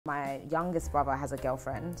My youngest brother has a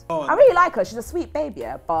girlfriend. Oh, I really like her. She's a sweet baby,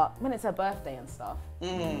 yeah, but when it's her birthday and stuff, you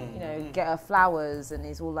know, get her flowers and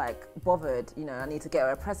he's all like bothered, you know, I need to get her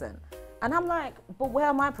a present. And I'm like, but where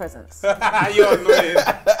are my presents? You're annoying.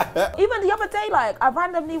 Even the other day, like, I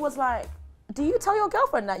randomly was like, do you tell your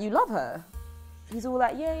girlfriend that you love her? He's all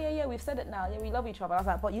like, yeah, we've said it now. Yeah, we love each other. I was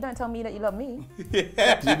like, but you don't tell me that you love me.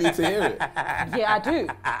 Yeah. Do you need to hear it? Yeah, I do.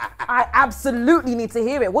 I absolutely need to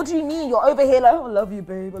hear it. What do you mean? You're over here like, oh, I love you,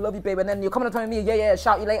 babe. And then you're coming up to me, yeah,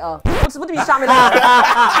 shout you later. What do you mean shout me later?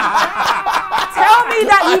 Tell me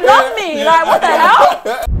that you love me. Yeah. Like, what the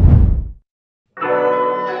hell?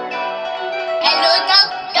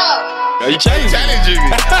 Are you challenging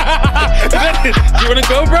me? Do you want to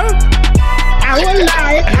go, bro? I won't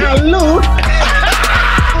lie, I'll lose.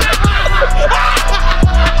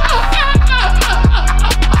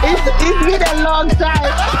 It's been a long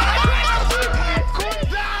time.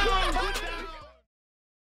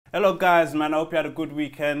 Hello guys, man, I hope you had a good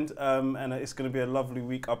weekend and it's going to be a lovely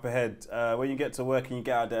week up ahead. When you get to work and you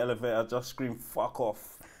get out of the elevator, just scream fuck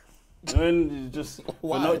off. And you just,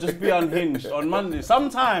 not just be unhinged on Monday.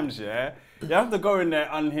 Sometimes, yeah, you have to go in there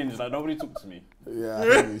unhinged, like nobody talk to me. Yeah, I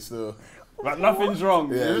hear you still. But nothing's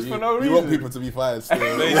wrong, Yeah, just for no reason. You want people to be fired still.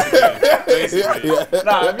 Basically. Yeah.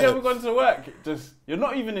 Nah, have you ever gone to work? You're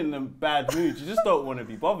not even in a bad mood, you just don't want to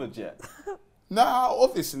be bothered yet. Nah,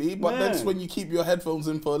 obviously, but Yeah. that's when you keep your headphones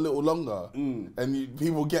in for a little longer and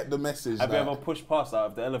people get the message. Have you ever pushed past out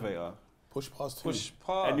of the elevator? Push past who? Push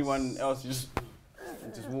past. Anyone else, you just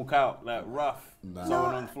walk out like rough. Nah.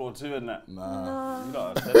 Someone on floor 2 and that. Nah. You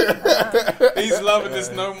know what I'm saying? He's loving this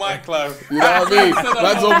no mic live. You know what I mean?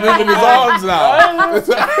 Man's all moving his arms now.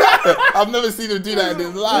 I've never seen him do that in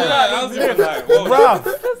his life. Yeah, that was good. Like, whoa,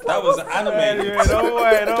 that was animated.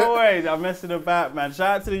 Anyway, don't worry. I'm messing about, man.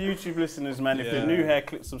 Shout out to the YouTube listeners, man. If you're new here,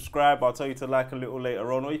 click subscribe. I'll tell you to like a little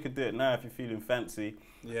later on, or you could do it now if you're feeling fancy.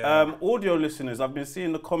 Yeah. Audio listeners, I've been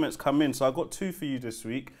seeing the comments come in, so I got 2 for you this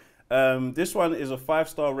week. This one is a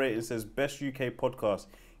 5-star rating, says best UK podcast.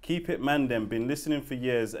 Keep it, man, them. Been listening for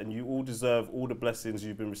years and you all deserve all the blessings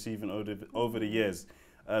you've been receiving over the years.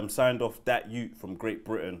 Signed off That Ute from Great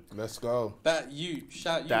Britain. Let's go. That you,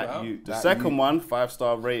 shout you That out. Ute. The That second Ute. one,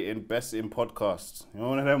 5-star rating, best in podcasts. You know,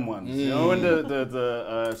 one of them ones. You know when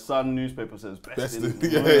the Sun newspaper says best in,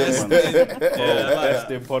 yeah. best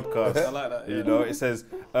in podcast. I like that. Yeah. You know, it says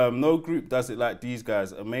no group does it like these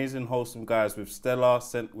guys. Amazing, wholesome guys with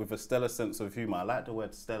a stellar sense of humour. I like the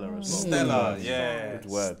word stellar as well. Stellar, yeah. Good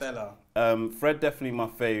word. Stellar. Fred definitely my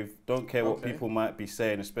fave. Don't care what people might be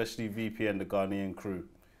saying, especially VP and the Ghanaian crew.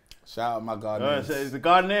 Shout out my Ghanaians. The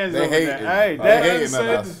Ghanaians They over hate there. him. Hey, They hating on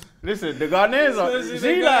us. Listen, the Ghanaians are.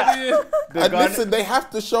 See And listen, they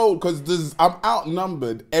have to show because I'm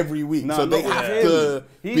outnumbered every week, No, so they not have with to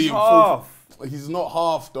He's be in half. He's not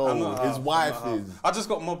half though. I'm not half, His I'm wife not half. is. I just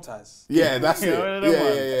got mob ties. Yeah, that's it. You know them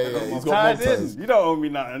ones? Yeah. He's got Tied mob ties. in. You don't owe me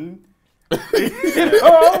nothing. You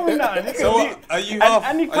don't owe me nothing. So what, are you half?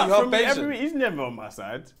 And he are cut you half from me every Bayesian? week. He's never on my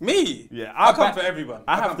side. Me? Yeah, I come back- for everyone.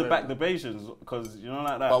 I have come to for back the everyone. Bayesians because you know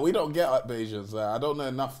like that. But we don't get Bayesians. I don't know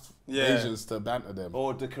enough Asians to banter them.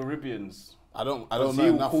 Or the Caribbeans. I don't know You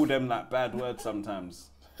will enough. call them like bad words sometimes.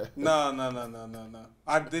 No.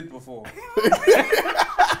 I did before.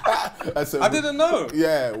 So I didn't know.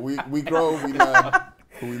 Yeah, we grow, we learn,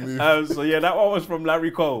 we move. So yeah, that one was from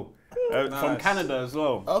Larry Cole, from Nice. Canada as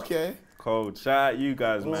well. Okay. Cold. Shout out you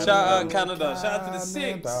guys, man. Shout out Canada. Shout out to the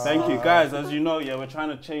Six. Thank you guys. As you know, yeah, we're trying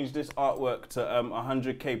to change this artwork to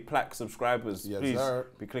 100k plaque subscribers. Yes, Please sir.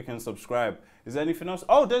 be clicking subscribe. Is there anything else?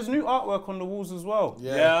 Oh, there's new artwork on the walls as well.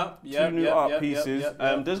 Yeah. Two new art pieces.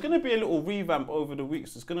 There's going to be a little revamp over the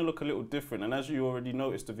weeks. It's going to look a little different. And as you already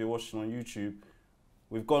noticed if you're watching on YouTube,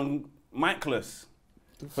 we've gone micless.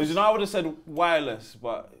 Because you know, I would have said wireless,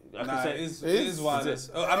 but I can say it is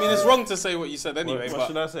wireless. I mean, it's wrong to say what you said anyway. What but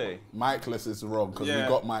should I say? Micless is wrong because we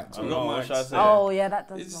got mics. We got What should I mics. say? Oh, yeah, that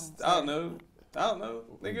does It's, wrong. I don't know.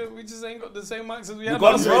 Nigga, we just ain't got the same mics as we We've had.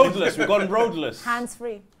 gone last week. roadless. We've gone roadless.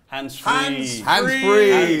 Hands-free. Hands-free.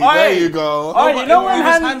 Hands-free. Oh, There yeah. you go. Oh, you know we when was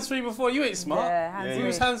hands... hands-free before. You ain't smart. Yeah, hands-free. We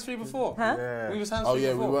was hands-free before. Huh? Yeah. We was hands-free Oh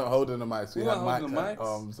yeah, before. we weren't holding the mics. We We had weren't holding the mic mics.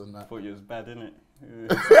 arms and that. Thought you was bad, innit?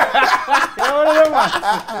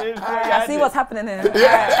 I see what's happening here.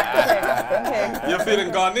 Okay. You're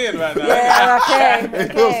feeling Ghanaian right now. Yeah,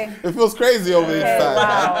 okay. It feels crazy over this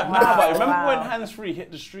side. Nah, but remember when hands-free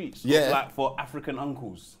hit the streets? Yeah. Like for African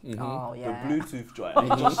uncles. Oh, The yeah. Bluetooth joint.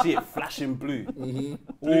 You just see it flashing blue.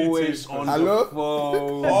 Always on Hello? the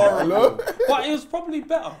phone. Hello? But it was probably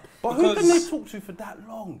better. But who can because- they talk to for that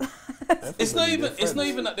long? It's not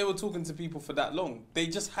even that they were talking to people for that long. They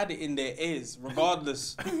just had it in their ears,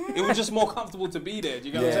 regardless. It was just more comfortable to be there. Do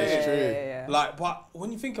you get what I'm saying? It's true. Yeah. Like, but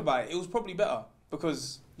when you think about it, it was probably better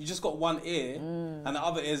because you just got one ear, and the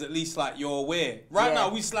other ear's at least like you're aware. Right now,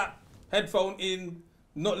 we slap headphone in.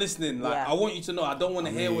 Not listening, like I want you to know. I don't want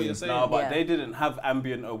to hear what you're saying. No, but they didn't have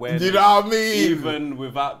ambient awareness. You know what I mean? Even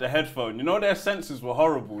without the headphone, you know their senses were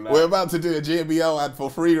horrible. Like. We're about to do a JBL ad for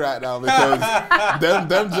free right now because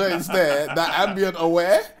them joints there, that ambient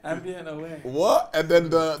aware. Ambient aware. What? And then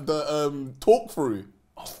the talk through.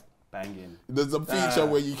 Banging. There's a feature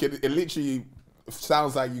where you can. It literally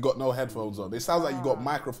sounds like you got no headphones on. It sounds like you got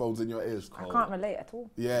microphones in your ears. I can't relate at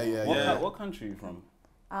all. Yeah. What country are you from?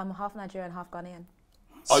 Half Nigerian, half Ghanaian.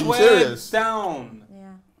 Are you serious? Down.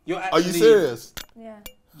 Yeah. You're actually, Are you serious? Yeah.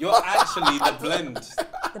 You're actually the blend.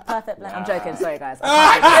 The perfect blend. I'm joking. Sorry, guys.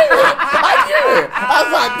 I knew it. I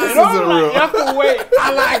was like, this isn't real. You have to wait.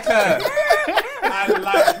 I like her. I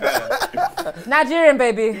like her. Nigerian,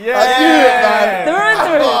 baby. Yeah. Through and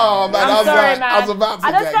through. Oh, man, I'm sorry, man. man. I was about to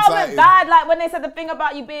I just get felt a excited. bit bad, like when they said the thing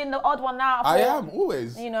about you being the odd one out. I am,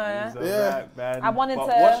 always. You know. Yeah. I wanted to.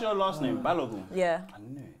 What's your last name? Balogun. Yeah. I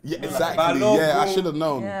knew it. Yeah, exactly. Yeah, I should have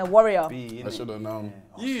known. Yeah, warrior. I should have known.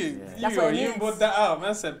 That's what it You means. brought that out,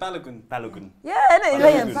 man. Said Balogun. Balogun. Yeah,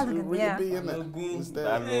 innit? Balogun. Really Yeah. be in it. It's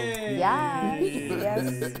there. Yeah.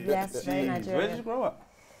 Yes, very Where did you Nigerian. grow up?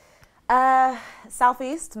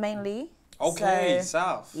 Southeast mainly. Okay, So,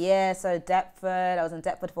 South. yeah, so Deptford. I was in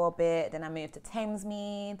Deptford for a bit. Then I moved to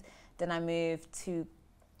Thamesmead. Then I moved to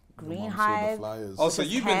Greenhive. Oh, so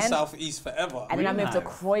you've been Kent. Southeast forever. And then I moved to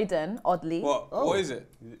Greenhive. Croydon, oddly. What is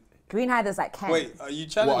it? Greenhive is like Kent. Wait, are you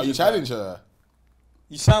challenging? What, are you challenging her?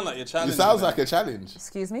 You sound like you're It challenging. sounds her. like a challenge.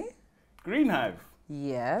 Excuse me? Greenhive.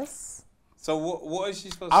 Yes. So what is she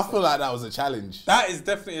supposed to I say? feel like that was a challenge. That is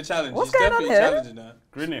definitely a challenge. What's He's going on definitely here? challenging her.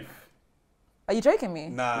 Greenhive. Are you joking me?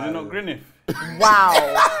 Nah. Is it not Greenhive? Wow.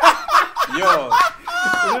 Yo,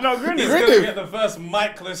 Is it not Greenhive? he's That's gonna get the first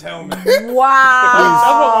Michael's helmet. Wow.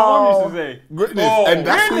 what my mum used to say. Greatness. Oh, And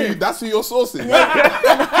really? that's who your source is. Don't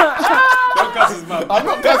cuss his mouth. I'm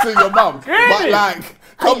not cussing your mum. But like,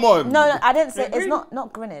 come on. No, I didn't say it's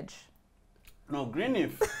not Greenwich. No,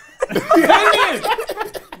 Greenhive.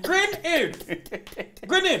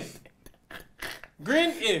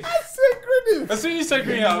 Greenhive. I said Greenhive. As soon as you said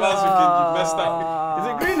Greenhive, I was thinking you messed up. Is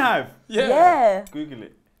it Greenhive? Yeah. Google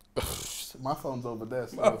it. My phone's over there.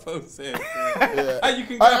 So. My phone said. Yeah. And you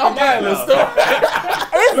can I'm get getting now. it.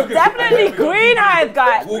 It's definitely Greenhive,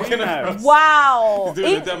 guys. Walking across. Wow. He's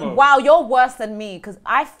doing a demo. Wow, you're worse than me because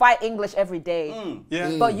I fight English every day.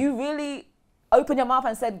 Yeah. But you really opened your mouth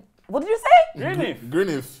and said, what did you say? Greenhive.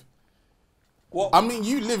 Greenhive. What? I mean,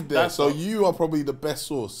 you live there, That's so what- you are probably the best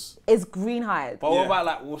source. It's Greenhive. But Yeah. what about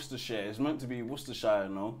like Worcestershire? It's meant to be Worcestershire,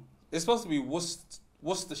 no? It's supposed to be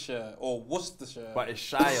Worcestershire or Worcestershire. But it's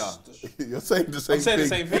Shire. You're saying the same I'm saying thing. the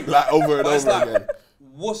same thing. Like over and But it's over like again.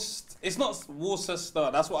 Worcester. It's not Worcester.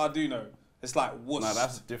 That's what I do know. It's like Worcester. No,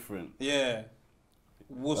 that's different. Yeah.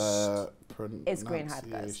 Worcester. It's Greenhive,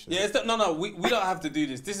 guys. Yeah, it's no. We don't have to do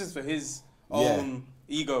this. This is for his own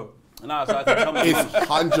ego. No, so I can tell It's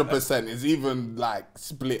my 100%. It's even like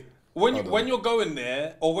split. When you're going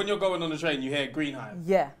there or when you're going on the train, you hear Greenhive.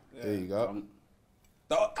 Yeah. There you go.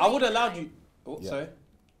 I would have allowed you. Oh, Yeah. sorry.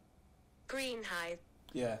 Greenhive.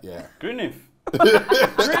 Yeah. Yeah. Greenhive.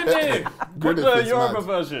 Greenhive. Put Greenhive the is Yoruba mad.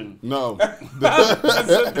 version. No.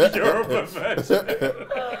 The Yoruba version.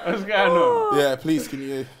 What's going on? Yeah, please, can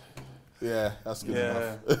you? Yeah, that's good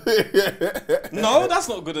Yeah. enough. No, that's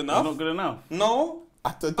not good enough. Not good enough. No.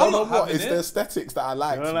 I don't I'm know not what. having It's it. the aesthetics that I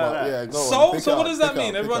liked. You don't But like that? yeah, go on. So Pick what up, does that pick mean?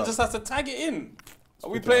 up, Everyone pick just up. has to tag it in. Are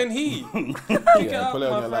we Pick playing up. he? Pick it Yeah, up, put it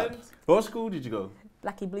on my your lap. friend. What school did you go?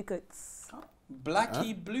 Blackie Blue Coats.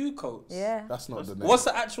 Blacky Blue Coats. Yeah. That's not the name. What's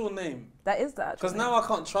the actual name? That is the actual Because name. now I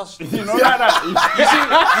can't trust you. You know like that?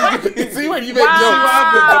 See when you make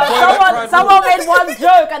Wow. jokes. Someone made one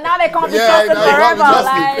joke and now they can't be Yeah, trusted now you can't be forever. trusted.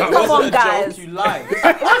 Like, It come wasn't on, a guys. joke, you lied.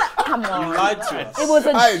 Come on. You lied to us. It was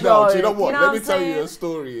a I joke. know. Do you know what? Let I'm me tell you saying? a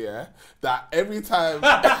story. Yeah, that every time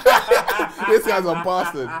this guy's a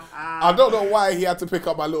bastard. I don't know why he had to pick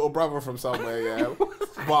up my little brother from somewhere. Yeah,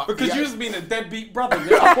 but Because he you had- was being a deadbeat brother.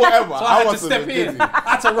 Yeah? whatever. So I had to wasn't step a in. dizzy. I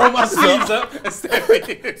had to roll my sleeves up and step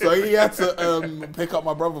in. So he had to pick up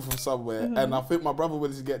my brother from somewhere, Mm-hmm. and I think my brother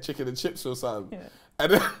wanted to get chicken and chips or something. Yeah.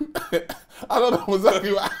 And then I don't know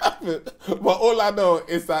exactly what happened, but all I know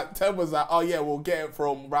is that Ted was like, "Oh yeah, we'll get it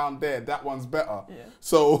from round there. That one's better." Yeah.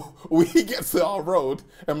 So we get to our road,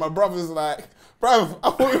 and my brother's like, "Bruv, I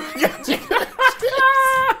thought we would get chicken and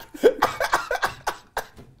chips."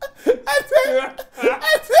 And then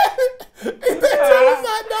Ted was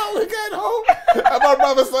like, "No, we're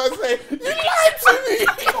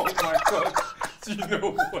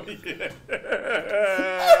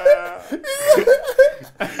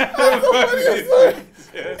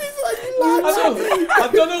I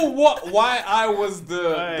don't know why I was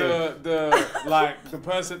the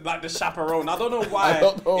person, like the chaperone. I don't know why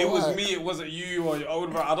it was me, it wasn't you or your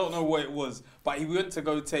older brother. I don't know what it was. But he went to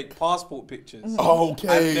go take passport pictures.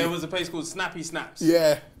 Okay. And there was a place called Snappy Snaps.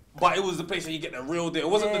 Yeah. But it was the place where you get the real deal. It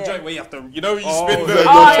wasn't the joint where you have to, you know, you spin the the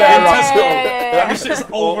chair and it's just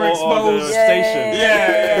overexposed. Station.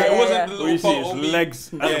 Yeah. It wasn't the Where you see little photo his of me.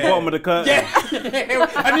 legs at the bottom of the curtain.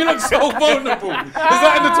 Yeah. And you look so vulnerable. It's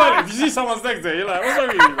like in the toilet. If you see someone's legs there, you're like, what's wrong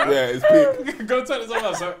with you, man? Yeah, it's big. Go to someone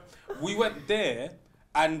else. So we went there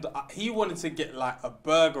and he wanted to get like a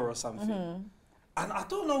burger or something. And I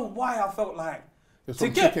don't know why I felt like It's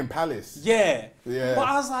from Chicken Palace. Yeah. Yeah. But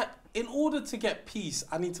I was like, in order to get peace,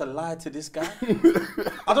 I need to lie to this guy.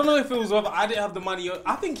 I don't know if it was whether I didn't have the money.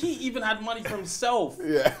 I think he even had money for himself.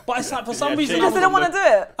 Yeah. But it's like for some reason You just didn't want to do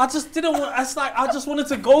it. I just didn't want. It's like I just wanted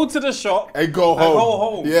to go to the shop And go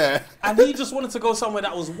home. And Yeah. And he just wanted to go somewhere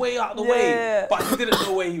that was way out of the way, but he didn't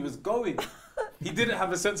know where he was going. He didn't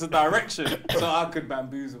have a sense of direction, so I could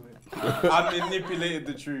bamboozle him. I manipulated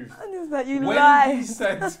the truth. And it's like, you When lie. he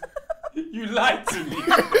said, "You lied to me,"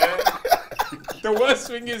 yeah? The worst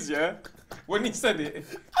thing is, when he said it,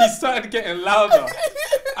 he started getting louder.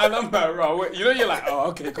 And I'm like, right, wait. You know, you're like, oh,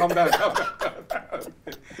 okay, calm down, calm down.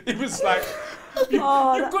 He was like, you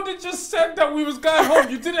could have just said that we was going home.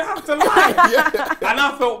 You didn't have to lie. And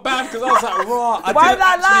I felt bad because I was like, raw. Why did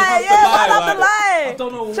I lie? Yeah, why did I have to lie? I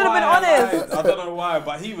don't know why. Should have been honest. I don't know why,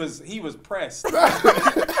 but he was pressed.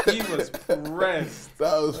 He was pressed.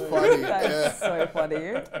 That was funny. That's so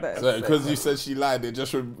funny. Because you said she lied, it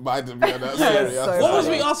just reminded me of that story. so What was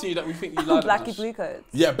we asking you that we think you lied about? Blackie Blue Coats.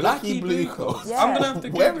 Yeah, Blackie Blue Coats. Yeah. I'm gonna have to.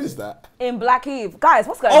 Where is that? In Black Eve. Guys,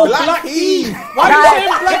 what's going Oh, on? Black Eve. Why are you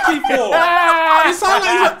saying Blackie for? It sounded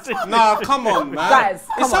like you said, nah, come on, man. Guys,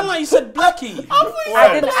 it sounded like you said Blackie.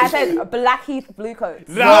 I didn't. I said Black Heath Blue Coats.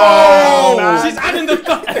 No, she's adding the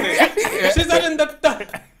duck in it. She's adding the duck.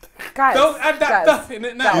 Guys, Don't add that guys, duck in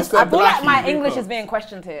it now. guys, I feel like my Blackie English Blue is being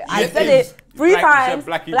questioned here. Yeah, I said it is. it 3 times.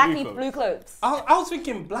 Blackie Blue Coats. I was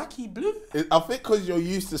thinking Blackie Blue. I think because you're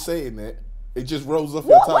used to saying it, it just rolls off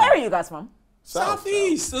your tongue. Where are you guys from?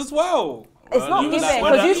 Southeast as well. It's not you giving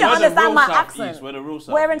was- because you should we're the understand real my Southeast, accent. we're the real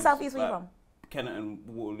Where in Southeast, Southeast were you like from? Kenton,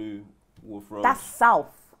 Waterloo, Wolf Road. That's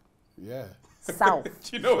South. Yeah. South. Do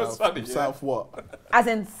you know what's funny? South what? As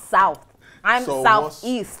in South. I'm So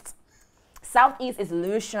Southeast. Southeast is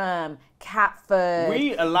Lewisham, Catford.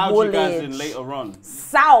 we allowed you guys in later on.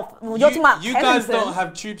 South. You're talking about You guys Kennington. don't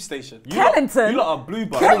have tube station. Kennington? You lot are Blue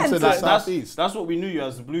Borough. Kennington is Southeast. That's what we knew you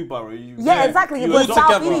as Blue Borough. Yeah, exactly. You It was lot-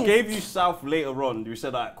 Southeast. We gave you South later on. You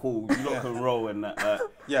said, alright, cool. You lot can roll and that.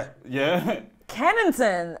 Yeah. Yeah.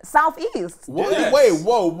 Kennington, Southeast. What? Yes. Wait,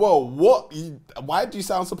 whoa. What? Why do you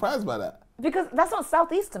sound surprised by that? Because that's not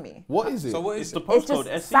Southeast to me. What is it? So what It's is the it? It's postcode just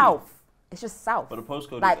SE. South. It's just South. But the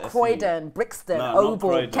postcode like is SE. Croydon, Brixton, No, not Oval,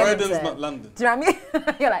 Croydon. Kennington. Croydon's not London. Do you know what I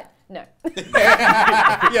mean? You're like, no.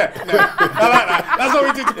 Yeah, no, I like that. That's what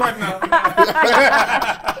we do to Croydon now.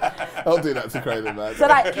 Don't do that to Croydon, man. So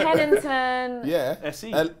like Kennington. yeah.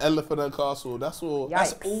 SE. Elephant and Castle. That's all.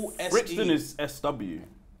 That's Yikes. all SE. Brixton is SW.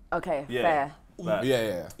 Okay, Yeah. fair. Like,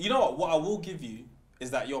 Yeah. You know what? What I will give you is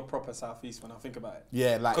that you're proper Southeast when I think about it.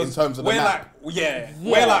 Yeah, like in 'Cause terms of the we're map. like, Yeah.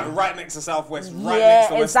 we're like right next to Southwest, right Yeah, next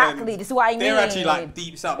to West exactly. End. This is what I They're mean. actually like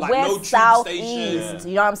deep south, like We're no tube Southeast. station.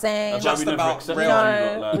 You know what I'm saying? That's why Just we never about accepted rail. you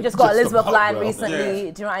No, lot, like, we just got Just Elizabeth about line rail. recently. Yeah.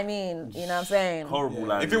 Do you know what I mean? You know what I'm saying? horrible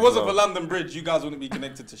line. If it as wasn't for well. London Bridge, you guys wouldn't be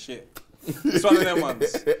connected to shit. It's one of them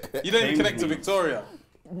ones. You don't even connect to Victoria.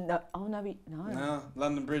 No, no. No,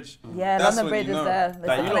 London Bridge. Yeah, That's London when Bridge you is know. there. There's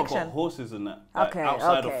Like, a you lot got connection. horses and that. Like, Okay,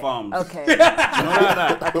 outside okay. of farms. Okay. You know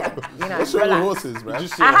like that? You know, What's wrong with relax. horses, man? You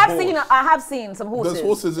just see I a have horse seen some horses. There's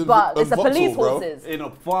horses in but it's the Vauxhall, police bro. horses. in a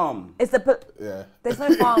farm. It's the Yeah. there's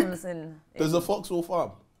no farms in There's a Vauxhall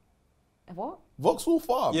farm. what? Vauxhall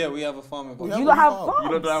farm. Yeah, we have a farm in We Vauxhall. You don't have farm. farms.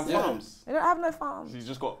 You don't have Yeah. farms. You don't have no farms. You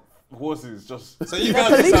just got horses. Just So you The guys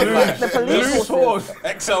police, sound like the police horses.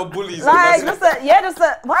 XL bullies. Like just why do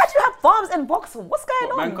you have farms in Vauxhall? What's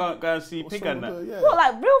going man on? can't go and see What's pig wrong and that. with the- yeah. What,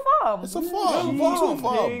 like real farms? It's a farm. Vauxhall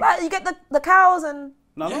farm. Like you get the cows and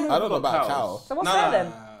No, Yeah. I don't know about cows. so what's there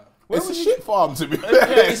then? It's a shit farm to me.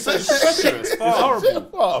 It's a shit. It's horrible.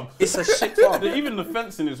 farm. It's a shit farm. Even the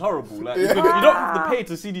fencing is horrible. Like you don't have to pay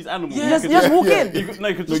to see these animals. Yeah. You Just could just walk yeah. in. you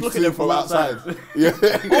could just look at See them from outside. Yeah.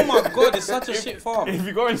 Oh my god, it's such a shit farm. If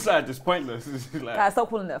you go inside, it's pointless. It's like, Guys, stop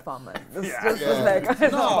calling it a farm, man. Just Yeah. like,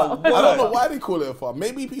 it's No, not a farm. I don't know why they call it a farm.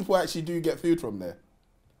 Maybe people actually do get food from there.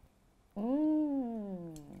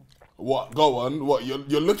 What? Go on. What? You're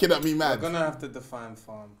looking at me We're mad. gonna have to define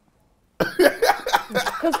farm.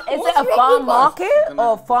 Because is it a farm market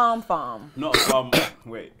or farm? Not a farm.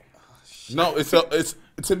 Wait. No, it's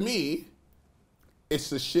to me,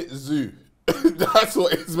 it's a shit zoo. That's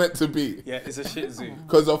what it's meant to be. Yeah, it's a shit zoo.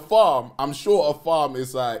 Because a farm, I'm sure a farm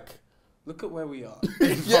is like. Look at where we are.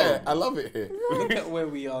 Yeah, I love it here. Look at where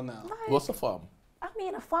we are now. What's a farm? I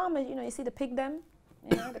mean, a farm is, you see the pig den,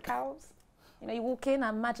 the cows. You walk in, I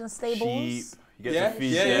imagine stables. Sheep. You get to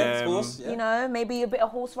feed of course. Yeah. Maybe a bit of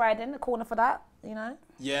horse riding, the corner for that, Yeah.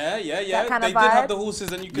 That kind They of did have vibe. the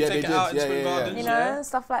horses and you could take it out in spring gardens.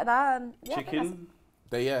 Stuff like that. And, Chicken.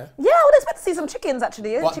 I would Yeah. expect to see some chickens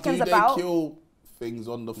actually. But chickens do they about. kill things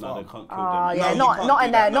on the No, farm? they can't kill Oh them. yeah, No, you can't not do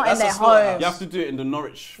in that. their No, not in that's their a slaughterhouse. home. You have to do it in the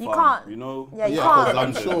Norwich You farm, can't. you know? Yeah, you Yeah, can't. because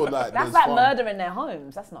I'm sure that That's there's like farm. murder in their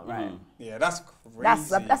homes. That's not right. Yeah, that's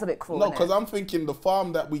crazy. That's a bit cruel. No, innit? because I'm thinking the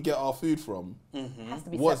farm that we get our food from, Has to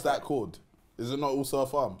be what's separate. that called? Is it not also a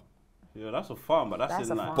farm? Yeah, that's a farm, but that's That's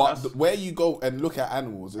in a like. farm. But where you go and look at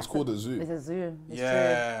animals, it's called a zoo. It's a zoo. It's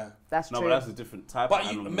Yeah. true. That's No, true. but that's a different type But of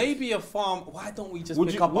animal. maybe a farm. Why don't we just Would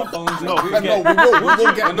pick you- up our would- phones? no, and we Google get- we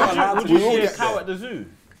will get We're not allowed there. Would to you We will see a get cow there. at the zoo?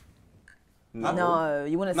 No,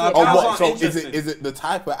 you wouldn't No, see a cows Oh, cow. what? aren't So interesting. is it the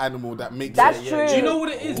type of animal that makes That's it? true. Do you know what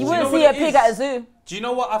it is? You Do wouldn't know see what a it pig is? at a zoo. Do you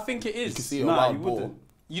know what I think it is? You can see a Nah, wild you boar. wouldn't.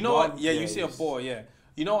 You know Wild- what? Yeah, yeah, you see a yes. boar. Yeah.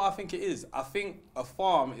 You know what I think it is? I think a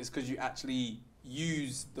farm is because you actually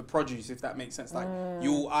use the produce, if that makes sense. Like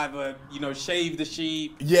you'll either shave the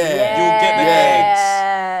sheep. Yeah. You'll get the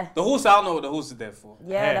Yeah. eggs. The horse, I don't know what the horse is there for.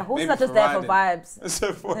 Yeah, the horses Maybe are just for there for riding. vibes.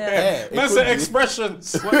 So for Yeah, it that's could the be.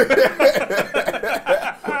 expressions.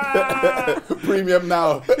 Premium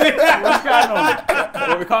now. What's going on?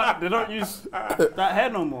 Well, we can't. They don't use that hair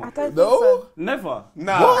no more. I don't No? think so. Never.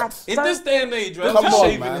 Nah, What? in this day and age, right? Come just on,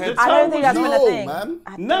 shaving man. heads. I don't think that's been a No, thing. man. I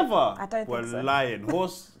don't- Never. I don't We're think so. lying.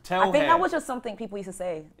 Horse tail I think hair. that was just something people used to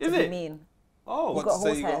say. Is to be it? mean. Oh, What got to say?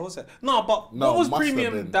 horse You got hair. horse hair. No, but No, what was must have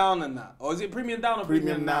premium been. down and that? Or is it premium down or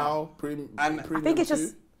Premium now. And I think it's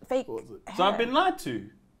just fake. What was it? so I've hair. been lied to.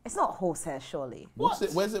 It's not horsehair, surely. What's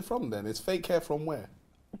it? Where's it from then? It's fake hair from where?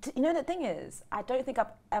 You know the thing is, I don't think I've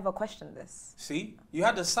ever questioned this. See, you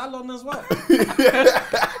had the salon as well.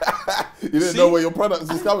 You didn't know where your products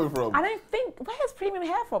is coming from. I don't think. Where's premium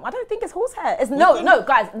hair from? I don't think it's horsehair. It's no,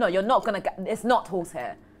 guys. No, you're not gonna. It's not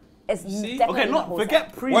horsehair. It's See? definitely Okay, not not horsehair.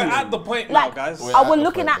 forget We're premium. at the point now, Like, guys. We're I at was the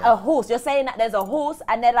looking point at now. a horse. You're saying that there's a horse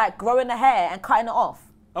and they're like growing the hair and cutting it off.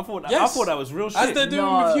 I thought that, Yes. I thought that was real shit. As they're doing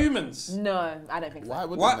No. with humans. No, I don't think so. Why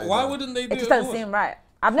wouldn't they? Why though? wouldn't they do It just it? doesn't with seem right.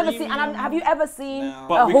 I've never seen. And have you ever seen No.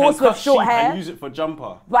 But a we horse can with cut short sheep hair? and use it for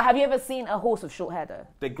jumper. But have you ever seen a horse with short hair though?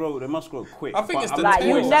 They grow. They must grow quick. I think But it's I'm the Like tail.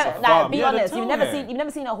 you always never. at a Like, farm. be Yeah, the honest. tail You've never hair. seen. You've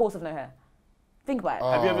never seen a horse with no hair. Think about it.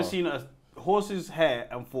 Have you Oh. ever seen a horse's hair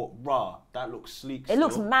and thought, rah, that looks sleek? It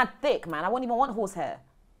looks still." mad thick, man. I wouldn't even want horse hair.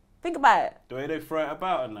 Think about it. The way they throw it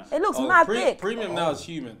about and that. It looks Oh, mad thick. Premium now is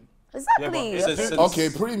human. Exactly. It's a- Okay,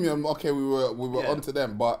 premium. Okay, we were Yeah. onto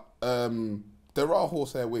them, but there are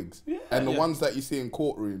horsehair wigs, and the ones that you see in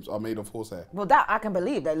courtrooms are made of horsehair. Well, that I can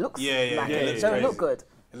believe. They look Yeah, like yeah, it. it's Don't look crazy. good.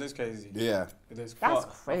 It looks crazy. Yeah. It is. That's I thought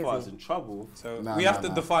crazy. I was in trouble. So Nah, we nah, have to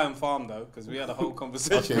nah. define farm though, because we had a whole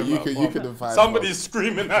conversation. Okay, you about could farm. define Somebody's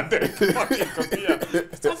screaming at their fucking computer.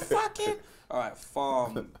 It's a fucking. All right,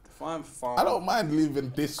 farm. Define farm. I don't mind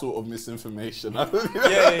leaving this sort of misinformation.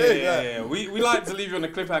 Yeah. We like to leave you on a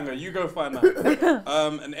cliffhanger. You go find that.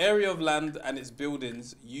 An area of land and its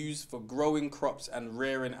buildings used for growing crops and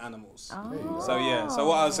rearing animals. So yeah. So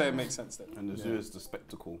what I was saying makes sense then. And the zoo is the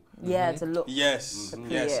spectacle. Yeah, to look. Yes.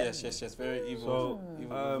 Yeah. Yes. Very evil. So,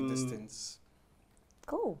 evil distance.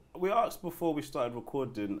 Cool. We asked before we started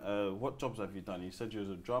recording, what jobs have you done? You said you was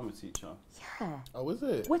a drama teacher. Yeah. Oh, is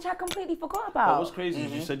it? Which I completely forgot But about. what's crazy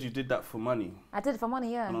is you said you did that for money. I did it for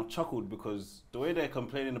money, And yeah. I chuckled because the way they're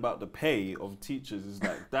complaining about the pay of teachers is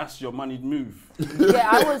like, that's your moneyed move. Yeah,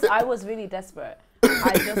 I was really desperate.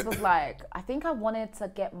 I just was like, I think I wanted to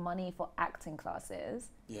get money for acting classes.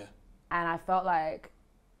 Yeah. And I felt like,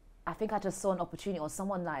 I think I just saw an opportunity or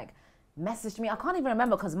someone like messaged me. I can't even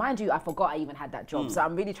remember because mind you, I forgot I even had that job. So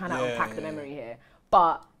I'm really trying to unpack the memory here.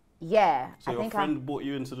 But yeah, So I your think friend brought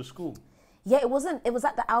you into the school? yeah, it was at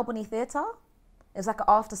the Albany Theatre. It was like an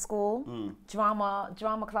after school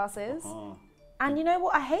drama classes. And you know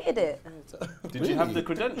what? I hated it. Did you have the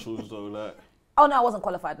credentials though? Like, Oh no, I wasn't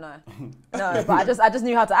qualified, no. No, but I just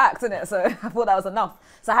knew how to act, innit? So I thought that was enough.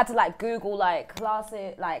 So I had to like Google like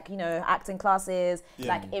classes, like, you know, acting classes,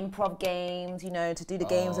 like improv games, you know, to do the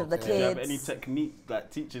games with the okay. did you kids. have any technique, like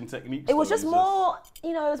teaching techniques? It was though? just more,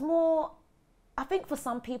 you know, it was more, I think for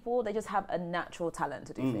some people, they just have a natural talent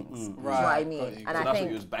to do things. You know what I Right, mean? got you. And So I that's what think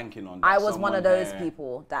you was banking on. I that was one of someone those there-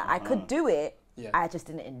 people that I could do it, I just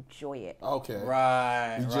didn't enjoy it. Okay.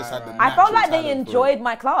 Right. You just had the I felt natural like they talent for enjoyed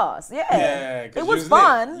my class. Yeah, 'cause it you was was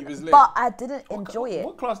fun, lit. You was lit. but I didn't enjoy it.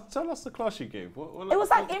 What class? Tell us the class you gave. It was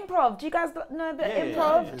like improv. Do you guys know a bit of improv? Do you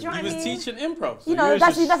know what You I was mean? teaching improv. You know, was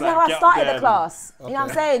that's just how like, I get up started there the class. You know what I'm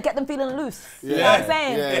saying? Get them feeling loose. You know what I'm Yeah.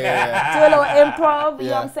 saying? Yeah. Do a little improv, you know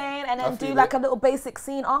Yeah. what I'm saying? And then do feel like it. a little basic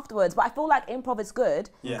scene afterwards. But I feel like improv is good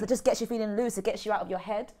because Yeah. it just gets you feeling loose. It gets you out of your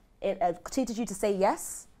head. It teaches you to say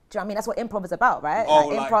yes. Do you know what I mean? That's what improv is about, right? Oh,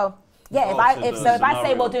 like like- improv. Yeah, Oh, if I so if the so if I say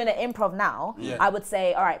scenario. we're doing an improv now, Yeah. I would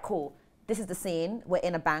say, all right, cool. This is the scene. We're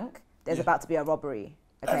in a bank. There's Yeah. about to be a robbery.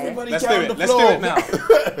 Okay. Everybody Let's get do on it. the Let's do floor. it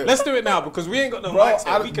now. Let's do it now because we ain't got no Bro, mics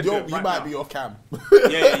here. We can do it you right might now. be off cam.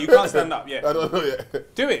 Yeah, you can't stand up. Yeah. I don't know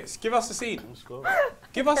yet. Do it. Give us a scene.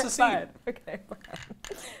 Give us a scene. Fine. Okay,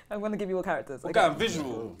 fine. I'm gonna give you all characters. What Okay. kind of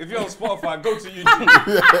visual? If you're on Spotify, go to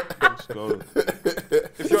YouTube. Let's go.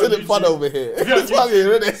 If you're on Isn't it fun YouTube, over here? you're It's funny,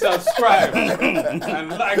 isn't it? subscribe and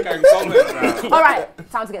like and comment. Bro. All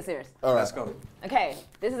right, time to get serious. All right. Let's go. Okay,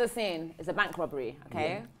 this is a scene. It's a bank robbery.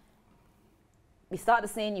 Okay. You start the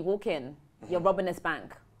scene. You walk in. You're robbing this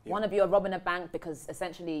bank. One of you are robbing a bank because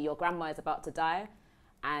essentially your grandma is about to die,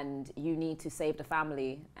 and you need to save the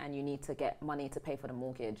family, and you need to get money to pay for the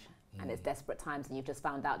mortgage. And it's desperate times, and you've just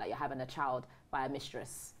found out that you're having a child by a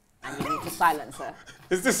mistress, and you need to silence her.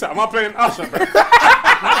 Is this? Am I playing Usher? Bro?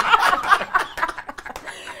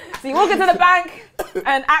 So you walk into the bank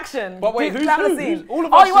and action. But wait, who's grab the who? scene. Who's- all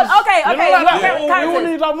of Oh, us you want? is- Okay, You know, okay. like, You want we all characters.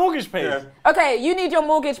 need our mortgage paid. Yeah. Okay, you need your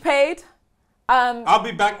mortgage paid. I'll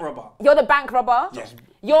be bank robber. You're the bank robber. Yeah.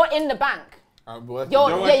 You're in the bank. I'm working. You're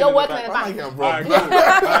working working in in the the I bank. get Alright, robbed. cool.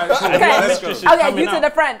 Alright, cool. Okay. Let's go. She's Okay, coming you two out. the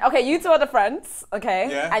friend. Okay, you two are the friends. Okay,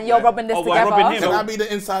 Yeah, and you're yeah. robbing this Oh, why together. robbing him? Can I be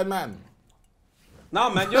the inside man? Nah,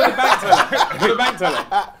 man, you're the bank teller. You're the bank teller.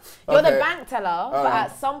 You're the Okay. bank teller, but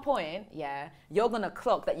at some point, you're gonna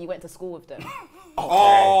clock that you went to school with them.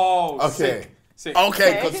 Oh, Okay. sick. Sick.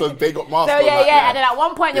 Okay, because so they got masked So on that, and then at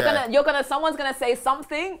one point Yeah. someone's gonna say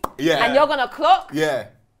something, Yeah. and you're gonna clock Yeah.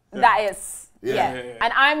 that is. Yeah. Yeah. Yeah.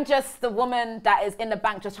 And I'm just the woman that is in the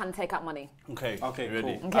bank just trying to take out money. Okay. Okay, you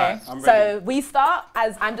ready? cool. Okay. Alright, I'm So ready. we start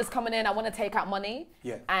as I'm just coming in, I want to take out money.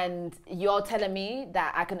 Yeah. And you're telling me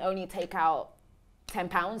that I can only take out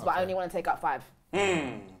 £10, but I only want to take out 5.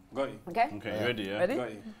 Got you. Okay? Okay, you ready? Yeah. Ready?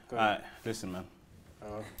 Got you. Got you. Alright, listen, man.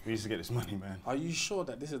 We used to get this money, man. Are you sure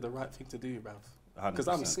that this is the right thing to do, bruv? 100%. Because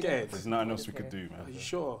I'm scared. There's nothing else we could do, man. Are you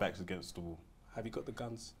sure? Backs against the wall. Have you got the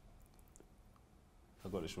guns? I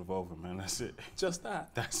got this revolver, man. That's it. Just that?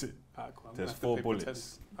 That's it. Alright, cool. I'm There's gonna have to 4 play bullets.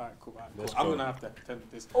 pretend. Alright, cool. Alright, cool. Let's I'm go. gonna have to pretend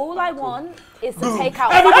this. All I Alright, cool. want is to take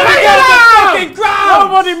out Everybody get on the fucking ground!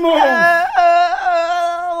 Nobody move!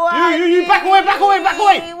 You back away, back away, back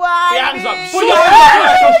away! Your hands up. Put your hands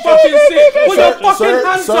up! I'm fucking sick! Put your fucking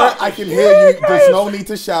hands sir, up! I can hear you. There's no need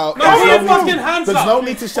to shout. No, There's put your need fucking to- hands There's up. no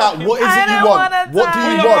need to shout. What is I it you don't want? wanna What do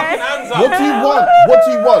die. you Put your want? fucking hands up. What do you want? What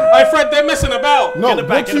do you want? Hey, Fred, they're messing about. No, Get the bag,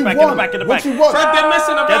 what get do you the bag, get the want? bag, get the What bag. do you want? Fred, they're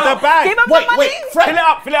messing about. Get the bag! Give him Wait, the money. wait, Fred. Fill it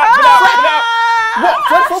up, fill it up, fill it up, fill it up! What?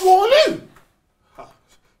 Fred from Waterloo?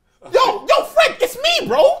 Yo, Fred, it's me,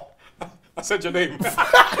 bro. I said your name.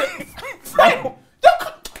 Fred. Yo,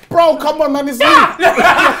 bro, come on, man, it's me.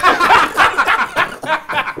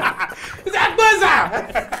 Is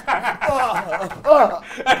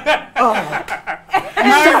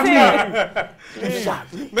that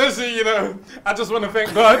Listen, you know, I just want to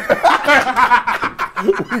thank God.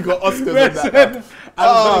 We got Oscars on that. Listen, I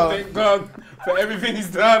just want to thank God for everything He's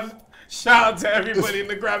done. Shout out to everybody in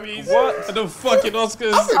the Grammys. What? And the fucking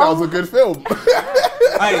Oscars. I think that was a good film.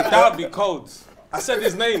 Hey, that would be cold. I said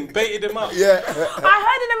his name, baited him up. Yeah. I heard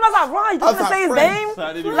it and I was like, right, you was gonna say his like, name?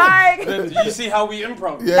 Like, Did you see how we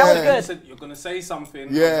improv? Yeah. that was He good. said, you're going to say something.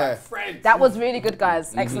 Yeah. I was like, Fred. That was really good,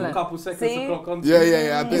 guys. a Excellent. couple seconds See? to clock on.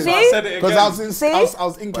 Yeah, I did. see? I said it Because again. I was in, See? I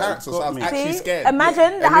was in character, so I was actually See? scared.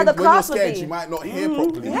 Imagine And how the when class you're would scared, be. you might not hear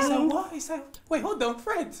properly. He said, what? He said, wait, hold on,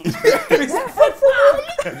 Fred. He said,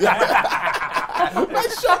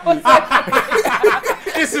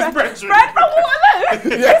 this is Fred. Fred from Waterloo. It's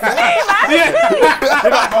me, man.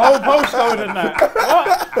 The whole postcode and that.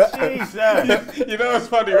 What? Jesus. You know what's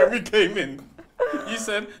funny? When we came in, you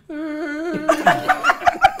said,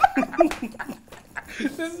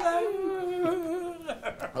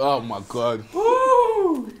 Oh my God.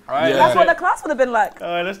 Alright, That's what the class would have been like.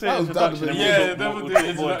 Alright, let's do That an was done introduction. with and it. yeah, we'll that talk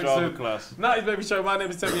would do more it. drama Introduction. class. Now it's Baby Show. My name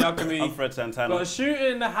is Temi Alchemy. I'm Fred Santana. Got a shooting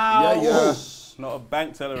in the house. Yeah. Not a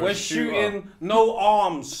bank teller. We're a shooter. shooting no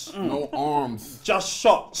arms, No arms. just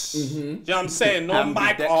shots. You know what I'm saying? No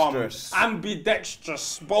mic arms. Ambidextrous.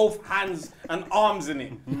 Ambidextrous. Both hands and arms in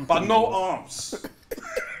it, but no arms.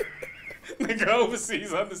 Nigga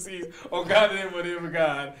overseas, underseas, or Ghanaian, whatever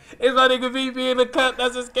God. It's my nigga VP in the cut,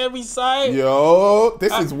 that's a scary sight. Yo,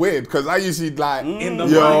 this is weird because I usually like In the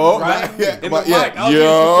mic, right? Yeah, In but the mic, yeah, I'll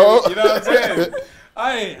yo. use it, you know what I'm saying?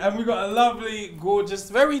 Aye, and we got a lovely, gorgeous,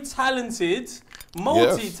 very talented,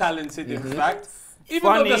 multi-talented in fact.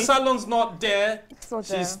 Even though the salon's not there,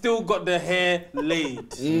 she's still got the hair laid.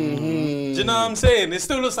 Do you know what I'm saying? It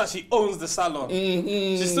still looks like she owns the salon.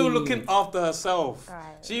 She's still looking after herself.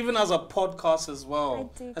 Right. She even has a podcast as well.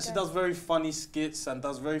 I do And she get does very funny skits and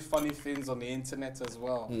does very funny things on the internet as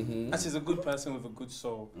well. And she's a good person with a good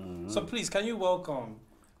soul. So please, can you welcome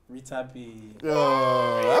Rita B?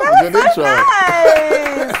 Yo, that was a good intro.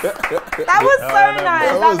 Nice. That was so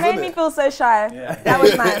nice. That made me feel so shy. Yeah. That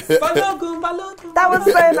was nice. Balogun, Balogun. That was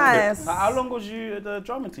so nice. How long was you the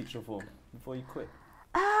drama teacher for before you quit?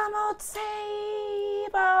 I would say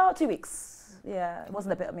about 2 weeks. Yeah, it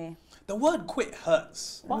wasn't a bit of me. The word quit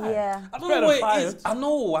hurts. Yeah. I don't better know what it fired. is. I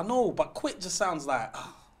know, but quit just sounds like,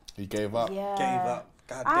 He gave up. Yeah. gave up.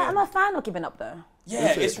 God I'm damn. a fan of giving up though.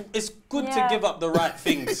 Yeah, Is it's good Yeah. to give up the right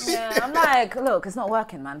things. Yeah, I'm like, look, it's not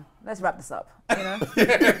working, man. Let's wrap this up. You know? You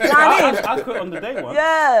know what I mean? I quit on the day once.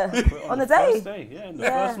 Yeah. On the day? First day, yeah, in the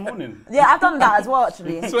first morning. Yeah, I've done that as well,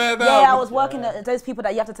 actually. Swear down. Yeah, I was working at those people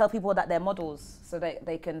that you have to tell people that they're models so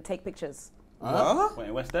they can take pictures. What? Wait,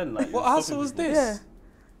 in West End, like. What you're hustle stopping was people. this?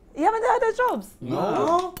 You haven't heard those jobs?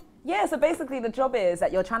 No. Yeah, so basically the job is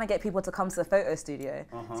that you're trying to get people to come to the photo studio.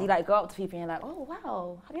 So you like go up to people and you're like, oh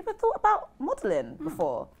wow, have you ever thought about modeling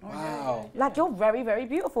before? Wow. Like you're very, very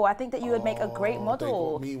beautiful. I think that you would make a great They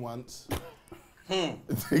model. got me once.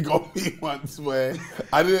 They got me once where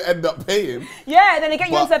I didn't end up paying. Yeah, and then they get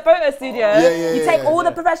you But- into the photo studio. Yeah, you take yeah, all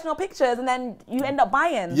the professional pictures and then you end up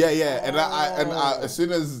buying. Yeah, yeah. And I as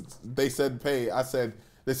soon as they said pay, I said,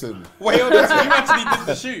 listen, Wait, hold on. So you actually did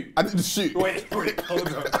the shoot? I didn't shoot. Wait, hold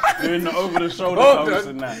on. Doing the over the shoulder Hold pose on.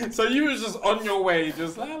 and that. So you was just on your way,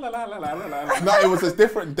 just la la la la la la la. No, it was a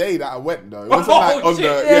different day that I went though. It wasn't like on shit. the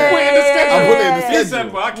You put in the schedule. I put it in the schedule.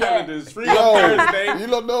 December, our calendar's free Yo, on Thursday. you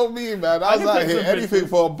don't know me, man. I was can like, take here, some anything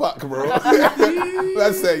for $1, bro.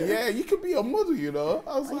 I said, yeah, you could be a model, you know.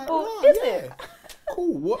 I was like, oh, right, is yeah. it?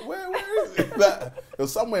 Cool. Where is it? Like, it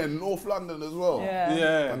was somewhere in North London as well. Yeah.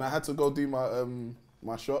 Yeah. And I had to go do my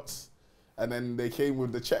my shots. And then they came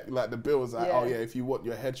with the check, like the bill was like, Yeah. oh yeah, if you want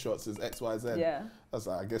your headshots, it's XYZ. Yeah. I was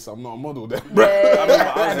like, I guess I'm not a model then. I remember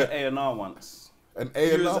I was at A&R once. An You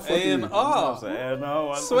A&R was for you. I A&R. was at A&R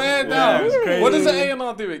once. Swear Yeah, down. it was crazy. What does an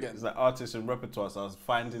A&R do again? It's like artists and repertoire, so I was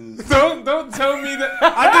finding. Don't tell me that.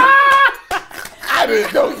 I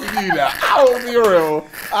didn't know he knew that. I will be real.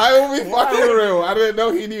 I will be fucking real. I didn't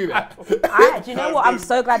know he knew that. Do you know what? I'm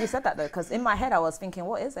so glad you said that though, because in my head I was thinking,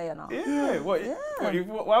 what is A&R? Yeah, what,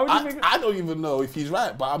 why would you think? I don't even know if he's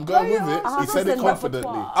right, but I'm going with it. He said it Artists and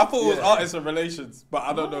confidently. repertoire. I thought it was artists and relations, but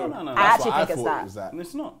I don't know. No. I That's actually what think it's thought that. it was that. And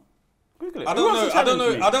it's not. Google it. I Who don't wants know. to I don't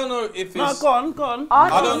challenge know. me? I don't know if No, it's. go on.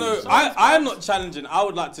 I don't know. I am not challenging. I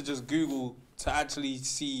would like to just Google to actually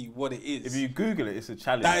see what it is. If you Google it, it's a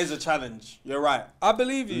challenge. That is a challenge. You're right. I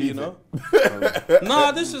believe you. You know. it.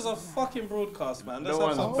 Nah, this is a fucking broadcast, man. Let's No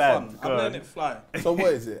have some one's bad. fun. Go I'm on. letting it fly. So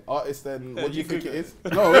what is it? Artist then, what do you think it Google is?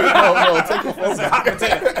 No, wait, no, take your phone back.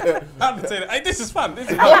 Hot potato. Hey, this is fun. This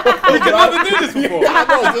is fun. We could never do this before. No,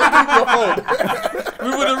 just keep your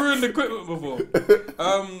phone. We would have ruined the equipment before.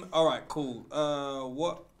 All right, cool.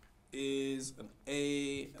 What is an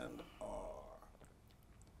A and R?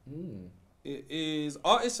 It is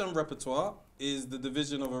artists and repertoire is the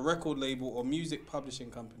division of a record label or music publishing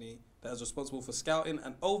company that is responsible for scouting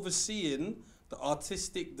and overseeing the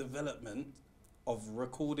artistic development of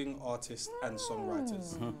recording artists and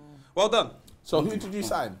songwriters. Well done. So who did you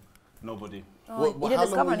sign? Nobody. You didn't how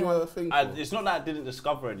discover long were you anyone. a thing I, for? it's not that I didn't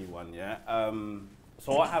discover anyone, yeah.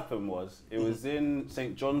 So what happened was, it was in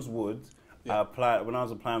St. John's Wood. Yeah. I applied when I was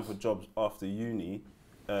applying for jobs after uni.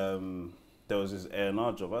 There was this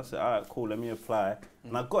A&R job. I said, all right, cool, let me apply,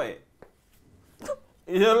 and I got it.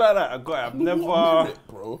 You know, like that, I got it. I've never.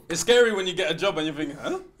 Bro. It's scary when you get a job and you think,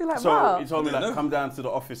 huh? You're like, So wow. he told me I didn't like, know. come down to the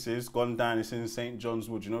offices. Gone down. It's in St. John's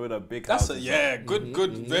Wood. You know where the big That's houses. a good,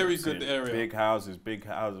 very It's good in area. Big houses, big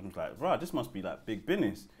houses. I was like, right, this must be like big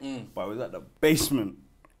business. But I was at the basement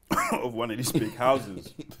of one of these big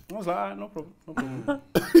houses. I was like, all right, no problem, no problem.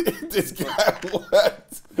 This guy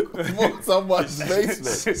worked someone's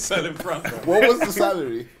basement. Selling front. What was the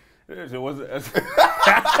salary? It wasn't. There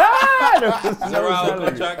was 0 no hour salary.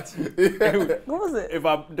 contract. What was it?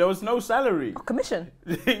 There was no salary. Commission.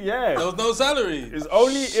 There Yeah. was no salary. It's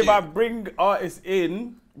only Shit. if I bring artists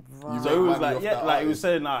in You So make it was money like, off yeah, that like he was artist.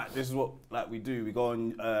 saying, like, this is what like we do. We go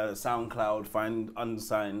on SoundCloud, find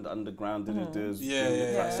unsigned underground doers,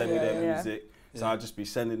 send me their music. So I'd just be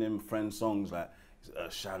sending him friend songs like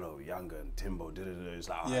Shallow, Younger, and Timbo. It's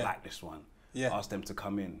like, I like this one. Asked them to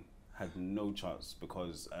come in. Had no chance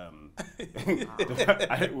because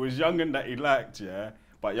it was Young'un that he liked,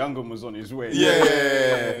 but Young'un was on his way.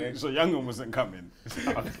 So Young'un wasn't coming.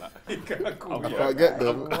 So I was like, I can't get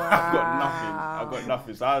them. I've got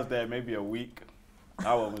nothing. So I was there maybe a week.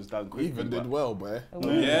 That one was done quickly. Even did well, boy.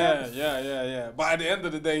 Yeah. But at the end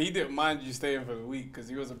of the day, he didn't mind you staying for the week because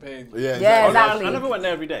he wasn't paying you. Yeah, exactly. I never went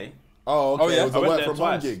there every day. Oh, okay. It was a I went work there from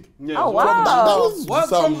twice. home gig. Yeah, Oh, it was wow. That was Work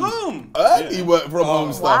some from home. early work from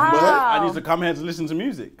home stuff, boy. I need to come here to listen to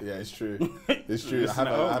music. Yeah, it's true. It's true. I Listen have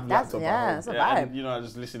at home. a laptop That's at a home. vibe. And, I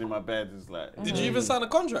just listen in my bed. It's like, Did you even sign a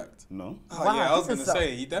contract? no. Oh, Wow, yeah, I was this going is to so-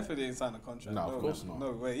 say, he definitely didn't sign a contract. No, of course not.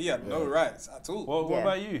 No way. He had no rights at all. What Yeah.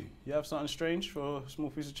 about you? You have something strange for a small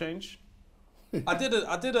piece of change? I did.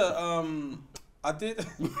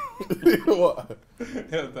 What?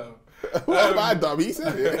 Yeah, no. What have I done? He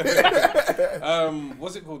said it.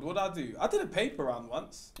 What's it called? What did I do? I did a paper round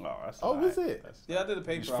once. Oh, that's Oh, was it? Yeah, I did a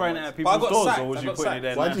paper You round throwing it once. at But I people's got doors, sacked. or was I you got putting it sacked.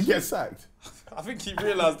 there? Why'd you get sacked? I think he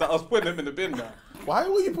realised that I was putting them in the bin now. Why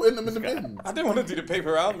were you putting them in the bin? I didn't want to do the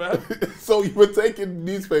paper round, man. So you were taking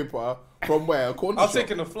newspaper from where? A corner I was shop?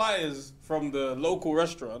 taking the flyers from the local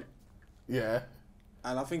restaurant, Yeah.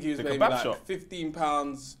 and I think he was The maybe kebab like shop?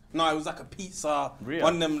 £15. No, it was like a pizza. Real?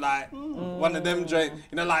 One of them one of them joint.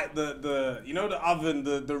 Like the oven,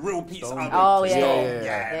 the real pizza oven. Oh, yeah. Stove.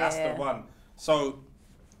 Yeah. That's the one. So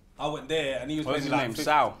I went there, and he was What's paying his me like name? 50.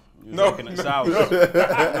 Sal. You was No. working at Sal's.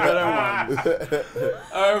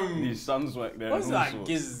 These sons work there. What's it and all like?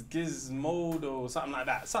 sorts. Gizmodo or something like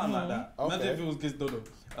that. Something like that. Okay. Imagine if it was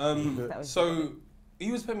Gizdodo. was So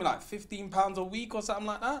he was paying me like £15 a week or something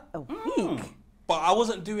like that. A week. But I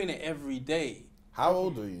wasn't doing it every day. How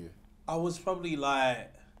old are you? I was probably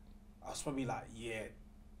like,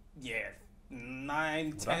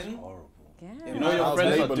 9, 10. Horrible. Yeah. You know your Child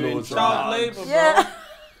friends are labour doing laws, Child drugs, labour, bro. Yeah.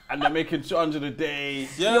 and they're making 200 a day.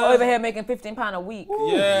 Yeah. You're over here making £15 a week.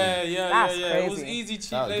 Yeah. That's It was crazy. easy, cheap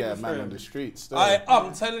That'll labour get a for man him. on the streets.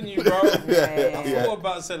 I'm telling you, bro. I Yeah. thought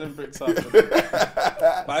about selling bricks after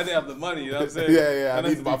that. But I didn't have the money, you know what I'm saying? Yeah. I had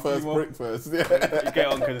need to my do a few first more. brick first. Yeah. You get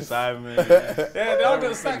on consignment. Yeah, they all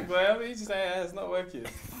got sacked, bro. I mean, he just said, it's not working.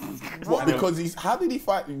 What? Because how did he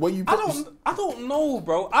fight? When you I don't know,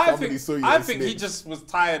 bro. I Somebody saw you think and he snitched. just was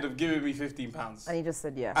tired of giving me £15. And he just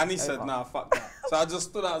said, yeah. And he said, over. nah, fuck that. So I just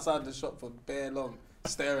stood outside the shop for bare long,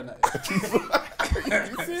 staring at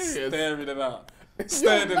it. Staring him out.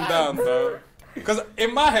 Staring him down, bro. Because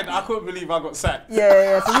in my head, I couldn't believe I got sacked.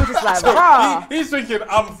 Yeah. So you're just like, rah. He's thinking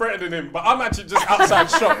I'm threatening him, but I'm actually just outside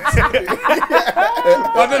shocked.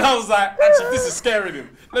 But then I was like, actually, this is scaring him.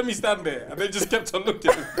 Let me stand there. And they just kept on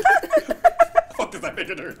looking. Fuck is that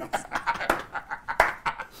nigga doing?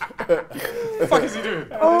 Fuck is he doing?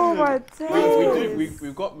 Oh my days.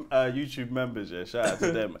 We've got YouTube members, shout out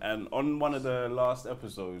to them. And on one of the last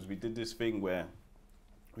episodes, we did this thing where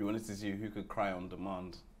we wanted to see who could cry on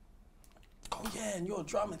demand. Oh yeah, and you're a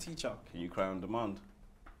drama teacher. Can you cry on demand?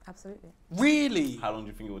 Absolutely. Really? How long do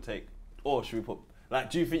you think it will take? Or should we put,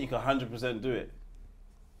 do you think you can 100% do it?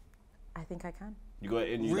 I think I can. You got it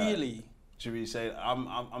in you? Really? Should we say, I'm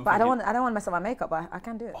But I don't want to mess up my makeup, but I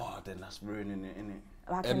can do it. Oh, then that's ruining it, innit?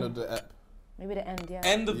 I can, End of the ep. maybe the end, yeah.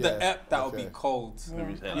 End of the Yeah, ep, that would be okay. cold.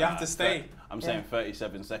 Yeah. You have to stay. I'm saying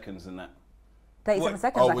 37 seconds and that. 37 What?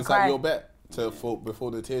 seconds, Oh, I was can cry. that your bet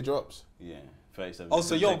before the teardrops? Yeah, 37 Oh, so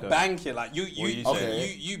seconds. you're Take her. banking like What you you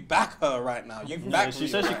say? you back her right now. You Yeah, back. she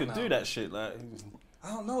Rita said she right could now. do that shit. Like, I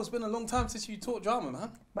don't know. It's been a long time since you taught drama, man.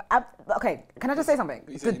 But okay, can I just say something?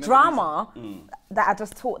 You said The you never drama that I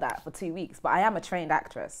just taught that for 2 weeks, but I am a trained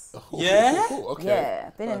actress. Yeah? Cool, okay. Yeah,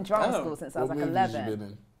 been in drama damn. school since I was What like movies you 11. been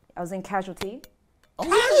in? I was in Casualty. I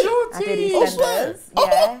Casualty. did Oh, swear? EastEnders.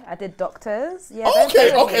 Yeah, I did Doctors. Yeah. don't Okay, play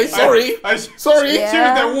with okay, me. sorry. Sorry. She was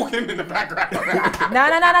Yeah. there walking in the background. No,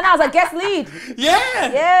 I was like guest lead. Yeah.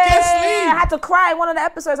 Yeah, Guest I lead. had to cry in one of the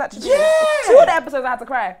episodes actually. Yeah. 2 of the episodes I had to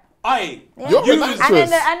cry. Aye. Yeah. You're You an was-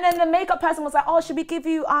 actress. And then the makeup person was like, "Oh, should we give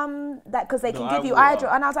you that because they can give you eye eye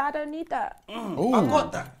drop?" And I was like, "I don't need that. Ooh. I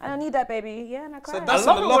got that. I don't need that, baby." Yeah, and I cried. So I that's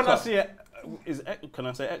love on it the when I locker. see it. Can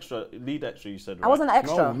I say extra? Lead extra, you said, right? I wasn't an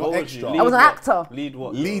extra. No, not What was extra. you? I Lead was an what? actor. Lead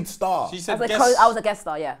what? Lead star. She I said was, guest. I was a guest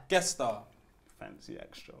star. Yeah. Guest star. Fancy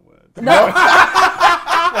extra word.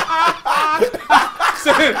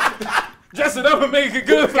 Dress it up and make it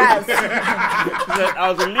good. Guys, I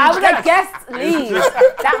was a lead I was a guest. guest lead.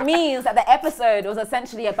 That means that the episode was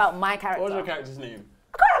essentially about my What was your character. character's name?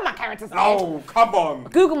 I can't remember my character's name. Oh, come on.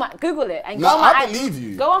 Google it and No, go on my I believe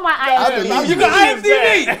you. Go on my I IMDb. believe You got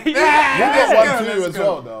IMDb. You get one too as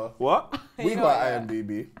well, though. What? We got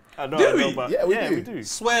IMDb. I know, Do we? but Yeah, we do.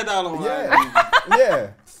 Swear down on Yeah, IMDb. yeah.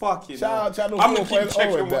 Fucking Shout hell. out Channel I'm gonna 4.0 keep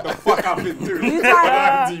checking and what the that. fuck I've been doing. You IMDb,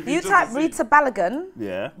 type just to see. Rita Balogun.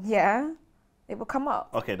 Yeah. Yeah, it will come up.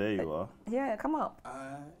 Okay, there you are. Yeah, come up.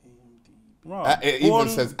 Right. It even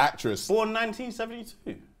says actress. Born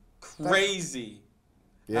 1972. Crazy.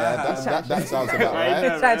 Yeah, that sounds about right. I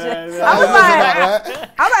was Sounds like,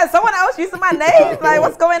 about right. someone else using my name. Like,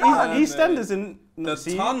 what's going on? EastEnders in The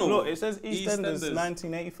see, tunnel. Look, it says EastEnders EastEnders.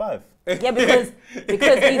 1985. Yeah, because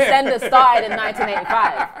EastEnders started in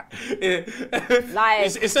 1985. Like,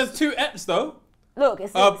 It says 2 eps though. look,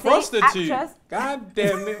 it's A prostitute. actress. God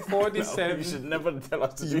damn it, 47. You should never tell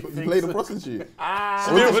us to do You things. played a prostitute. You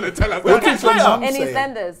didn't want to tell us What that. did your mum In say?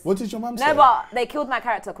 EastEnders. What did your mum say? No, but they killed my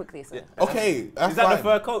character quickly. So. Okay, that's Is that the fine.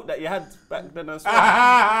 fur coat that you had back then as well?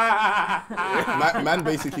 Man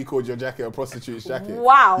basically called your jacket a prostitute's jacket.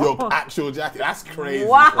 Wow. Your actual jacket. That's crazy.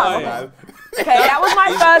 Wow. Man. Okay, that was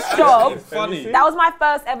my first job. Funny. That was my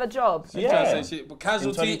first ever job. Yeah. But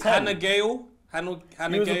Casualty, In 2010. Hannah Gale. Hannah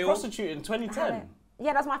He was a Gale. prostitute in 2010.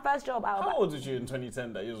 Yeah, that's my first job out How of old was you in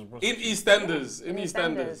 2010 that you was a In prostitute? EastEnders. In In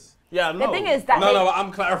EastEnders. EastEnders. Yeah, I know. The thing is that No,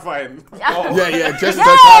 I'm clarifying. Yeah, just to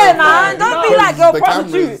yeah, clarify. man, don't be Because like you're a the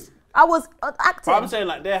prostitute. cameras- I was acting. But I'm saying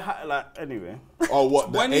like they're like anyway. Oh,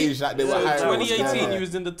 what, the When age that they were hiring? 2018, Yeah. you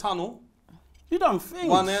was in the tunnel. You done things.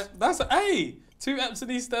 1 ep. That's hey. 2 eps in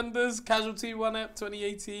EastEnders. Casualty 1 ep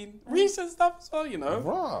 2018. Recent stuff as well, you know.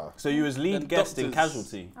 Rah. So you was lead And guest in doctors.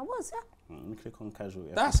 Casualty. I was, yeah. Let me click on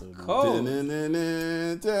Casualty. That's episode. cool. And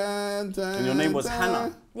And your name was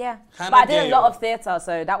Hannah. Yeah. Hannah But I did a lot Gale. of theatre,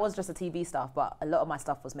 so that was just a TV stuff, but a lot of my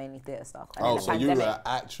stuff was mainly theatre stuff. And Oh, then the so you were pandemic, an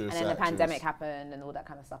actress. and then the actress. pandemic happened and all that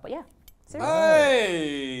kind of stuff. But yeah. Seriously.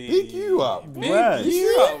 Hey. Pick you up. Big Right.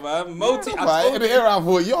 you up, man. Multi. I Right, told in the you. era I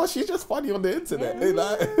thought, yo, she's just funny on the internet. They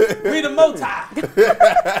like, Read a motor.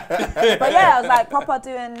 But yeah, I was like proper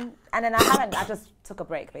doing, and then I just took a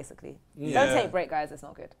break basically. Yeah. Don't take a break, guys. It's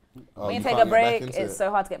not good. Oh, When you you take can't a get back break, into it's it. so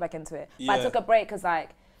hard to get back into it. But I Yeah. took a break because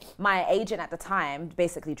like my agent at the time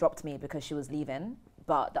basically dropped me because she was leaving.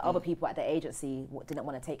 But the other people at the agency didn't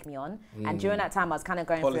want to take me on. And during that time, I was kind of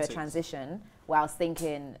going Politics. through a transition where I was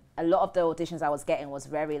thinking a lot of the auditions I was getting was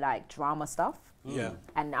very like drama stuff. Yeah.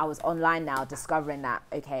 And I was online now discovering that,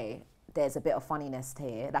 okay, there's a bit of funniness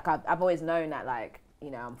here. Like I've always known that like, you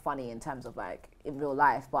know, I'm funny in terms of like in real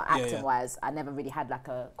life, but Yeah, acting yeah. wise, I never really had like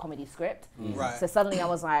a comedy script. Right. So suddenly I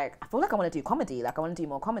was like, I feel like I want to do comedy, like I want to do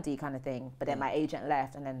more comedy kind of thing. But then my agent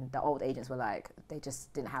left, and then the old agents were like, they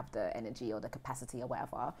just didn't have the energy or the capacity or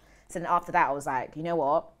whatever. So then after that, I was like, you know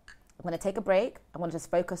what? I'm gonna take a break. I'm gonna just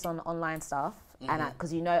focus on online stuff, and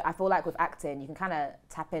because you know, I feel like with acting, you can kind of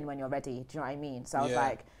tap in when you're ready. Do you know what I mean? So I was Yeah.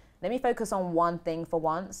 like, let me focus on one thing for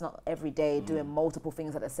once, not every day doing multiple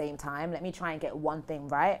things at the same time. Let me try and get one thing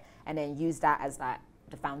right, and then use that as like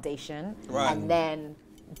the foundation, Right. and then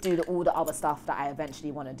do all the other stuff that I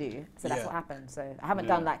eventually want to do. So that's Yeah. what happened. So I haven't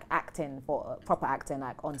done like acting for proper acting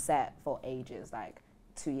like on set for ages, like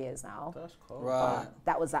 2 years now. That's cool. Right. But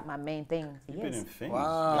that was like my main thing for You've been years. in things.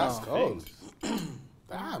 Wow. That's cold.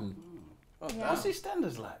 Damn. What's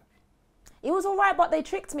EastEnders like? It was all right, but they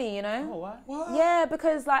tricked me, you know? Oh, why? What? Yeah,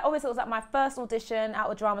 because like obviously it was like my first audition out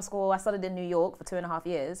of drama school. I studied in New York for 2.5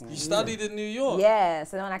 years. You studied in New York. Yeah,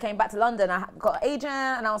 so then when I came back to London, I got an agent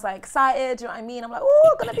and I was like excited, do you know what I mean? I'm like,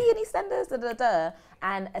 oh, gonna be in EastEnders, da da da.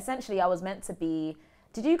 And essentially I was meant to be,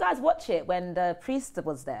 did you guys watch it when the priest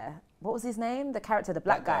was there? What was his name? The character, the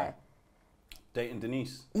black guy. Dating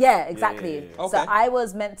Denise. Yeah, exactly. yeah, yeah. Okay. So I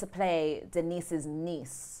was meant to play Denise's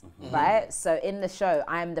niece, right? So in the show,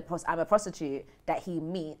 I'm a prostitute that he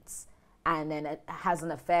meets and then has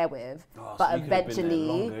an affair with. Oh, but so you could have been there eventually,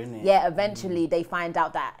 longer, innit? eventually they find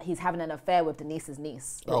out that he's having an affair with Denise's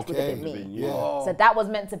niece, which would have Okay. been me. Yeah. So that was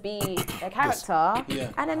meant to be a character,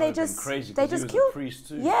 Yeah. and then That they would've been just crazy they 'cause just he was a killed. priest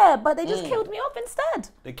too. Yeah, but they just killed me off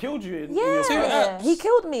instead. They killed you in your Two Yeah, eps. he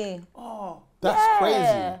killed me. Oh. That's Yeah.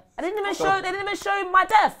 crazy. I didn't even show. They didn't even show my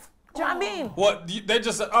death. Do you know what I mean? What? They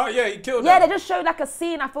just said, oh yeah, he killed Yeah, her. they just showed like a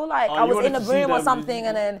scene. I feel like Oh, I you was wanted in a to see room or them, something, you-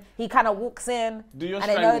 and then he kind of walks in, Do your and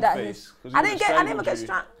they know strangled that face, 'cause he I would've didn't even strangled get you.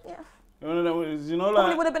 strangled. Yeah, You know, probably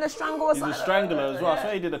like would have been a strangle or he's something. a strangler as well. I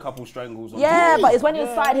swear he did a couple strangles. On Yeah, TV. but it's when he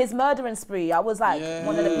started his murdering spree. I was like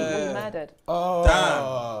one of the people he Yeah. murdered.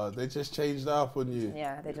 Oh, they just changed up on you.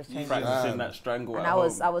 Yeah, they just changed it. practicing that strangle. And at I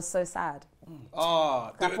home. was so sad.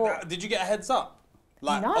 Oh, I thought- did you get a heads up?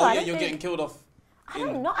 Like, No, oh I yeah, didn't you're think- getting killed off. I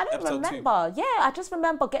don't know. I don't episode 2. remember. Yeah, I just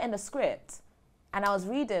remember getting the script. and I was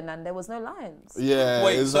reading and there was no lines. Yeah,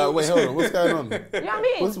 Wait, it's so- like, wait, hold on, what's going on? You know what I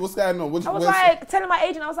mean? What's going on? I was like telling my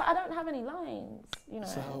agent, I was like, I don't have any lines. You know.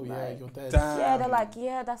 oh yeah, like, you're dead. Damn. yeah, they're like,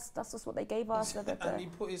 yeah, that's just what they gave us. Da, da, da. And he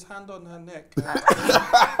put his hand on her neck.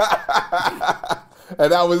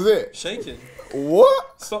 And that was it. Shaking.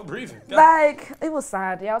 What? Stop breathing. Like, it was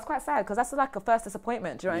sad. Yeah, I was quite sad because that's like a first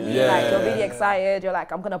disappointment. Do you know what I mean? Yeah. Like, you're really excited. You're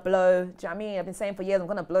like, I'm going to blow. Do you know what I mean? I've been saying for years, I'm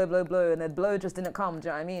going to blow. And then blow just didn't come. Do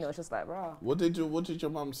you know what I mean? It was just like, rah. What did your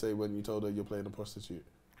mum say when you told her you're playing a prostitute?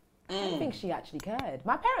 I don't think she actually cared.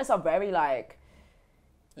 My parents are very like,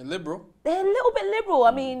 And liberal. they're a little bit liberal.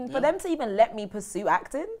 I mean, for them to even let me pursue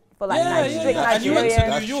acting for like strict And you went Nigerian.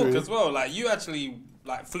 to That's New York true. as well. Like, you actually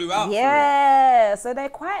like flew out. Yeah, so they're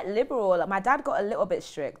quite liberal. Like, my dad got a little bit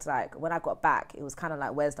strict. Like, when I got back, it was kind of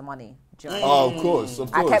like, where's the money? Do you know what I mean? Oh, of course,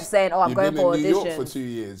 of course. I kept saying, oh, I'm You've going been for in New York auditions. for 2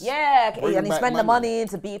 years. Yeah, Bring and he back spent the money.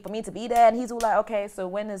 money for me to be there, and he's all like, okay, so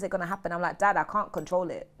when is it gonna happen? I'm like, Dad, I can't control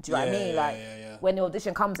it. Do you know what I mean? Like, when the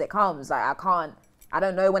audition comes, it comes. Like, I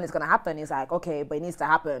don't know when it's gonna happen. He's like, okay, but it needs to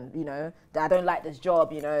happen. You know, I don't like this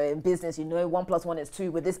job. You know, in business, you know, 1 + 1 is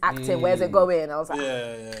 2. With this acting, where's it going? I was like,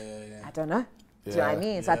 Yeah. I don't know. Do you know what I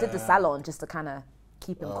mean? So I did the salon just to kind of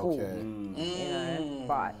keep him cool. Okay. You know,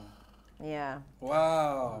 but yeah.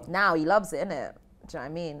 Wow. Now he loves it, innit? Do you know what I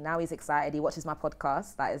mean? Now he's excited. He watches my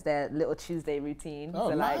podcast. That is their little Tuesday routine. Oh,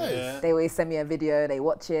 so like, nice. they always send me a video. They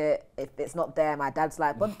watch it. If it's not there, my dad's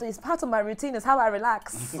like, "But it's part of my routine. It's how I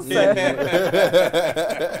relax."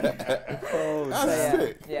 So, That's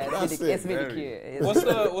sick. yeah, That's it's sick. really cute. It's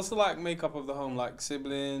What's the like makeup of the home? Like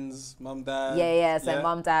siblings, mum, dad? yeah. So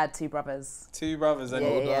mum, dad, 2 brothers, 2 brothers and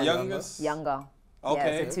Yeah. youngest? younger.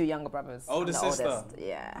 Okay. Yeah, so 2 younger brothers. I'm Older the sister? oldest.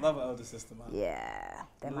 Yeah. Love an older sister, man. Yeah.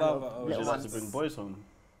 They're my Love little- it. Would you little like to ones. bring boys home?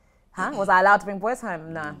 Huh? Was I allowed to bring boys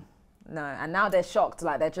home? No. No. And now they're shocked.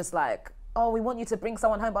 Like, they're just like, oh, we want you to bring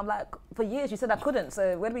someone home. But I'm like, for years you said I couldn't.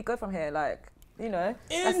 So where do we go from here? Like, you know.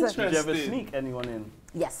 that's a- Interesting. Did you ever sneak anyone in?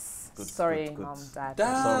 Yes. Good, Sorry, good, good. mum, dad.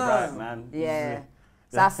 That's all right, man. Yeah.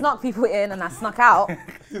 So I snuck people in and I snuck out.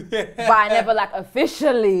 But I never, like,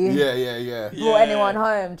 officially Yeah. brought anyone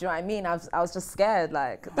home. Do you know what I mean? I was just scared,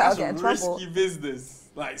 like, that I'll That's get in risky trouble. business.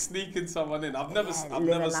 Like sneaking someone in. I've never living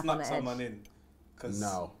life on snuck the someone edge. in. Cause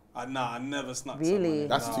No. I never snuck Really? someone in.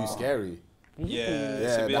 That's No. too scary. Yeah.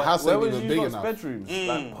 Yeah, the house Where ain't was even you big lot's enough. bedrooms? Like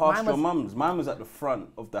Mine past your was- mum's. Mine was at the front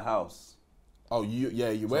of the house. Oh,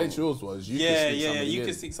 where yours was, you could Yeah, sneak somebody you in.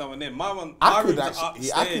 can sneak someone in. My one, I my could room's actually,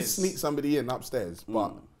 upstairs. I could sneak somebody in upstairs,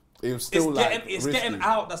 but it was still It's risky. getting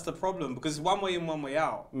out that's the problem because it's one way in, one way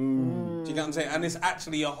out. Do you get what I'm saying? And it's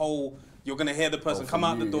actually a whole. You're gonna hear the person come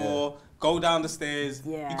out the door, go down the stairs.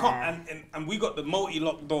 Yeah. You can't, and we got the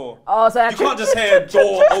multi-lock door. Oh, so You can't just hear a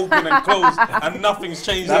door open and close and nothing's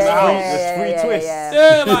changed in the Yeah, house. yeah, There's three twists.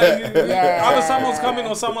 Yeah, like Yeah. either someone's coming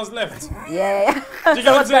or someone's left. Yeah. Do you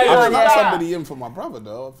get what I'm saying? going I on? snuck Yeah. somebody in for my brother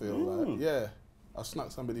though. I feel like, yeah, I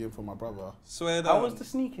snuck somebody in for my brother. Swear How down. was the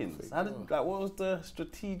sneaking? How did, like, what was the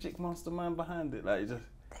strategic mastermind behind it? Like, it just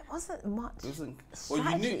There wasn't much. it wasn't. Well,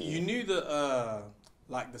 strategy. you knew the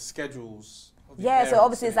like the schedules. Of your Yeah, so parents,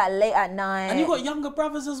 obviously it's innit? like late at night. And you got younger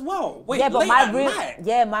brothers as well. Wait, yeah, but late my at room, night?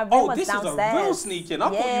 yeah, my room Oh, was this downstairs. is a real sneaking. I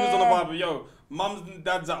thought you was on the Yeah. vibe of, yo, mums and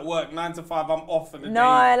dads at work, 9 to 5, I'm off for the No,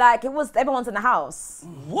 day. like it was everyone's in the house.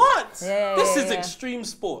 What? Yeah, This yeah, is yeah. extreme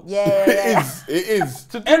sports. Yeah. It is.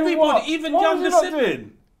 To do Everybody, what? even What was younger you lot siblings.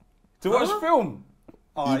 doing? To watch Huh? film.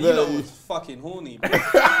 Oh, You you lot better- was fucking horny,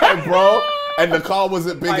 bro. Bro, and the car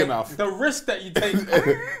wasn't big Like, enough. The risk that you take.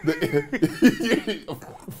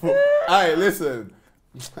 Alright, listen.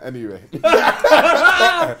 Anyway.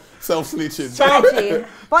 Self-snitching. Actually,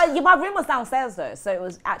 but my room was downstairs though, so it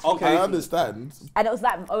was actually Okay. I understand. and it was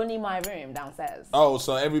like only my room downstairs. Oh,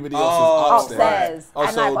 so everybody Oh, else is upstairs. Upstairs. Oh,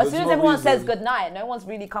 And so like as there's soon as no everyone reason- says goodnight, no one's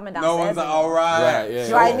really coming downstairs. No one's like, anymore. all right. Right, yeah. Do you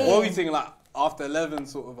know what I mean? What were you thinking, like, after 11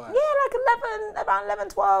 sort of vibe? Yeah, like 11, around 11,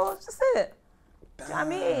 12, just it. Do you know what I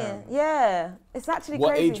mean? Yeah. It's actually What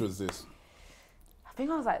crazy. age was this? I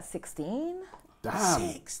think I was like 16. Damn.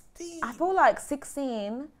 16. I feel like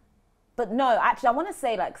 16, but no, actually, I want to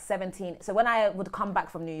say like 17. So when I would come back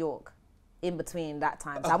from New York, in between that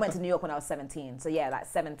time, so I went to New York when I was 17. So yeah, like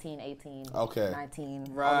 17, 18, Okay. 19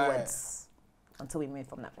 Right. onwards until we moved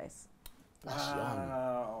from that place.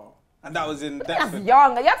 Wow. And that was in That's Deptford.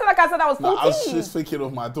 young. You acted like I said I was 14. No, I was just thinking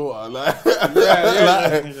of my daughter. Like, But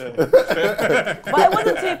it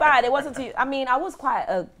wasn't too bad. It wasn't too. I mean, I was quite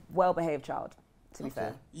a well-behaved child, to be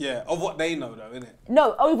fair. Yeah, of what they know though, innit?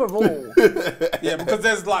 No, overall. Yeah, because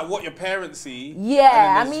there's like what your parents see. Yeah,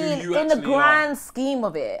 I and then there's mean, who you in the actually grand scheme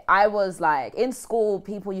of it, I was like, in school,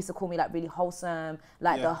 people used to call me like really wholesome.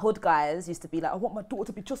 Like Yeah. the hood guys used to be like, I want my daughter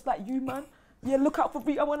to be just like you, man. yeah, look out for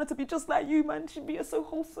Rita. I want her to be just like you, man. She'd be so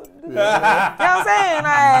wholesome. You know what I'm saying?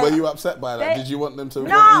 Like, Were you upset by that? Did you want them to?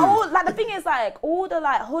 No, like the thing is, like all the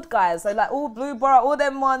like hood guys, so like all Blue Borough, all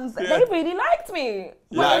them ones, they really liked me,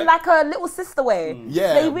 but in like a little sister way.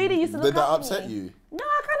 Yeah, they really used to look Did that out for upset me. you? No,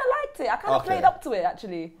 I kind of liked it. I kind of played up to it,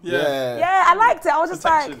 actually. Yeah, I liked it. I was just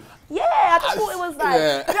like, I just thought it was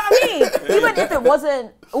like, you know what I mean? Even if it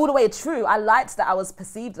wasn't all the way true, I liked that I was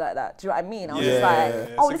perceived like that. Do you know what I mean? I was just like,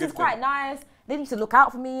 oh, this is quite nice. They used to look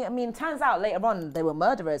out for me. I mean, turns out later on they were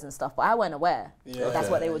murderers and stuff, but I weren't aware. That's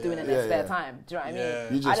what they were doing in their spare time. Do you know what I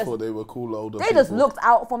mean? You just thought they were cool older They people. just looked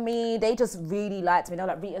out for me. They just really liked me. They were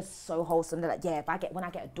like, Rita's so wholesome. They're like, yeah, when I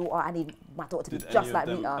get a daughter, I need my daughter to be just like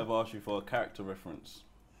Rita. Did any of them ever ask you for a character reference?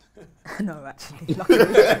 No, actually.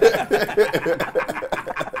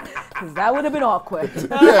 Because that would have been awkward. Is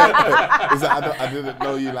that, I didn't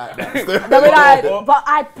know you like that. They'll be like, but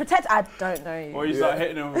I don't know you. Or you start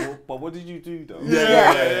hitting them, but what did you do though?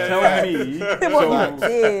 Yeah. Tell me. What you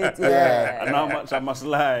did, Yeah. And how much I must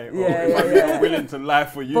lie. Or Yeah, if I'm not willing to lie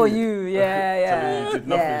for you. For you, Telling you you did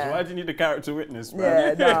nothing. So why do you need a character witness,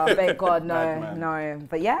 man? Yeah, no, thank God, Madman. no.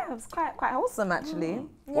 But yeah, it was quite wholesome actually.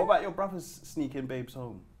 What about your brothers sneaking babes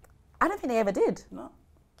home? I don't think they ever did. No.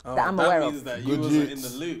 That I'm aware means of. that Good you wasn't in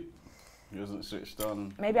youths. the loop. You wasn't switched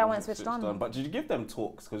on. Maybe I weren't switched on. But did you give them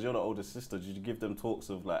talks? Because you're the older sister. Did you give them talks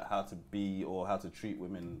of like how to be or how to treat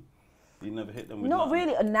women? You never hit them with Not nothing?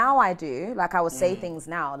 really. Now I do. Like I will say things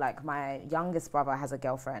now. Like my youngest brother has a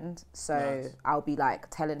girlfriend, so I'll be like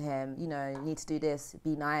telling him, you know, you need to do this,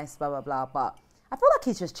 be nice, blah blah blah. But I feel like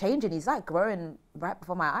he's just changing. He's like growing right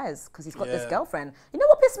before my eyes because he's got this girlfriend. You know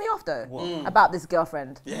what pissed me off though about this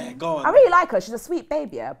girlfriend? Yeah, go on. I really like her. She's a sweet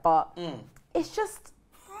baby, yeah, but it's just,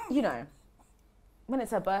 you know, when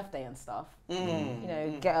it's her birthday and stuff, you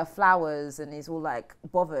know, get her flowers and he's all like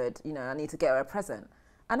bothered, you know, I need to get her a present.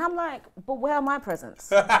 And I'm like, but where are my presents?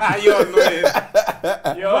 You're annoying.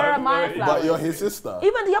 Where are my flowers? But you're his sister.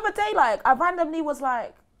 Even the other day, like, I randomly was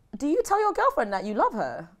like, do you tell your girlfriend that you love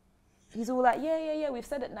her? He's all like, yeah, we've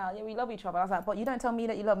said it now. Yeah, we love each other. I was like, but you don't tell me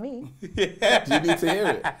that you love me. Do you need to hear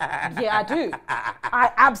it? Yeah, I do.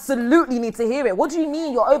 I absolutely need to hear it. What do you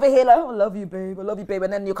mean? You're over here like, oh, I love you, babe. I love you, babe.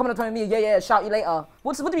 And then you're coming up to me, yeah, shout you later.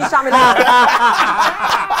 What do you mean shout me later?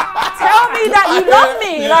 Tell me that you love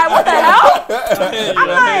me. Like, what the hell? I'm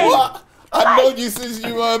like, What? I've known you since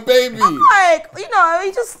you were a baby. like, you know,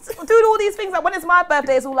 you just do all these things. Like when it's my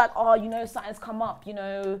birthday, it's all like, oh, you know, something's come up, you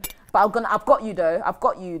know. But I've got you though. I've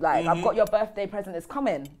got you. Like, I've got your birthday present. It's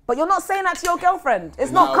coming. But you're not saying that to your girlfriend.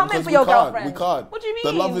 It's not coming because for your we can't. girlfriend. We can't. What do you mean?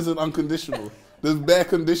 The love isn't unconditional. There's bare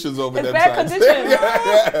conditions over There's them bare sides. conditions.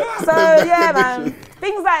 So There's bare yeah, man. conditions.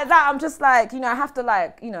 Things like that. I'm just like, you know, I have to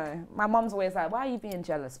like, you know, my mom's always like, why are you being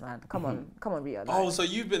jealous, man? Come on, Rita. Like, Oh, so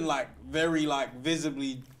you've been like very like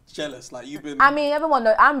visibly jealous. Like you've been. I mean, everyone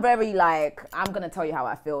knows I'm very like, I'm gonna tell you how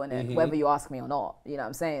I feel in it, whether you ask me or not. You know what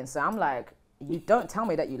I'm saying? So I'm like, you don't tell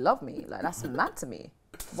me that you love me. Like that's mad to me.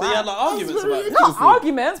 So you had like arguments about it. Not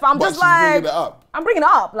arguments, but I'm But just she's like, bringing it up. I'm bringing it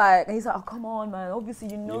up. Like, and he's like, oh come on, man. Obviously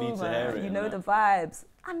you know, need to man. hear it, You know innit? the vibes.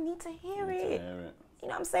 I need to hear it. You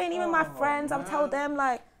know what I'm saying? Even my friends, I've told them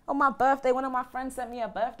like, on my birthday, one of my friends sent me a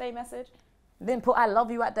birthday message, then put I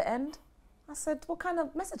love you at the end. I said, what kind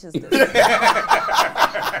of message is this? You know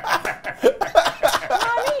what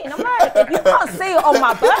I mean? I'm like, if you can't say it on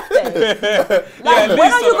my birthday, like,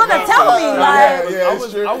 when are you gonna tell me? Like,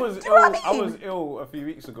 I was ill a few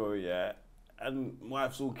weeks ago, yeah. And my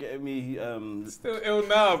wife's all getting me. Still ill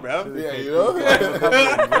now, bro. Yeah, you know?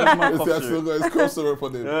 Where's my cough He's still got his cough syrup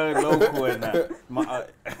on him. local and that.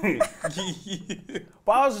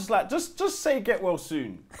 But I was just like, just say get well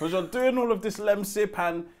soon. Because you're doing all of this lemsip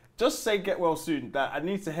and just say get well soon. That I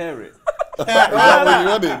need to hear it. Is that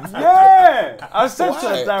what you wanted? Yeah. I said to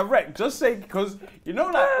Why? her direct, just say, because you know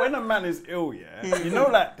like when a man is ill, yeah, you know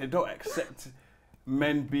like they don't accept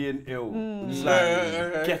men being ill. It's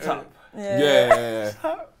like, get up. Yeah.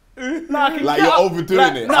 No, I can Like get you're up. overdoing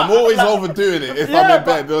Like, it. no, I'm always like- overdoing it if Yeah, I'm in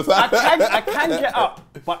but bed. I can get up,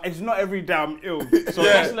 but it's not every day I'm ill. So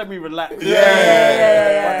just let me relax.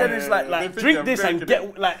 Yeah. But then it's like They think drink I'm this and breaking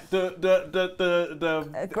get like the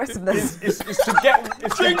aggressiveness. it's to get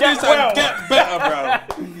Drink get this well. and get better,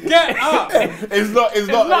 bro. Get up. It's not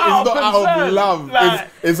out of concern. love. Like-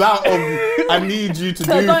 It's out of I need you to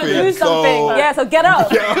So do go and things. do something. So Yeah, so get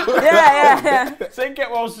up. Yeah. Say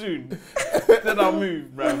get well soon, then I'll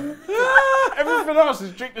move, bro. Everything else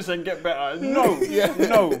is drink this and get better. No,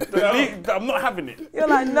 no, I'm not having it. You're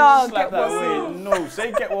like, no, Just like get that well way. No,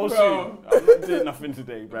 say get well Bro. soon. I'm not doing nothing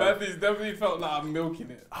today, bro. But it's definitely felt like I'm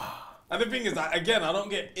milking it. And the thing is that again, I don't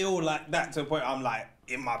get ill like that to the point I'm like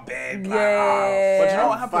in my bed. Yeah. But you know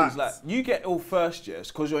what happens? Like, you get ill first, yes,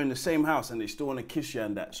 because you're in the same house and they still want to kiss you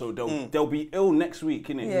and that. So they'll be ill next week,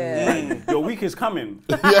 innit? Yeah. Like, your week is coming.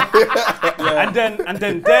 And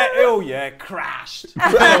then they're ill, crashed. So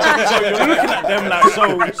you're looking at them like,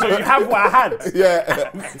 so you have what I had.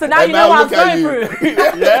 Yeah. So now you know what I was going through.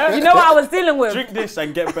 Yeah. You know what I was dealing with. Drink this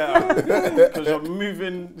and get better. Because you're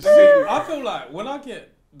moving. I feel like when I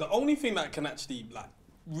get, the only thing that can actually like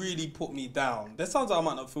really put me down, there's times I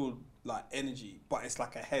might not feel like energy, but it's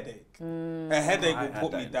like a headache. A headache will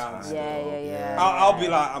put me down. Yeah. I'll be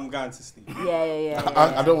like, I'm going to sleep. Yeah.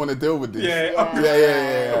 I don't want to deal with this.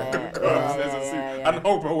 And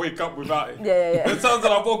hope I wake up without it. Yeah. The times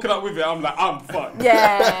that I've woken up with it, I'm like, I'm fucked.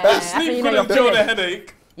 Yeah. Sleep you know couldn't you're kill the finished.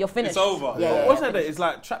 headache. You're finished. It's over. Yeah. What's headache? It's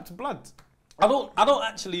like trapped blood. I don't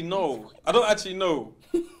actually know.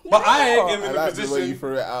 But I am in I the like the way you position.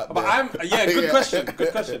 threw it out But there. good question.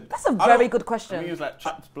 Good question. That's a very good I question. think it's like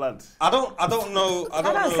trapped blood. I don't know. I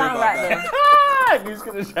don't That know don't sound about right that. then. Who's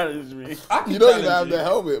going to challenge me? I can You don't even challenge have you. the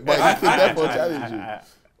helmet, but you can definitely challenge you.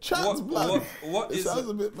 Trapped blood. What It is sounds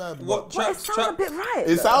a bit mad. what but- It sounds a bit right.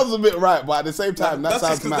 It sounds a bit right, but at the same time, that That's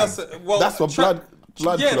sounds just mad. 'cause That's a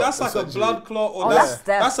blood yeah, clot, that's like a essentially. blood clot, or Oh, that's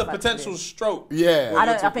that's a death, potential actually. stroke. Yeah. What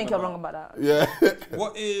I you're think talking you're about. wrong about that. Yeah.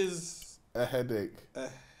 What is A headache. a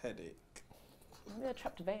headache? Yeah,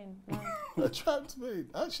 trapped vein. A trapped vein.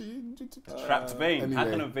 Actually, Trapped vein. How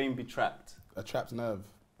anyway. can a vein be trapped? a trapped nerve.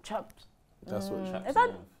 Trapped. That's what trapped Is that?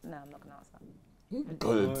 nerve. No, I'm not gonna answer that.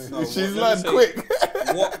 Good. No, She's let me learned say-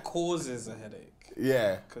 quick. What causes a headache?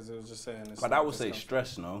 Yeah. Because it was just saying. It's But like that would say discomfort.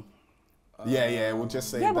 stress, no? Yeah, we'll just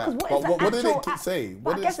say Yeah, that. because But what did actual it say? But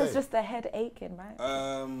What I did it guess it's say? just the head aching,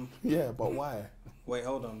 right? Yeah, but why? Wait,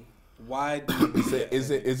 hold on. Why do you get Is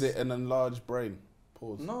headaches? it an enlarged brain?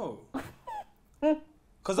 Pause. No.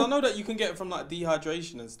 Because I know that you can get it from like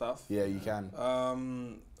dehydration and stuff. Yeah, you can.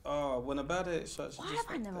 When a bad headache starts, Why have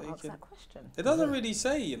I never asked that question? It doesn't really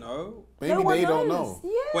say, you know. Maybe No one they don't knows. know.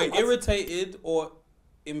 Yeah. Wait, irritated or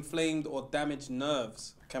inflamed or damaged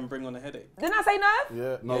nerves can bring on a headache. Didn't I say nerve?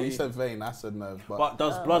 Yeah. No, Yeah, you you- said vein. I said nerve. But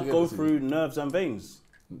does blood Yeah, go listen. through nerves and veins?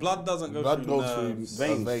 Blood doesn't go blood through goes nerves. through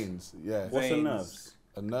Veins. veins. Yeah. What's the Veins. nerves?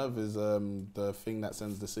 A nerve is the thing that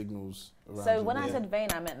sends the signals around. So your when I body. said vein,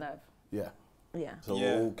 I meant nerve. yeah, Yeah. So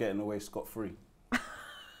Yeah. we're all getting away scot-free. I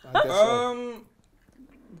guess so.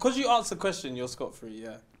 Because you answered the question, you're scot-free,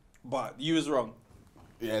 yeah. But you was wrong.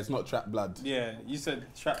 Yeah, it's not trapped blood. Yeah, you said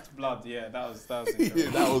trapped blood. Yeah, that was Yeah,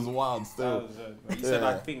 incorrect. that was wild. That Still, was but you said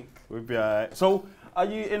I Yeah. think. We'll be alright. So, are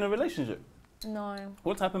you in a relationship? No.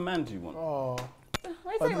 What type of man do you want? oh,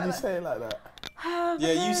 Why why you did you saying say it like that? that?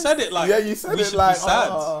 Yeah, you said it like. Yeah, you said we it should like. Be sad.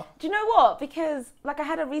 Oh, Do you know what? Because like I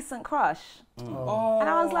had a recent crush, Oh, and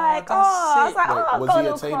I was like, that's I was sick. like, wait, oh, I've was got a he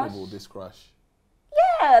little attainable? crush. This crush?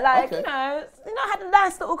 Yeah, like Okay. I had a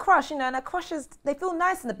nice little crush, and a crushes they feel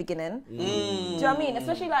nice in the beginning. Do you know what I mean?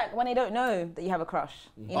 Especially like when they don't know that you have a crush.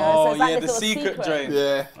 You know, Oh, so it's like yeah, this the little secret drain.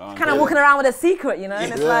 Yeah. Kind of walking around with a secret, you know,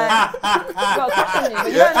 and it's like you got a crush on you,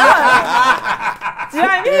 but you don't know. Do you know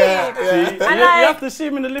what I mean? See, you, And you like- have to see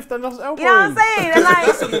him in the lift and just elbow You know what I'm him. saying? And like,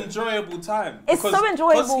 That's an enjoyable time. It's so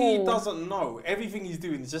enjoyable. Because he doesn't know. Everything he's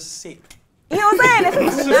doing is just sick. you know what I'm saying?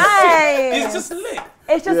 It's nice. It's just lit.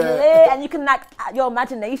 It's just Yeah. lit, and you can like your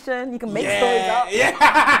imagination. You can make stories up. Yeah.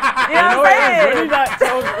 You know what I'm When saying? he,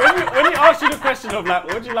 like, when he asks you the question of like,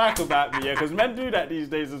 what do you like about me? Yeah, because men do that these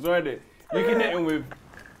days as well. Innit? You can hit him with,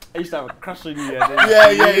 I used to have a crush on you. And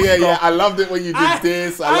then Yeah. I loved it when you did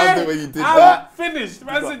this. I loved it when you did I'm that. finished.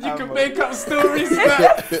 Man said you can ammo. make up stories.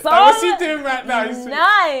 Like, So what's he doing right now? He's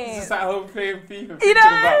nice. just at home playing FIFA, You thinking know,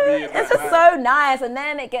 about me. and it's that, just like, so nice, and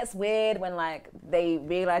then it gets weird when like they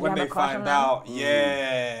realize when you they have a crush on find them. out.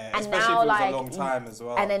 Yeah. And Especially now, if it was like, a long time as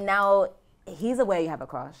well. And then now he's aware you have a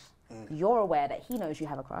crush. You're aware that he knows you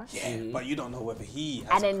have a crush. yeah, but you don't know whether he has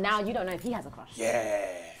And then now you don't know if he has a crush. Yeah.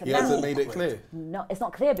 So He now- hasn't made it clear. No, it's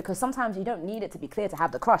not clear because sometimes you don't need it to be clear to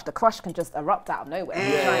have the crush. The crush can just erupt out of nowhere.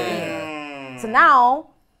 You know what I mean? So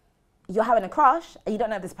now you're having a crush and you don't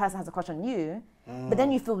know if this person has a crush on you, but then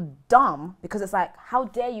you feel dumb because it's like, how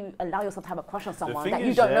dare you allow yourself to have a crush on someone thing that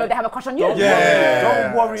you is, don't yeah, know they have a crush on you? Don't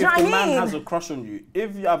worry Do you know if the what I man mean? has a crush on you.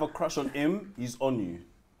 If you have a crush on him, he's on you.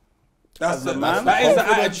 That's the man. That is the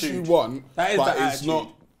Confidence attitude. you want, That is but the it's attitude. not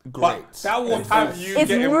But great. that will have you It's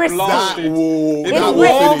getting risky. That blasted. will It's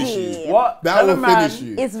finish risky. you. What? That Tell will a man, finish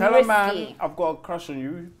you. It's Tell a man, risky. I've got a crush on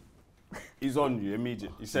you. He's on you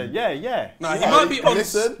immediately. He said, yeah. Nah, he Yeah, might be on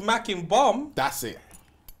listen. smacking bomb. That's it.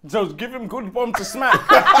 So give him good bomb to smack.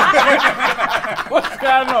 What's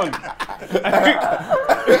going on?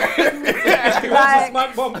 this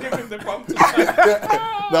man bomb, give him the bomb to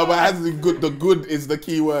No, but it has to be good. The good is the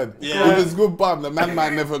key word. Yeah. If it's good bum, the man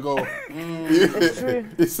might never go. It's true.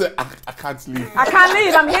 It's I can't leave. I can't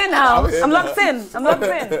leave. I'm here now. I'm here I'm now. locked in. I'm locked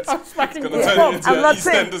in. Gonna turn you into I'm an locked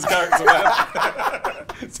in. EastEnders character,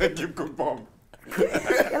 man. Said you good bomb.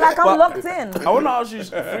 You're like, I'm locked in. I want to ask you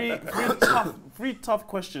three tough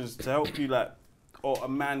questions to help you, like, or a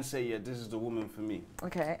man say, yeah, this is the woman for me.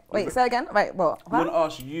 Okay. Wait, say again. Right, what? I'm going to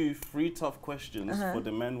ask you 3 tough questions for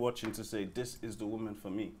the men watching to say, this is the woman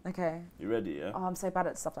for me. Okay. You ready, yeah? Oh, I'm so bad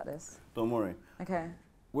at stuff like this. Don't worry. Okay.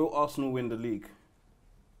 Will Arsenal win the league?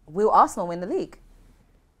 Will Arsenal win the league?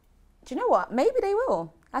 Do you know what? Maybe they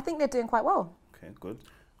will. I think they're doing quite well. Okay, good.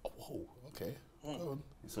 Oh, okay. Go on.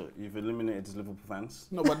 So you've eliminated the Liverpool fans?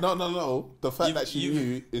 No, but no. The fact that she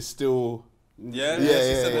knew is still. Yeah, she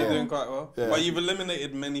said they're yeah. doing quite well. Yeah. But you've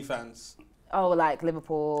eliminated many fans. Oh, like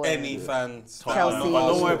Liverpool. Any fans. Chelsea.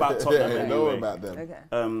 Don't worry about Tottenham Don't worry about them.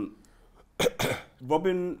 Okay.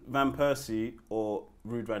 Robin Van Persie or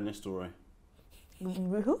Ruud van Nistelrooy?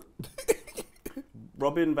 Who?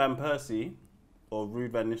 Robin Van Persie or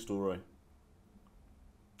Ruud van Nistelrooy?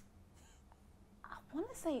 I want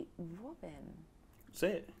to say Robin.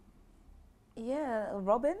 Say it. Yeah,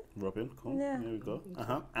 Robin. Robin, cool. Yeah. There we go.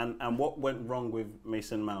 And what went wrong with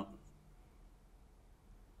Mason Mount?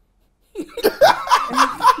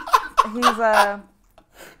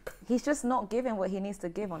 He's just not giving what he needs to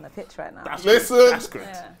give on the pitch right now. Listen, That's good.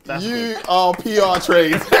 Yeah. That's you good. are PR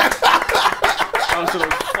trained. Answer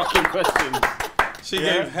those fucking questions. She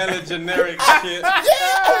gave hella generic shit.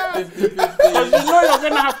 50-50. Because you know you're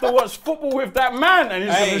going to have to watch football with that man and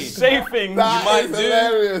he's going to say things. That might is do.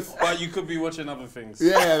 hilarious. But you could be watching other things.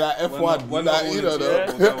 Yeah, that F1. We're not That, you all know, into the,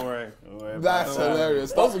 it, don't worry. that's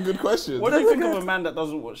hilarious. Those are good questions. What do you think of a man that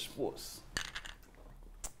doesn't watch sports?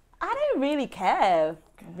 I don't really care,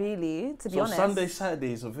 really, to be honest. Sunday,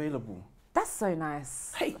 Saturday is available. That's so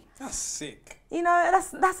nice. Hey, That's sick. You know,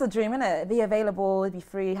 that's a dream, isn't it? Be available, be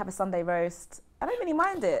free, have a Sunday roast. I don't really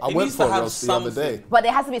mind it. I He went needs for to a have roast the other day. But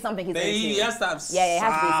there has to be something he's He into. has to have Yeah, it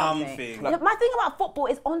has to be something. something. Look, my thing about football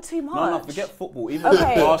is on too much. no, forget football. Even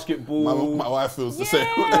Okay. basketball. My wife feels the same.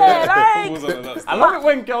 Yeah, like, I love it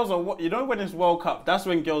when girls are, you know, when it's World Cup, that's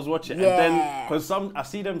when girls watch it. Yeah. And then, because I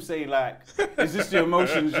see them say, like, is this the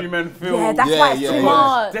emotions you men feel? yeah, that's Yeah, why it's yeah, too yeah.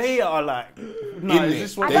 much. They are like, no, In is it.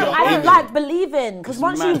 this what They they are are? I don't in like believing, because It's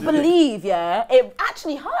once mad, you isn't it? believe, yeah, it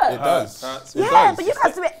actually hurts. It does. Hurts. It Yeah, does. but you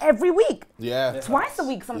guys do it every week. Yeah. Twice a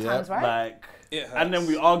week sometimes, Yeah. right? Like, It hurts. and then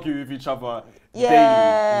we argue with each other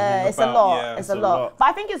Yeah, daily. it's a lot. yeah, It's a lot. But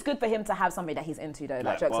I think it's good for him to have something that he's into, though. Like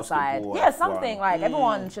Like jokes aside, basketball, yeah, F1. something like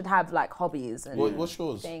everyone should have like hobbies and What's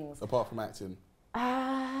yours, things. apart from acting?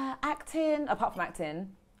 Acting. Apart from acting,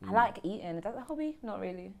 I like eating. Is that a hobby? Not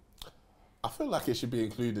really. I feel like it should be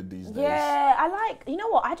included these days. Yeah, I like. You know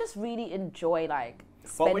what? I just really enjoy like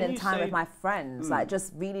when spending you time say- with my friends. Like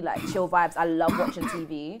just really like chill vibes. I love watching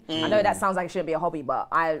TV. I know that sounds like it shouldn't be a hobby, but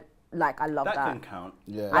I love That that. can count.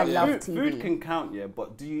 Yeah. I love food, TV. Food can count, yeah,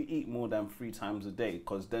 but do you eat more than 3 times a day?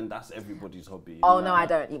 Because then that's everybody's hobby. Oh you no, know? I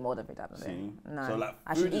don't eat more than 3 times a day. See? No, So like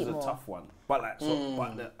I food should is eat a more. tough one. But like,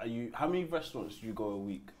 are you? How many restaurants do you go a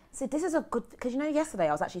week? See, this is a good, because you know, yesterday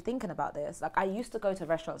I was actually thinking about this. Like, I used to go to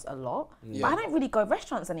restaurants a lot, but I don't really go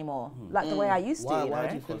restaurants anymore, like the way I used to. Why? You Why know?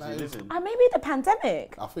 do you think that is? Maybe the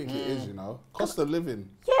pandemic. I think it is. You know, cost of living.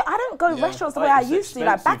 Yeah, I don't go Yeah. restaurants the Like, way I it's used to.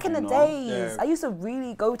 Like back in the expensive, days, you know? Yeah. I used to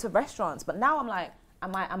really go to restaurants, but now I'm like,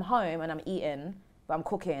 I'm home and I'm eating, but I'm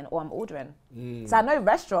cooking or I'm ordering. So I know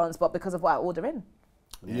restaurants, but because of what I order in.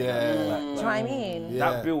 Yeah. Do you know what I mean?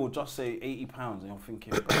 Yeah. That bill will just say £80, and you're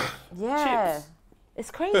thinking, Yeah. chips. It's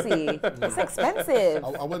crazy. It's expensive.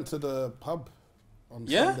 I went to the pub on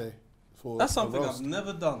Yeah? Sunday for That's a something roast. I've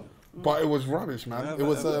never done. But it was rubbish, man. Never, It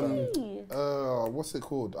was ever. what's it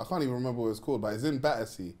called? I can't even remember what it's called, but it's in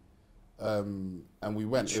Battersea. And we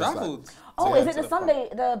went. It was like Travelled. Oh, Yeah, is it to the the Sunday,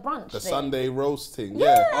 the brunch the thing? Sunday roasting.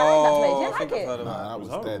 Yeah, Yeah. Oh, I I like think it. I've heard of Nah, that. that was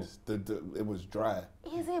horrible. dead. It was dry.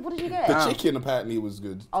 Is it? What did you get? The chicken apparently was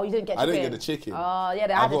good. Oh, you didn't get I chicken? didn't get the chicken. Oh, yeah,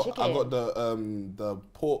 they I had the got chicken. I got the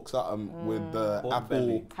pork something with the Pork apple.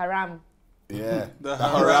 belly. Haram. Yeah, The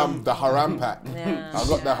the haram pack. Yeah. I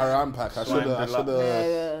got the haram pack. I should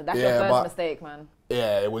have. That's your first mistake, man.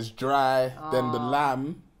 Yeah, it was dry. Then the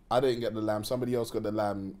lamb, I didn't get the lamb. Somebody else got the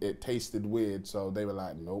lamb. It tasted weird, so they were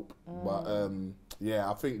like, nope. But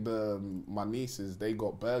yeah, I think my nieces, they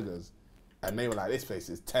got burgers, and they were like, this place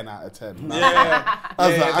is 10 out of 10. Yeah, I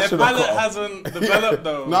was like, I their should've palate got 'em. hasn't developed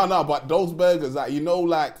though. No, but those burgers, like, you know,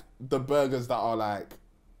 like the burgers that are like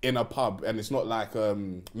in a pub, and it's not like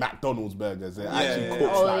McDonald's burgers. They're actually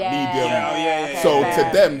cooked Oh, like yeah. medium. Yeah. So Okay.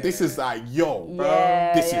 to them, this is like, yo,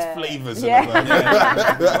 bro, this is flavors Yeah. in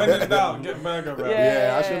a burger. When in doubt, get burger, bro.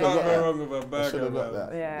 Yeah, I should have Can't got go that. wrong with a I should burger, have got bro.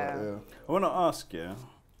 that. Yeah. But, I want to ask,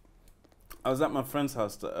 I was at my friend's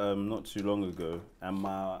house not too long ago, and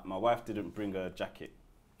my wife didn't bring a jacket.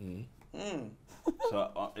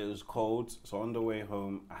 So it was cold, so on the way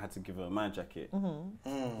home, I had to give her my jacket.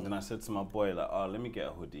 And then I said to my boy, like, oh, let me get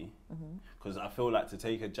a hoodie. Because I feel like to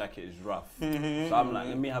take a jacket is rough. So I'm like,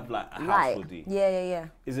 let me have like a house hoodie. Yeah.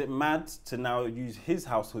 Is it mad to now use his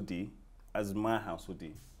house hoodie as my house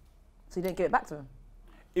hoodie? So you didn't give it back to him?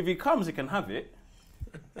 If he comes, he can have it.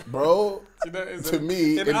 bro, You know, to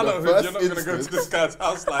me, in in the adulthood, first you're not going to go to instance, this guy's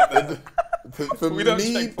house like that. for We don't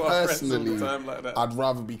me check for our friends all the personally, time like that. I'd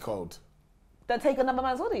rather be cold. Don't take another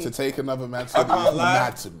man's hoodie. To take another man's I hoodie can't is lie.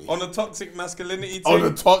 mad to me. On a toxic masculinity thing, On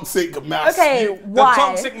a toxic mass. Okay, the why?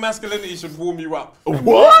 toxic masculinity should warm you up.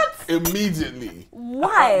 What? Immediately.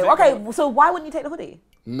 Why? Okay, so why wouldn't you take the hoodie?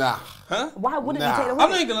 Nah. Why wouldn't Nah. you take the I'm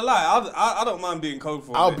hoodie? not even gonna lie, I don't mind being cold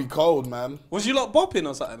for a I'll bit. be cold, man. Was you lot bopping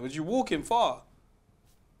or something? Was you walking far?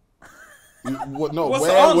 What, no, What's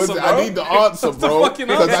where the was answer, it? bro? I need the answer, What's the bro. fucking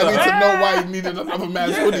Because I answer? need to know why you needed another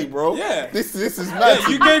man's hoodie, bro. Yeah. This is mad. Yeah,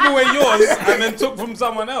 you gave away yours and then took from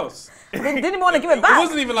someone else. Didn't even want to give it It back.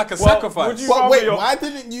 wasn't even like a sacrifice. would you- But wait, Your- why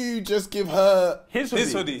didn't you just give her? His hoodie.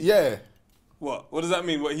 His hoodie. Yeah. What? What does that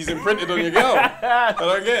mean? What, he's imprinted on your girl? I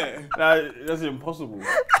don't get it. Nah, that's impossible.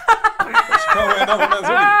 Can't wear another man's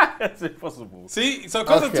hoodie. That's impossible. See, so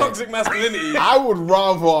because of Okay. toxic masculinity, I would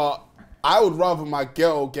rather my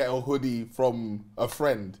girl get a hoodie from a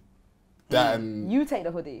friend than You take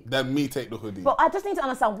the hoodie. me take the hoodie. But I just need to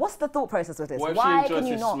understand, what's the thought process with this? What if Why she can enjoys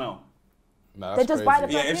you his not? smell? Nah, They that's just buy crazy.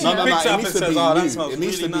 the yeah, if she perfume. No, picks it up needs and to says, be "Oh, that new. smells It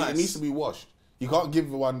needs really to be. nice," It needs to be washed. You can't give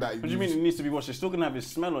the one that. What do you mean it needs to be washed? It's still gonna have his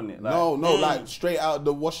smell on it. Like, No, like straight out of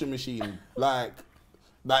the washing machine. Like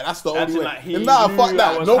that's the As only in, way. like, he Nah, knew fuck I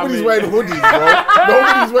that. was Nobody's coming. wearing hoodies, bro.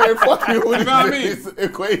 Nobody's wearing fucking hoodies know what I in mean? this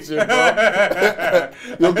equation, bro.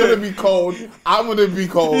 You're gonna be cold. I'm gonna be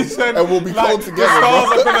cold, and we'll be cold The together. stars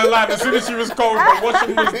Bro. are gonna line. As soon as she was cold, the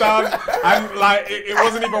washing was done, and like it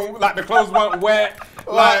wasn't even like the clothes weren't wet.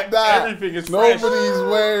 Like that. everything is fresh. Nobody's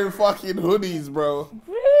wearing fucking hoodies, bro.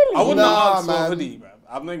 Really? I wouldn't Nah, have asked for a man. hoodie, bro.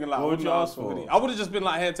 I'm not gonna lie. I would wouldn't you have ask asked for a for? hoodie. I would have just been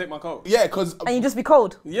like, "Here, take my coat." Yeah, because And you just be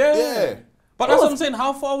cold. yeah. But that's what I'm saying.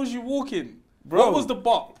 How far was you walking? Bro. What was the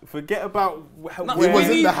bop? Forget about No, He was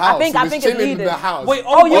in the house. think- he I was think it's chilling in needed. the house. Wait,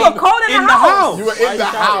 Oh, you were cold in the house? You were in the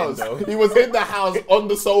house. He was in the house on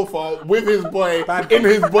the sofa with his boy in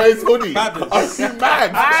his boy's hoodie. Badders. Are you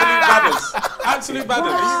mad? Absolute badders. Absolute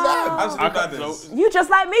badders. Wow. Absolute badders. You just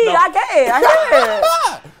like me. I get it. I hear it.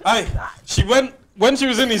 Aye, she went when she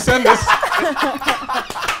was in EastEnders.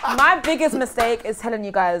 My biggest mistake is telling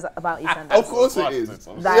you guys about EastEnders. Of course it is.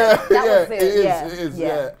 That Yeah, was it it, is. yeah, It is.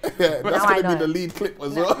 yeah. Yeah. That's Now I gonna be know. the lead clip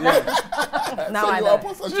as well. Now I You know. are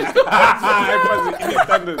possible.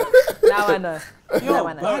 EastEnders. Now I know. Now Yo,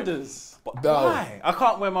 I know. badders. No. Why? I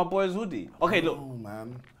can't wear my boy's hoodie. Okay, look. Oh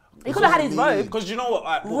man. He could have had his robe. Because you know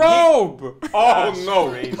what? Robe. Oh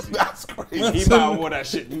no. That's crazy. He might have wore that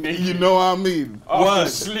shit naked. You know what I mean? Word.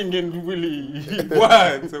 Slinging Willy.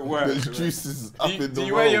 Word. There's Word. juices up in the Do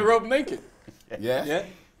you wear your robe. robe naked? Yeah. Yeah.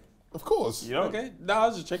 Of course. You know? Okay. No, I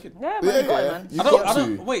was just checking. Yeah, man, Yeah, you got it, yeah. man. You I don't. got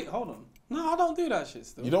to. Wait, hold on. No, I don't do that shit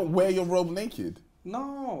still. You don't wear your robe naked.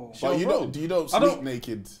 No. But you don't. You don't I sleep don't-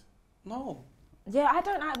 naked. No. Yeah, I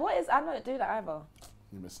don't. I don't do that either.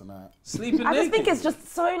 You're missing out. Sleeping I naked. just think it's just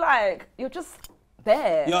so like you're just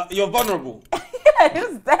there. You're vulnerable. Yeah, you're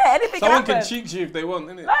just there. Anything Someone can can happen. cheat you if they want,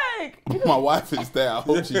 innit? Like, My wife is there. I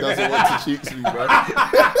hope she doesn't want to cheat me, bro.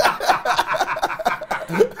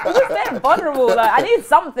 you're just there, vulnerable. Like, I need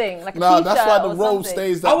something, like a Nah, t-shirt that's why the or robe something.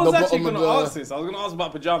 stays I at was the actually bottom going of to the. ask this. I was going to ask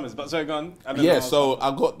about pajamas, but sorry, go on. And then Yeah, I'll ask so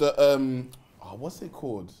about- I got the what's it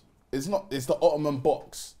called? It's the Ottoman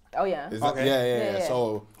box. Oh yeah. Is Okay. that, yeah. Yeah.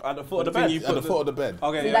 So At the foot of the thing bed. you at the foot of the bed.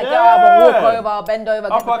 Okay. You like Yeah. get up, walk over, bend over, get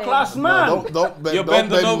the Upper thing. class No, man. don't bend. You're don't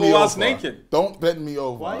bending bend over me whilst over. naked. Don't bend me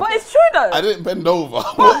over. But it's true though. I didn't bend over.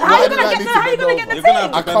 How Why you did gonna I get need the? to How you bend gonna over? get the You're gonna thing?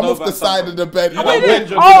 have to I bend come off over the at some side point. of the bed. You and don't I bend went-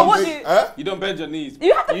 your Oh, knees. what do you? Huh? You don't bend your knees.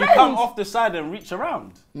 You have to You bend. come off the side and reach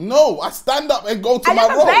around. No, I stand up and go to And you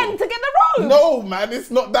my have to bend robe. to get the robe. No, man,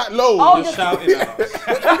 it's not that low. Oh, You're just- shouting at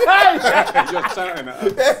us. You're shouting at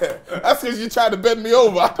us. Yeah, that's because you trying to bend me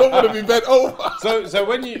over. I don't want to be bent over. So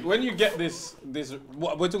when you get this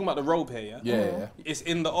what we're talking about the robe here, yeah? Yeah. It's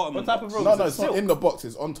in the Ottoman. What type of robe? No, Is no, it it's not silk? in the box.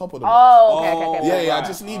 It's on top of the box. Oh, okay. Yeah, yeah. I right,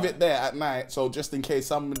 just leave it there at night, so just in case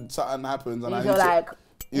something happens and I You're need like, to,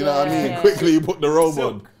 you know what I mean? yeah. Quickly, you put the robe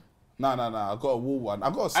Silk. on. No. I got a wool one. I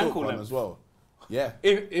got a silk Ankle one length. as well. Yeah.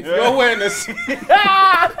 If you're wearing a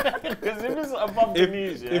Because if it's above the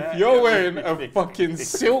knees, if you're wearing a fucking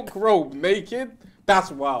silk robe naked,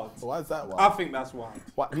 that's wild. Why is that I wild? think that's wild.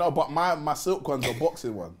 What? No, but my silk one's a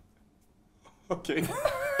boxing one. Okay.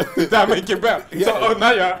 That make it better. Yeah. So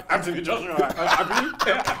now you're Anthony Joshua.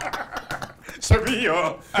 Shabi,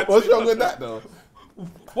 you're What's wrong with that though?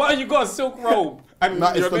 Why you got a silk robe? And No,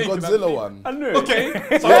 it's you're the naked Godzilla and- one. I knew it. Okay.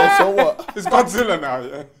 So Yeah, so what? it's Godzilla now,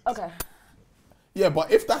 yeah. Okay. Yeah,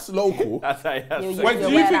 but if that's local, That's how you have You- sex. Wait, You're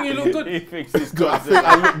do you wearing think you that. look good? He thinks he's I got think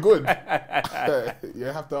I look good. You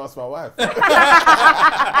have to ask my wife.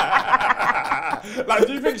 Like,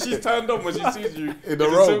 do you think she's turned on when she sees you In the a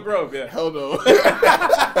robe? silk robe? Yeah. Hell no.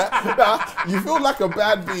 Nah, you feel like a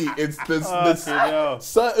bad bee. It's there's hell.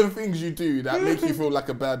 certain things you do that make you feel like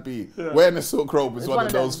a bad bee. Wearing a silk robe is It's one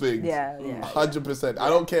of those them. things. Yeah, yeah. 100%. I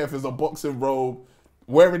don't care if it's a boxing robe.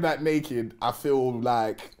 Wearing that naked, I feel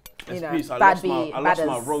like You know, Peace. I bad lost my bee,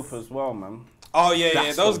 rope badders. as well, man. Oh yeah, yeah.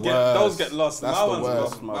 That's Those the get worst. lost. That's My the one's worst.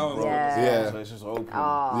 lost. My My one's rope. gone. Yeah. So it's just open.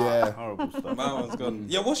 yeah. Horrible stuff. My one's gone.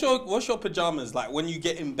 Yeah. What's your pajamas like when you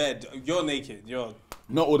get in bed? You're naked. You're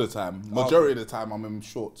Not all the time. Majority of the time, I'm in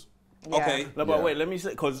shorts. Yeah. okay. No, but Yeah. wait, let me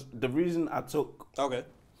say, because the reason I took Okay.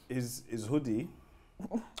 his hoodie.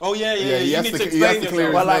 Oh yeah, yeah. Yeah, he You has need to- to he has explain to clear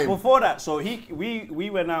yourself. Well, like name. before that, so we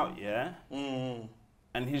went out, yeah,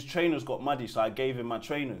 and his trainers got muddy, so I gave him my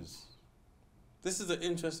trainers. This is an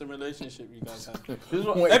interesting relationship you guys have. This is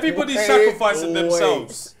what, Wait, Everybody's wait, sacrificing wait.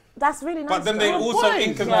 themselves, That's really nice. but then they though. also boys.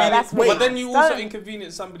 inconvenience. Yeah, that's really But then you also Don't-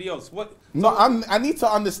 inconvenience somebody else. What? No, I need to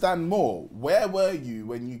understand more. Where were you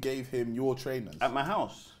when you gave him your trainers? at my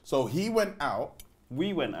house. So he went out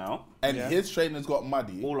We went out. and Yeah. his trainers got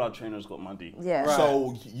muddy. All our trainers got muddy. Yeah. Right.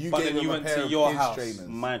 So you But gave then him you a went pair to of your his house. trainers.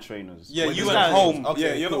 My trainers. Yeah, Wait, you this went guy- home. Okay,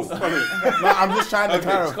 Yeah, you're cool. not following. No, I'm just trying to It's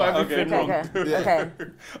got clarify. everything Okay. wrong. Okay. Yeah.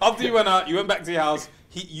 Okay. After you went out, you went back to your house.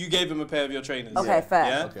 You gave him a pair of your trainers. Okay. Fair.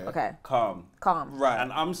 Yeah? Okay. Okay. Calm. Calm. Right.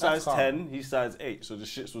 And I'm size calm. 10, he's size 8, so the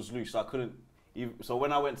shits was loose. So I couldn't. So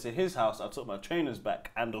when I went to his house, I took my trainers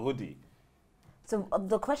back and the hoodie. So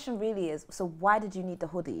the question really is: so why did you need the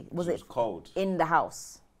hoodie? Was It it was cold. in the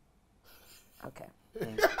house? Okay.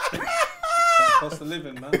 Cost of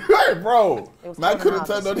living, man. Hey, bro. It was Man cold in the couldn't house.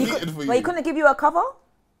 turn on He heating could- for Well, he you. couldn't give you a cover?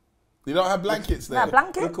 You don't have blankets there. That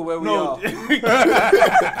blanket? Look at where we No, are. do you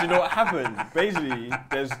know what happened? Basically,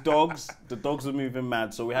 there's dogs. The dogs are moving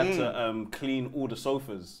mad, so we had to clean all the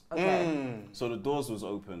sofas. Okay. So the doors was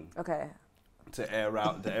open Okay. to air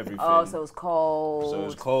out the everything. Oh, so it was cold. So it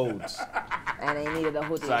was cold. And they needed a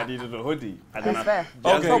hoodie. So I needed a hoodie. And then That's I- fair.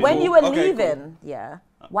 Okay, So when cool. you were Okay, leaving, yeah,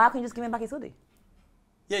 why couldn't you just give him back his hoodie?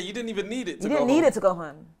 Yeah, you didn't even need it to You go didn't need home. it to go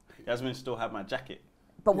home. Yasmin still had my jacket.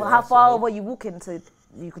 But Yeah, how far so- were you walking to?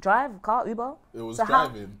 You could drive, car, Uber? It was so how,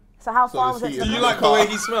 driving. So how So far it's was it? heated. To Do you the like the way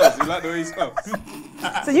he smells? You like the way he smells?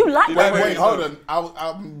 So you like You that? like Wait, it? hold on.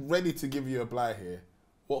 I'm ready to give you a blight here.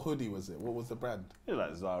 What hoodie was it? What was the brand? You're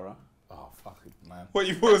like Zara. Oh, fuck it, man. What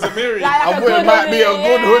you thought it was a Miri? Like I a thought it good might be a hoodie,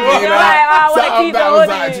 good hoodie. yeah. You're like, oh, I wanna something keep that the was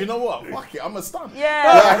hoodie. like, do you know what? Fuck it, I'm a stunt.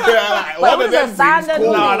 Yeah. Like, But one it of was them a things. standard Cool.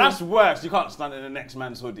 hoodie. Nah, that's worse. You can't stand in the next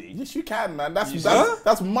man's hoodie. Yes, you can, man. That's sure?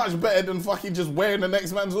 that's much better than fucking just wearing the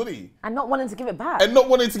next man's hoodie And not wanting to give it back. and not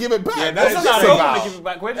wanting to give it back. Yeah, What's that is that so- I about? want to give it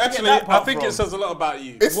back. Where did Actually, you get that I part think from? it says a lot about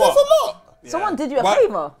you. It says a lot. Someone did you a What?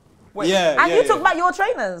 favour. Yeah, And yeah, you took yeah. back your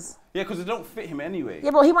trainers. Yeah, because it don't fit him anyway.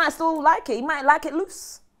 Yeah, but he might still like it. He might like it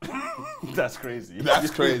loose. That's crazy. That's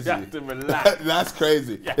crazy. You have to relax. That's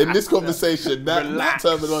crazy. In this conversation, that Relax.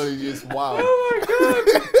 terminology is wild.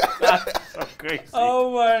 That's so crazy.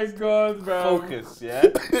 Oh my god, bro. Focus, yeah?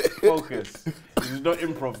 Focus. This is not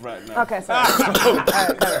improv right now. Okay, so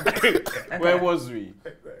Where was we? you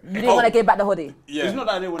didn't want to give back the hoodie. Yeah. It's not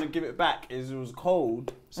that I didn't want to give it back, it's it was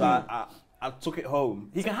cold, so I took it home.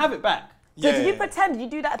 He can have it back. So Yeah. did you pretend? Did you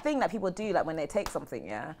do that thing that people do, like when they take something,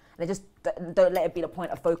 yeah, and they just don't let it be the point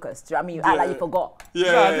of focus? Do you know what I mean? You act like you forgot.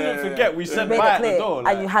 Yeah, No, I didn't forget. We You said made bye it at the clear, door.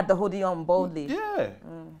 and you had the hoodie on boldly. Yeah,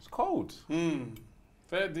 it's cold.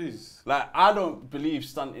 Fair dues. Like, I don't believe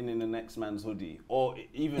stunting in the next man's hoodie or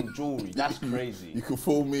even jewelry. That's crazy. You can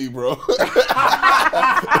fool me, bro.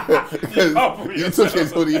 You took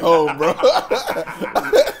his hoodie home, bro.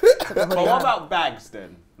 But what about bags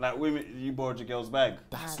then? Like, women, you borrowed your girl's bag.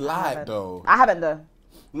 That's light, though. I haven't though.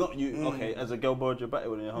 Not you. Okay, as a girl borrowed your bag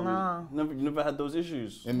when you're hungry. No. You never had those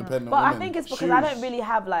issues. Independent But I women. think it's because I don't Shoes. really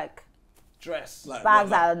have like Dress. Like, bags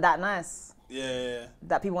what, that are that nice yeah.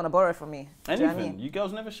 that people want to borrow from me. Do you know what I Anything. mean? You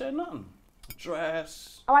girls never share nothing.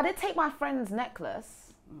 Dress. Oh, I did take my friend's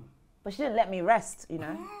necklace. but she didn't let me rest, you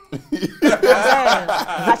know.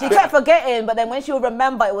 Like she kept forgetting, but then when she would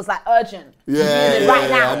remember, it was like urgent. Yeah, right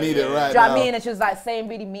now. I need it right Do you know now. what I mean? And she was like saying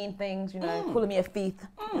really mean things, you know, calling me a thief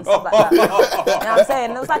and stuff like that. You know what I'm saying?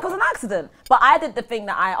 And it was like, it was an accident. But I did the thing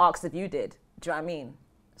that I asked if you did. Do you know what I mean?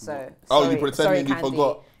 So, you pretended you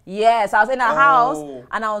forgot. Yeah, so I was in her house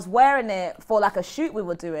and I was wearing it for like a shoot we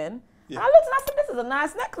were doing. And I looked and I said, this is a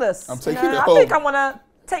nice necklace. I'm taking it I home. think I want to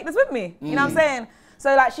take this with me. You know what I'm saying?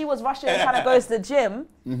 So like she was rushing trying to go to the gym.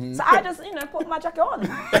 So I just, you know, put my jacket on.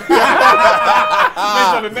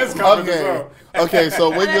 Okay, so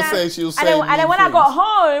when you're saying she was saying and then when I got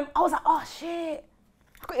home, I was like, oh shit,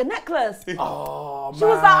 I got your necklace. Oh, She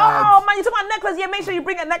was like, oh man, you took my necklace. Yeah, make sure you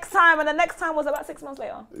bring it next time. And the next time was about 6 months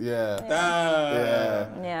later. Yeah.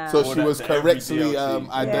 So she was correctly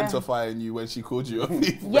identifying you when she called you a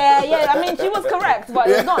thief. Yeah. I mean, she was correct, but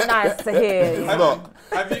it was not nice to hear. You know?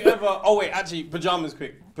 Have you ever? Oh wait, actually, pajamas.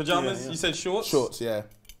 Quick, pajamas. You said shorts. Shorts, yeah.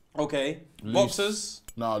 Okay. Loose. Boxers.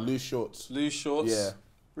 No, loose shorts. Loose shorts. Yeah.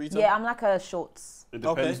 Rita? Yeah, I'm like a shorts. It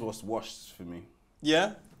depends what's washed for me.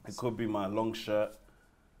 Yeah. It could be my long shirt.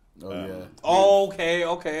 Okay.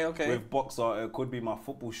 With boxer, it could be my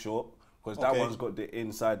football short because that one's got the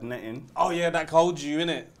inside netting. Oh yeah, that holds you,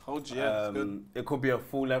 innit? Holds you. Yeah. Good. It could be a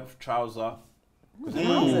full length trouser.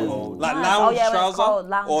 Like lounge trouser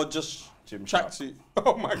or just gym tracksuit.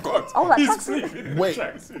 Oh my god. Oh, like He's tracksuit. sleeping. Wait.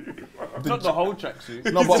 Not the whole tracksuit.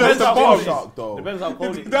 No, but Depends how what's cold. shark though? Depends how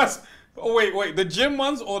cold it is. That's. Oh wait, the gym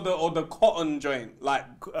ones or the cotton joint? Like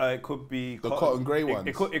it could be The cotton grey ones.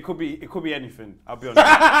 It could be anything. I'll be honest.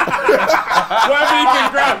 whatever you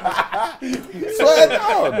can grab. Swear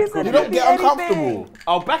down. You don't get uncomfortable.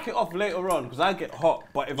 I'll back it off later on because I get hot.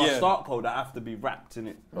 But if I start cold, I have to be wrapped in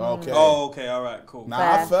it. Okay. Oh, okay, all right, cool.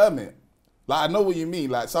 Now I firm it. Like I know what you mean.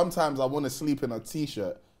 Like sometimes I want to sleep in a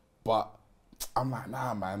t-shirt, but I'm like,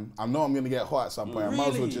 nah, man. I know I'm gonna get hot at some point. I might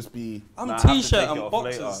as well just be. I'm Nah, I have to t-shirt take it and off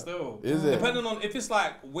boxers later. still. Is it? Depending on if it's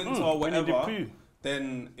like winter or Winnie the whatever, Pooh.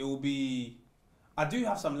 then it will be. I do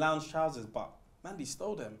have some lounge trousers, but Mandy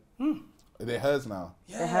stole them. They're hers now.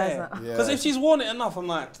 They're hers now. Yeah. Because if she's worn it enough, I'm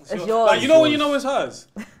like, It's yours. Like you know when you know it's hers,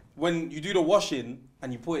 when you do the washing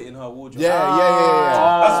and you put it in her wardrobe. Yeah.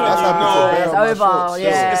 That's when you know It's over.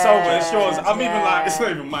 Yeah. it's over. It's yours. I'm even like, it's not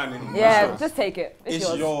even mine anymore. Yeah, just take it. It's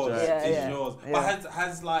yours. Yeah, It's yeah. yours. Yeah. But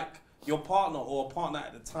has like your partner or a partner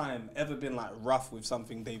at the time ever been like rough with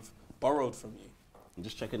something they've borrowed from you? I'm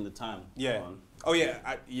just checking the time. Yeah. Oh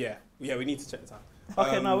yeah. Yeah. We need to check the time.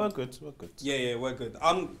 Okay, no, we're good. We're good. Yeah, we're good.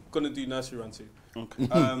 I'm gonna do nursery run too. Okay.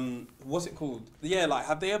 What's it called? Yeah, like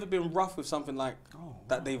have they ever been rough with something like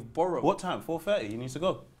that they've borrowed? What time? 4:30. You need to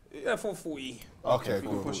go. Yeah, 4:40. Okay, If we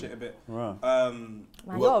cool. push it a bit. Right. Man,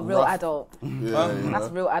 you're a real rough. adult. That's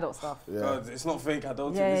real adult stuff. Yeah. It's not fake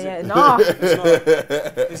adulting, Yeah, is yeah. it? No,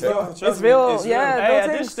 It's not. Trust it's me, real. it's Yeah, Hey, don't at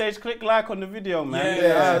think- this stage, click like on the video, man.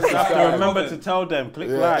 Yeah. You have to remember Comment. to tell them, click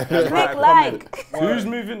like. And write a like. comment. Who's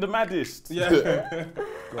moving the maddest? Yeah.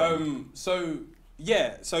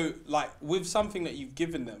 So like with something that you've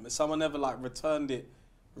given them, has someone ever like returned it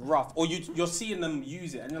rough, or you're seeing them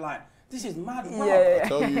use it and you're like, this is mad rough.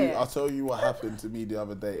 Yeah. I'll tell you what happened to me the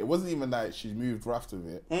other day. It wasn't even that she moved rough with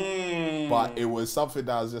it, but it was something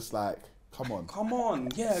that I was just like, come on. Come on,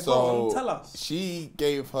 yeah, So go on, tell us. she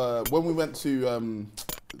gave her, when we went to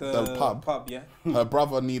the pub, yeah. her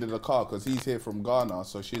brother needed a car because he's here from Ghana.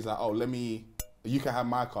 So she's like, oh, you can have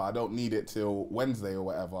my car. I don't need it till Wednesday or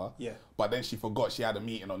whatever. Yeah. But then she forgot she had a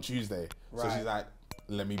meeting on Tuesday. So Right. she's like,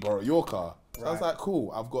 let me borrow your car. So I was Right. like,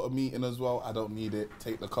 cool, I've got a meeting as well. I don't need it.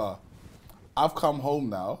 Take the car. I've come home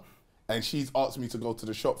now and she's asked me to go to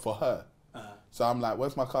the shop for her. So I'm like,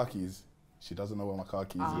 where's my car keys? She doesn't know where my car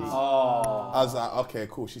keys is. Oh. I was like, okay,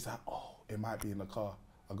 cool. She's like, oh, it might be in the car.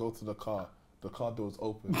 I go to the car. The car door's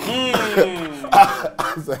open. I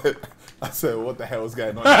said, what the hell is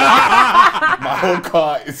going on? My whole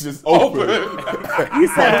car is just open. You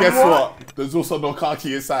said, guess what? There's also no car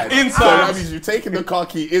key inside. So that means you've taken the car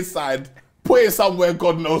key inside, put it somewhere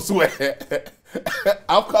God knows where.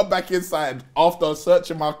 I've come back inside after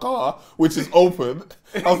searching my car, which is open.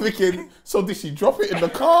 I was thinking, so did she drop it in the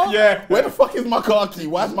car? Yeah. Where the fuck is my car key?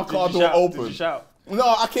 Why is my car door open? Did you shout? No,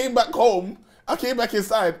 I came back home. I came back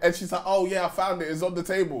inside and she's like, oh yeah, I found it. It's on the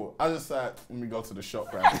table. I just like, let me go to the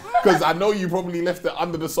shop, man. Because I know you probably left it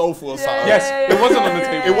under the sofa or something. Yes, it wasn't on the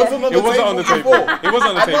table. It wasn't on the table. on the table. before. It wasn't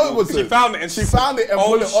on the I table. know it wasn't. She found it and She found it and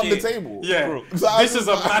put it on the shit. table. Yeah. So I This was is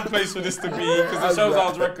a like- bad place for this to be because it shows I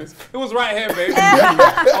was reckless. It was right here, baby.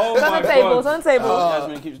 It's Oh on my the table. It's god. on the table.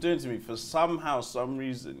 Jasmine keeps doing to me for some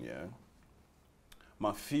reason, yeah.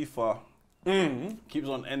 My FIFA keeps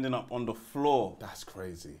on ending up on the floor. That's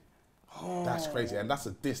crazy. That's crazy, and that's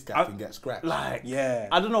a disc that can get scratched. Like, Yeah.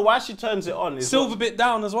 I don't know why she turns it on. It's Silver bit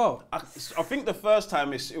down as well. I think the first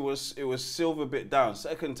time it was silver bit down.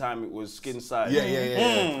 Second time it was skin side. Yeah.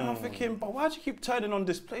 And I'm thinking, but why'd you keep turning on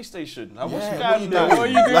this PlayStation? Like, what's Yeah, going on? What are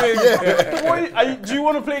you doing? Do you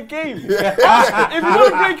want to play a game? If you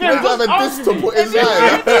want to play a game, You have a disc to put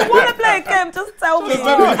inside. If you want to play a game, just tell me.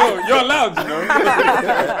 You're allowed, you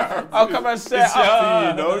know. I'll come and set it up for you,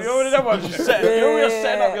 you know. You already know what you're setting up. You're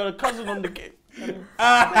setting up your cousin on the game.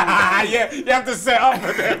 Yeah, you have to set up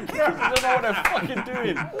for them. You don't know what they're fucking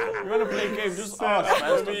doing. You want to play a game, just ask,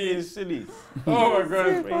 man. Stop being silly. Oh my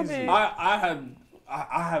god, crazy. I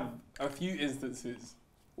have a few instances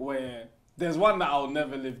where there's one that I'll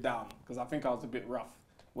never live down because I think I was a bit rough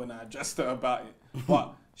when I addressed her about it.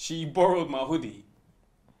 But she borrowed my hoodie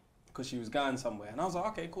because she was going somewhere, and I was like,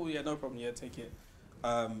 okay, cool, yeah, no problem, yeah, take it.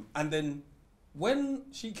 And then when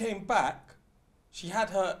she came back, she had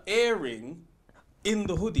her earring in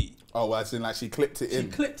the hoodie. Oh, well, as in like she clipped it in. She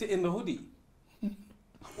clipped it in the hoodie. I'm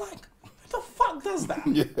like, who the fuck does that?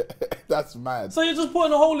 Yeah, that's mad. So you're just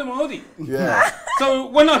putting a hole in my hoodie. Yeah. So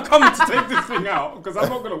when I come to take this thing out, because I'm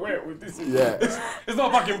not going to wear it with this, it's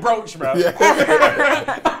not a fucking brooch, bro. Yeah.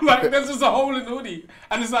 I'm like, there's just a hole in the hoodie.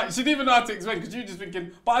 And it's like, she didn't even know how to explain, because you're just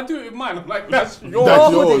thinking, but I do it with mine. I'm like, that's your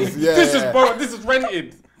hoodie. Yours. Yeah, This is borrowed, this is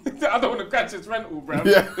rented. I don't want to catch its rental, bro.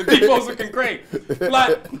 Yeah. The default's looking great.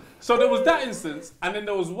 Like, so there was that instance, and then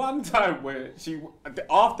there was one time where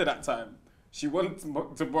after that time, she wanted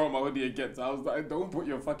to borrow my hoodie again. So I was like, don't put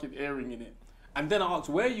your fucking earring in it. And then I asked,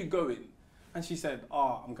 where are you going? And she said,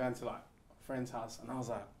 oh, I'm going to like a friend's house. And I was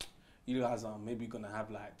like, you guys are maybe going to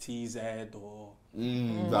have like TZ or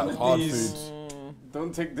That hard these. food.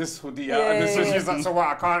 Don't take this hoodie out. And so she's like, so what,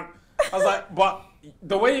 I can't. I was like, but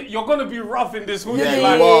the way you're going to be rough in this hoodie, Yeah,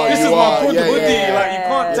 like, you are, this you is my are. good Yeah, hoodie. yeah. Like, you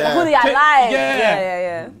can't. The hoodie I like.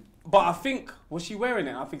 Yeah. But I think, was she wearing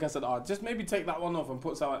it? I think I said, oh, just maybe take that one off and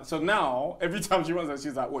put some. So now, every time she wants that,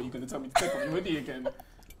 she's like, what, you going to tell me to take off your hoodie again?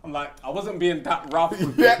 I'm like, I wasn't being that rough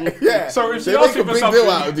with it. Yeah. So if she They asks make me a for big something, deal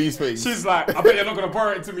out of these things. she's like, I bet you're not going to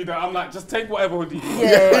borrow it to me though. I'm like, just take whatever hoodie.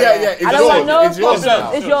 Yeah. I don't want no It's yours problems.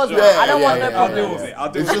 now. It's yours now. Yeah, I don't want yeah, no yeah, I'll problems. deal with it.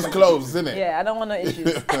 I'll deal It's with just it. clothes, isn't it? Yeah, I don't want no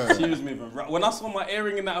issues. She was moving. When I saw my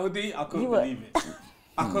earring in that hoodie, I couldn't You were- believe it.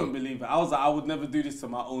 I couldn't believe it. I was like, I would never do this to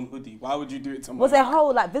my own hoodie. Why would you do it to my Was their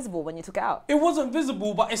hole like visible when you took it out? It wasn't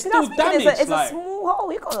visible, but it's See, still that's the thing, damaged. It's a like, small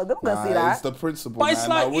hole. You can't see Nah, that. it's the principle, But man. it's I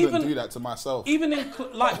like wouldn't even- do that to myself. even in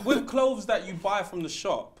like with clothes that you buy from the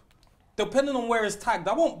shop, depending on where it's tagged,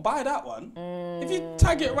 I won't buy that one. If you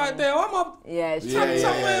tag it right there, I'm up. Yeah, it's Yeah, true. yeah,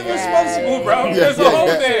 Somewhere yeah, responsible, bro. Yeah, There's a hole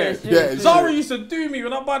there. Yeah, Zara used to do me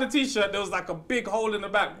when I buy the t-shirt. There was like a big hole in the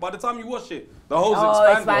back. By the time you wash it, the hole's Oh,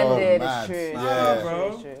 expanded. expanded. mad. It's true. Yeah.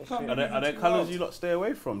 bro. It's true. Are there colours you lot stay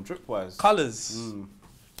away from, drip-wise? Colours.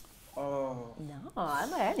 Oh. No, I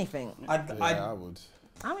don't know anything. Yeah, I would.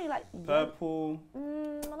 I really like Purple.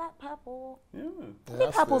 I like purple. Yeah. I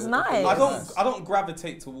think purple's nice. I don't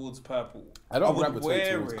gravitate towards purple. I don't would gravitate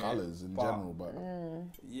wear towards it, colours in but- general, but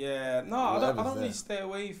Yeah, no, I Whatever's don't really there. stay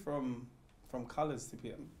away from colours to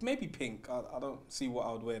be. Maybe pink. I don't see what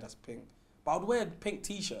I would wear that's pink. But I would wear a pink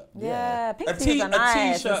t-shirt. Yeah, pink A t-shirts are nice.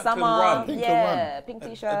 In t-shirt can summer, run. Pink can yeah, pink A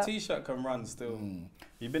t-shirt. t-shirt can run still.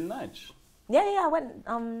 You been nice? Yeah, I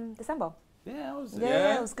went December. Yeah, I was.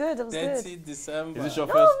 Yeah, it was good. It was good. Dirty December. Is this your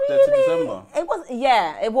No, first really. day to December? It was.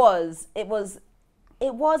 Yeah, it was. It was,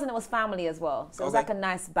 and it was family as well. So it was Okay. like a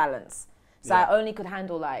nice balance. So I only could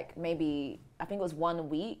handle like maybe I think it was 1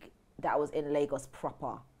 week that I was in Lagos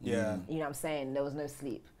proper. Yeah. You know what I'm saying? There was no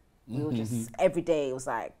sleep. We were just every day. It was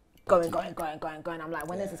like going. I'm like,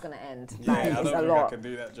 when is this gonna end? Yeah, Like, I it's don't a think lot. I can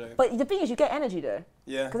do that, Jay. But the thing is, you get energy though.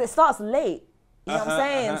 Yeah. Because it starts late. You know what I'm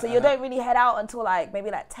saying? So you don't really head out until like maybe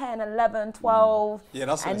like 10, 11, 12. Yeah,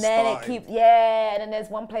 that's when and it then started. it keeps, and then there's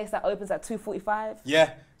one place that opens at 2:45. Yeah.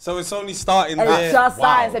 So it's only starting And there. it's just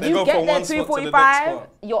signs. If They you go get from there one spot to the next 2:45, spot.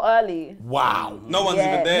 you're early. wow. No one's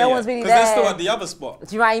Yeah, even there. no yet, one's really Because they're still there. at the other spot. Do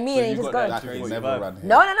you know what I mean? and you just go. That could never run here.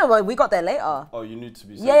 No, but we got there later. Oh, you need to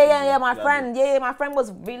be. Yeah. My friend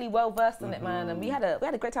was really well versed in it, man, and we had a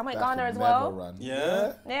great time. I went That Ghana could as never well. run.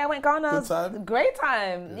 Yeah. Yeah, I went Ghana. It was time? a great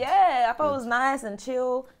time. Yeah, I thought it was nice and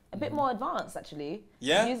chill. A bit more advanced, actually.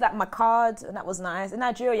 Yeah? Use my card, and that was nice. In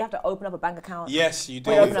Nigeria, you have to open up a bank account. Yes, you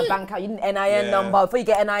do. Before you open a bank account, you need an NIN Yeah. number. Before you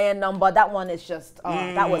get NIN number, that one is just,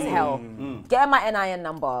 that was hell. Getting my NIN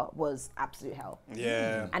number was absolute hell.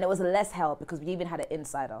 Yeah. And it was less hell because we even had an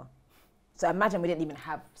insider. So imagine we didn't even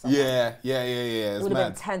have someone. Yeah. It It's would have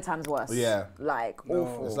mad. been 10 times worse. Yeah. Like,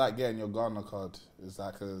 awful. It's like getting your Ghana card. It's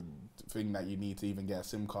like a thing that you need to even get a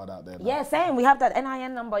SIM card out there now. Yeah, same. We have that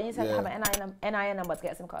NIN number. You said Yeah. have an NIN number to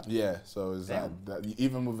get a SIM card. Yeah, so it's like that,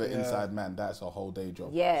 even with an inside man, that's a whole day job.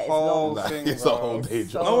 Yeah, it's Whole long. thing, It's bro. a whole day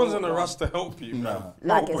job. No one's in a rush to help you, man.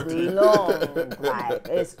 Like, it's long. Like,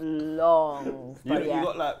 it's long. You, But you yeah.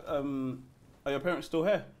 got like, are your parents still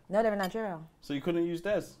here? No, they're in Nigeria. So you couldn't use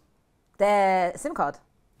theirs? Their SIM card.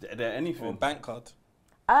 They're anything. Or bank card.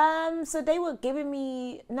 So they were giving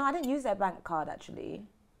me, no, I didn't use their bank card actually.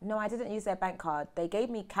 No, I didn't use their bank card. They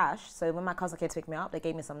gave me cash. So when my cousin came to pick me up, they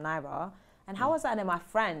gave me some Naira. And how was that? And then my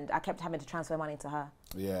friend, I kept having to transfer money to her.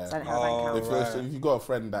 Yeah. So I didn't have a bank account. If you got a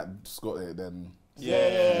friend that's got it, then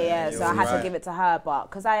Yeah. So I had to right. give it to her.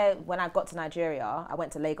 But because when I got to Nigeria, I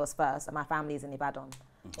went to Lagos first and my family's in Ibadan.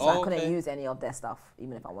 So I couldn't use any of their stuff,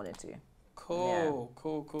 even if I wanted to. Cool.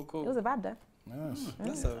 It was a vibe though. yes.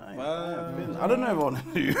 That's a vibe. I don't know if I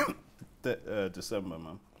want to do December,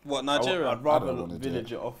 man. What, Nigeria? I'd rather don't wanna do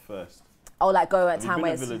village it off first. Oh, like go at Have you time been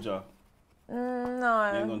where a it's... villager? You ain't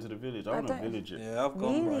No. gone to the village. I want to don't- village it. Yeah, I've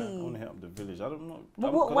gone. Really? I want to hit up the village. I don't know. Why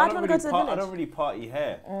do you I wanna don't go to the I village? don't really party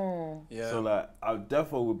here. Yeah. So like, I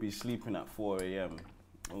definitely would be sleeping at 4 a.m.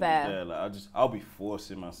 Fair. Yeah, like I'll be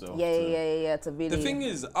forcing myself. Yeah, to really... The thing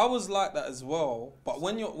is, I was like that as well. But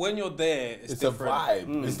when you're there, it's It's a different.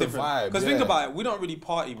 vibe. It's the vibe. Because yeah. think about it, we don't really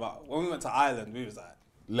party, but when we went to Ireland, we was like,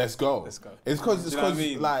 Let's go. Let's go. It's because Do you know what I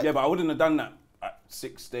mean? like Yeah, but I wouldn't have done that at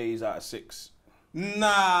 6 days out of 6.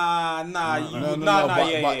 nah,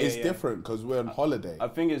 but it's different because we're on holiday. I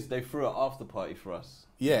think it's they threw an after party for us.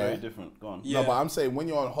 Yeah. Very different. Go on. Yeah. No, but I'm saying when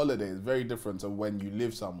you're on holiday, it's very different to when you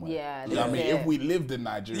live somewhere. Yeah, You know what I mean? yeah. If we lived in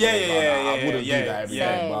Nigeria, I wouldn't do that every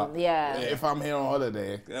day. Same, But yeah. if I'm here on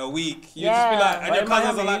holiday, A week. You Yeah. just be like, and But your in cousins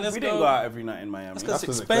are Miami, like, let's we didn't go go. out every night in Miami. That's That's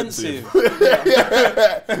expensive.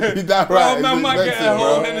 that Bro, right? man it's might get a expensive,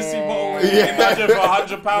 whole bro. Hennessy bottle in Nigeria for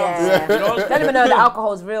 £100. Yeah. You know? Don't even know the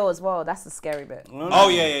alcohol's real as well. That's the scary bit. No, no. Oh,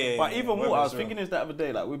 yeah. But even Whether water, I it's was thinking this the other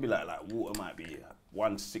day, like we'd be like water might be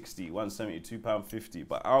 160, 170, £2.50,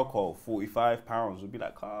 but alcohol £45 would be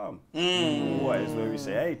like calm. What is where we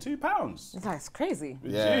say, hey, £2? It's like, it's crazy.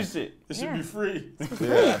 Yeah. Use it. It should be free.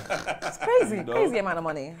 Yeah. It's crazy. Crazy amount of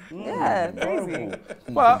money. Yeah, crazy. Horrible.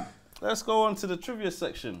 But let's go on to the trivia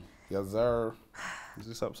section. Yes, sir. Is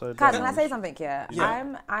this upside Kaz, down? can I say something here?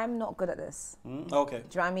 Yeah. I'm not good at this. Okay. Do you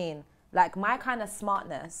know what I mean? Like my kind of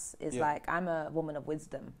smartness is Yeah. like I'm a woman of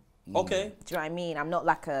wisdom. Okay. Do you know what I mean? I'm not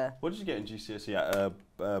like a What did you get in GCSE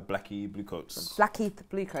at Blackie Blue Coats? Blackheath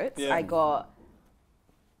Blue Coats. Yeah.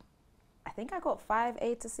 I think I got 5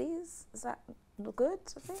 A to C's. Is that look good?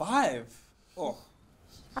 I think. 5. Oh.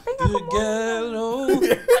 I think I got more.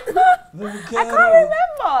 I can't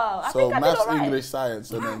remember. I So think I did maths, all right. English,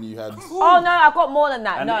 science, and then you had. Oh no, I got more than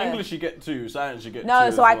that. And no. English you get 2, science you get 2. No,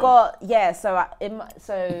 as so I well. got Yeah,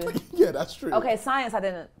 that's true. okay. Science I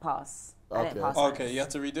didn't pass. I Okay. didn't pass. Science. Okay, you have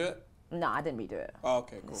to redo it? No, I didn't redo it. Oh,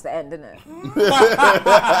 okay, cool. It's the end, isn't it?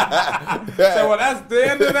 So, well, that's the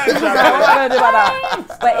end of that What chapter. am I gonna do about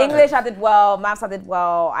that? But English I did well. Maths I did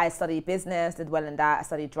well. I studied business, did well in that. I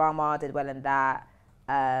studied drama, did well in that.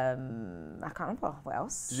 I can't remember what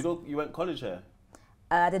else. Did you go? You went college here?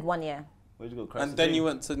 I did 1 year. Where'd you go? And Crescent then Hill? you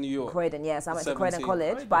went to New York. Croydon, yes. I went to Croydon 17.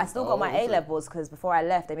 College, but I still got my Oh, A levels because before I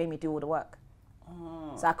left, they made me do all the work.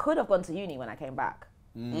 Oh. So I could have gone to uni when I came back,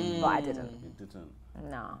 but I didn't. You didn't.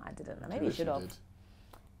 No, I didn't. Maybe you Wish should you have. did.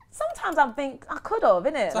 Sometimes I think I could have,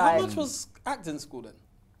 innit? So how much was acting school then?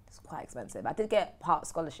 It's quite expensive. I did get part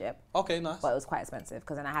scholarship, Okay, nice. but it was quite expensive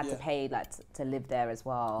because then I had to Yeah. pay like to live there as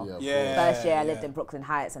well. Yeah, of Yeah. First year I lived yeah. in Brooklyn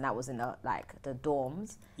Heights and that was in the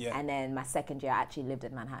dorms. Yeah. And then my second year I actually lived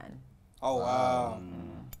in Manhattan. Oh, wow.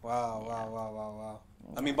 Wow.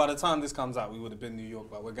 I mean, by the time this comes out, we would have been in New York,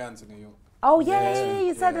 but we're going to New York. Oh yeah,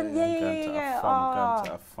 you said it. yeah, Yeah. Going to have fun, going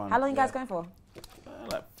to have fun. How long you guys going for?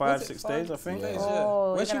 Like 5, Was it 6 5, days, I 6 think. days, Oh, yeah.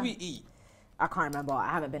 Where you're should gonna- we eat? I can't remember. I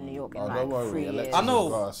haven't been to New York in Oh, like don't worry, 3 years. Alexis. I know.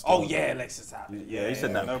 Gas, Oh, don't yeah, Alexis out. Yeah, he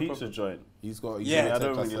said that no pizza problem. joint. He's got. Yeah, I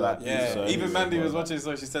don't really like Yeah, pizza. even Mandy was watching,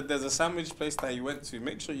 so she said there's a sandwich place that you went to.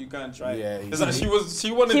 Make sure you go and try Yeah, it. It's like she wants She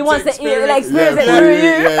to wants to eat, experience. like, experience it Yeah, through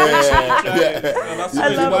yeah, you. yeah. Try it. And that's I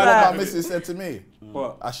really love What what that. my missus said to me?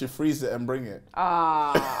 What? I should freeze it and bring it.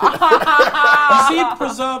 You see,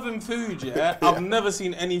 preserving food, yeah? I've never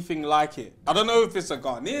seen anything like it. I don't know if it's a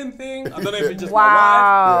Ghanaian thing. I don't know if it's just my wife.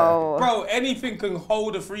 Wow. Bro, any anything can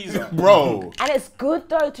hold a freezer. Bro. And it's good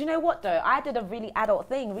though. Do you know what though? I did a really adult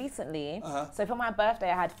thing recently. So for my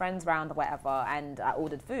birthday, I had friends round or whatever, and I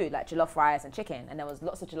ordered food like jollof rice and chicken, and there was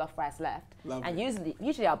lots of jollof rice left. Lovely. And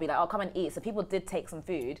usually I'll be like, oh, come and eat. So people did take some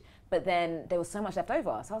food, but then there was so much left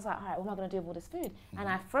over. So I was like, all right, what am I gonna do with all this food? And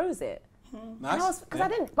I froze it. Nice. Because I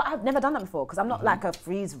didn't, but I've never done that before because I'm not like a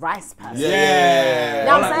freeze rice person. Yeah. You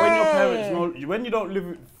know what Like I'm when your saying? parents know, when you don't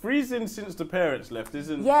live freezing since the parents left,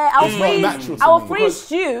 isn't? Yeah, I'll It's not freeze. natural to I will me. freeze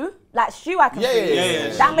stew. Like stew, I can Yeah, freeze. yeah.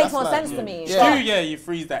 That makes That's more like- sense to me. Yeah. Stew, you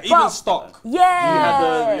freeze that. Even stock.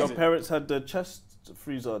 Yeah. Your parents had the chest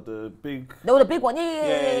freezer, the big. No, the big one.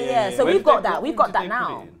 Yeah. So Where we've did got they- that. what We've room got did that they now.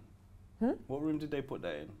 put it in? What room did they put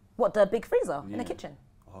that in? What, the big freezer in the kitchen?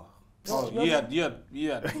 Oh, yeah.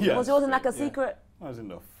 Yeah. Was yours in like a secret? I was in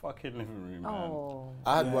the fucking living room, man. Oh.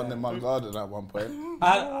 I had one in my garden at one point.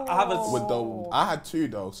 I have a. With the, I had two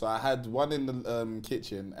though. So I had one in the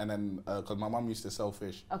kitchen, and then because my mum used to sell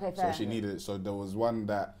fish, Okay, so fair. she needed it. So there was one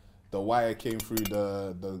that the wire came through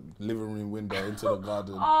the living room window into the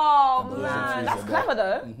garden. Oh And there was a man, freezer that's there. clever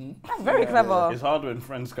though. That's very clever. It's hard when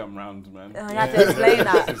friends come round, man. You have to explain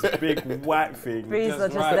that. It's a big whack thing. Freezer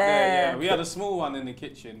just right there. Yeah, we had a small one in the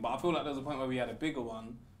kitchen, but I feel like there was a point where we had a bigger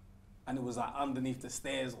one, and it was like underneath the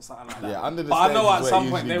stairs or something like that. Yeah, under the but I know stairs at is some where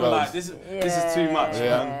it point they usually were goes. like, this is too much,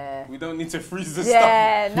 Yeah. man. We don't need to freeze the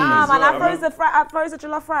Yeah, stuff. nah, man. I well. froze the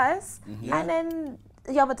jollof rice, and then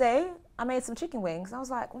the other day I made some chicken wings. And I was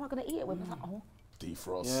like, what am I gonna eat it with? I was like, oh,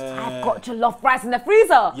 Defrost. I've got jollof rice in the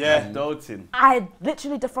freezer. Yeah. Adulting. I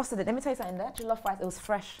literally defrosted it. Let me tell you something. That jollof rice, it was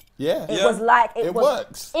fresh. Yeah. It was like It was.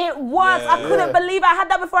 works. It works. I Yeah. couldn't believe I had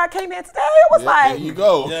that before I came here today. It was Yeah, like there you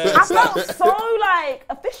go. Yeah. I felt so like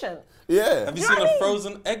efficient. Yeah. Have you You know seen what I a mean?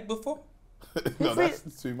 frozen egg before? No,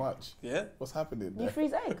 that's too much. Yeah. What's happening You there?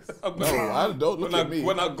 freeze eggs. No, I don't look at me.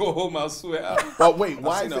 When I go home, I'll sweat out. But wait, I've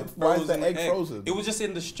why seen is a the egg frozen? It was just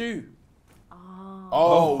in the stew.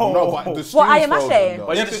 Oh, no, but the stew's What, aye, frozen mache? though.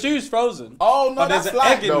 But yeah, the stew's frozen. Oh, no, But there's that's an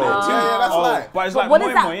light egg in though. there. Yeah, that's light. But it's But like what moi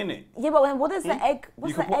is that? moi, innit? Yeah, but then what is the egg? You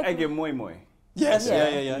What's can the put egg in moi moi. Yes. Yeah.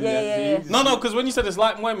 Yeah. Yeah. No, because when you said it's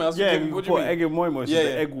like moi moi, I was Yeah, thinking, you what can do you put mean? egg in moi moi, so Yeah, the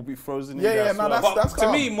yeah. egg will be frozen in Yeah, there yeah, as no, well. that's But to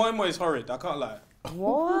calm. me, moi moi is horrid. I can't lie.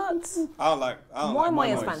 What? I don't like Moi moi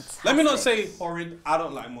is moi. fantastic. Let me not say horrid. I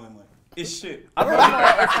don't like moi moi. It's shit. Moi moi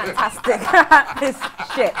is fantastic. It's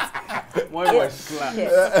shit. Moi moi It's slap.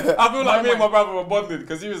 shit. I feel like me and my brother were bonded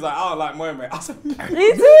because he was like, I don't like moi moi. I said, Me too.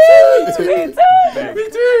 Me too. me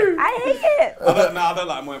too. I hate it. I don't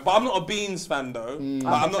like moi. But I'm not a beans fan though. But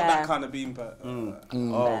I'm not fair. that kind of bean per.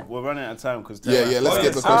 Oh, we're running out of time because Yeah, yeah, let's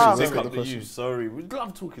get the questions. Let's get the questions. Sorry, we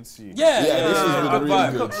love talking to you. Yeah, this has been good really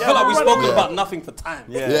vibe. good. I feel like we've spoken Yeah. about nothing for time.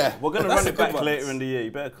 Yeah. We're gonna That's run a it good back one. later in the year.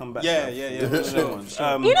 You better come back. Yeah, bruv. yeah, For sure, sure.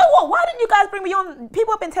 sure. You know what? Why didn't you guys bring me on?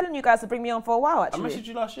 People have been telling you guys to bring me on for a while, I actually. messaged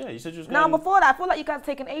you last year. You said you was No, going. before that, I feel like you guys have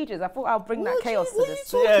taken ages. I thought I'll bring that chaos to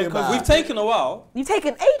this. Yeah, because We've taken a while, You've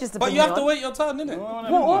taken ages to but bring you me have to on. wait your turn, innit?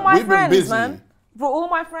 For all my We've been friends, busy. man. For all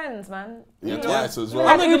my friends, man. Yeah, twice as You well.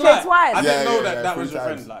 had I'm not Uche gonna lie. twice. I didn't know Yeah, that 3 was your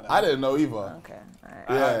times. friend like that. I didn't know either. Okay,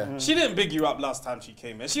 alright. Yeah. She didn't big you up last time she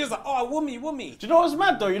came here. She was like, oh, woomy. Do you know what's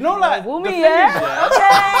mad though? You know, like Woo the me, thing yeah? is, yeah,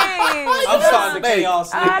 Okay. I'm starting to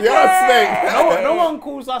chaos. Okay. You're a snake. no one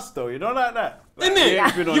calls us though. You know, like that. Innit? we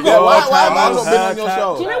ain't been on You your got Why one have I time. not been on your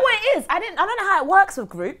show? Do you know what it is? I don't know how it works with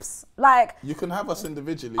groups. Like, You can have us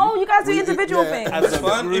individually. oh, you guys do We- individual yeah. things. That's As a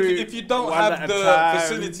fine. group, If you don't one have at a the time.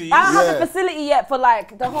 facilities, I don't have Yeah. the facility yet for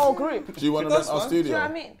like the whole group. Do you want to That's rent our fine. Do you studio? know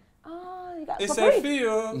what I mean? Oh, you got it's for a free. fee.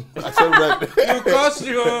 I said rent. You cost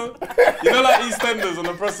you. You know, like EastEnders on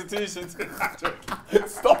the prostitution.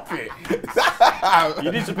 Stop it.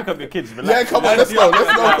 You need to pick up your kids. Yeah, Relax. come on, let's go.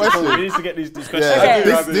 Let's go We question. need to get these questions. Yeah,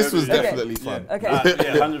 Okay. this was Okay. definitely fun. Okay.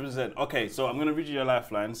 Yeah, 100%. Okay, so I'm going to read you your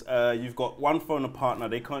lifelines. You've got one phone, a partner.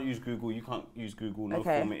 They can't use Google. You can't use Google. No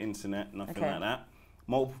Okay. form of internet. Nothing Okay. like that.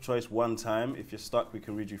 Multiple choice one time. If you're stuck, we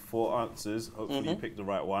can read you 4 answers. Hopefully you pick the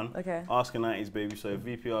right one. Okay. Ask a 90s baby. So if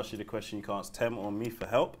VP asks you the question, you can't ask Tem or me for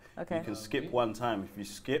help. Okay. You can skip one time. If you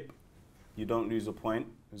skip, you don't lose a point.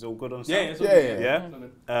 Is it all good on Yeah, Sam? it's Yeah,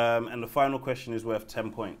 Yeah? And the final question is worth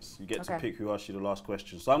 10 points. You get to Okay. pick who asked you the last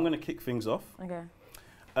question. So I'm going to kick things off. Okay.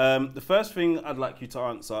 The first thing I'd like you to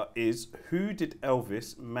answer is, who did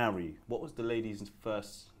Elvis marry? What was the lady's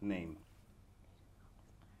first name?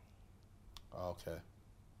 Okay.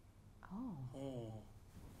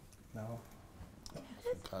 No.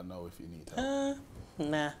 Can't know if you need help.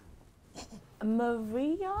 Nah.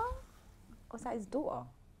 Maria? Was that his daughter?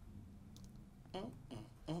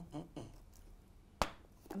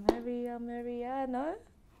 Maria, no?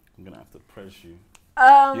 I'm going to have to press you.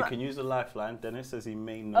 Um, You can use a lifeline. Dennis says he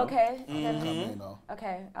may know. okay. You know.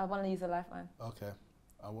 Okay, I want to use a lifeline. Okay.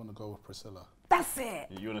 I want to go with Priscilla. That's it.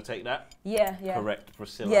 You want to take that? Yeah, yeah. Correct,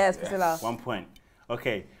 Priscilla. Yes, Priscilla. 1 point.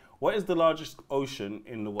 Okay, what is the largest ocean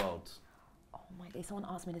in the world? Oh my God, someone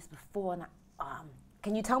asked me this before, and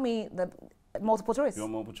can you tell me the multiple choice? You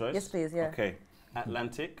want multiple choice? Yes, please. Yeah. Okay,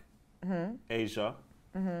 Atlantic, Asia,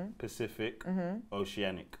 Pacific,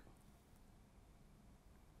 Oceanic.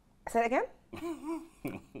 Say it again.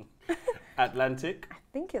 Atlantic, I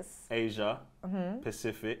think it's. Asia,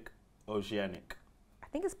 Pacific, Oceanic. I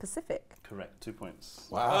think it's Pacific. Correct, 2 points.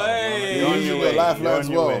 Wow. Hey. You're on Using your your way. lifeline You're as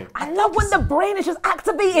on your well. way. I love when the brain is just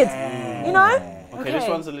activated. You know? Okay, this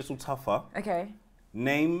one's a little tougher. Okay.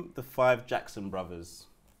 Name the 5 Jackson brothers.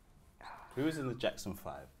 Who is in the Jackson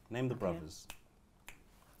 5? Name the brothers.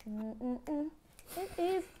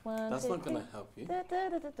 That's not gonna help you.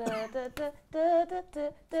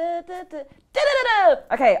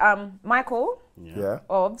 Okay, Michael, Yeah.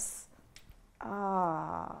 Obs,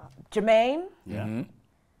 Jermaine. Yeah.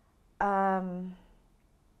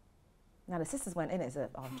 Now the sisters went in it, so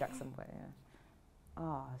Jackson, but yeah.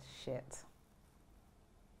 Oh shit.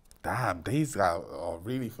 Damn, these guys are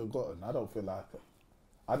really forgotten. I don't feel like it.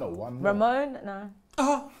 I know one more. Ramon, no.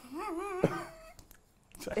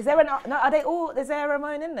 Is there no? Are they all? Is there a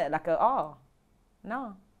Ramon in there? Like a R?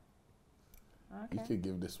 No. You Okay. could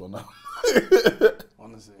give this one up.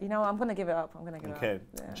 Honestly. You know, I'm gonna give it up. I'm gonna give it Okay, up.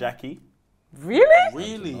 Yeah. Jackie. Really?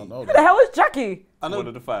 Really? I know Who the hell is Jackie? I know. One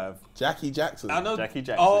of the 5. Jackie Jackson. I know. Jackie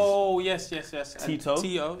Jackson. Oh yes, yes, yes. And Tito.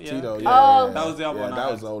 Tito. Yeah. Tito, yeah, Oh. yeah. That was the other yeah, one I that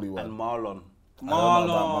had. was the only one. And Marlon. I don't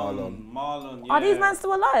know about Marlon. Marlon. Are these yeah. men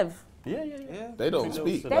still alive? Yeah. Yeah. They don't They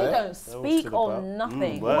speak. don't They right? don't They're all speak still or about.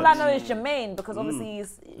 nothing. Words. All I know is Jermaine because obviously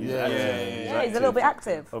he's Yeah. he's a little bit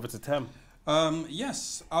active. Over to Tem.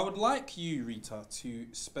 Yes, I would like you, Rita, to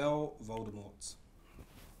spell Voldemort.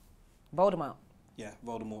 Voldemort. Yeah,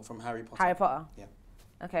 Voldemort from Harry Potter. Harry Potter. Yeah.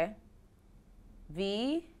 Okay.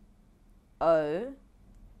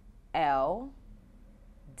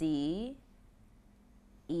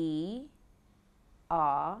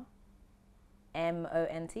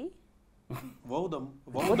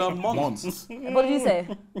 Voldemort. Months. What did you say?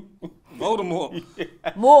 Voldemort.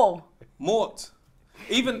 More. Mort.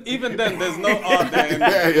 Even then, there's no R there.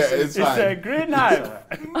 Yeah, it's It's a fine. green hive.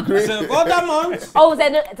 So Voldemort. Oh,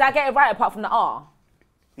 then did I get it right apart from the R?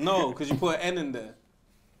 No, because you put an N in there.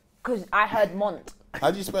 Because I heard Mont. How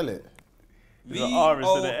do you spell it? The R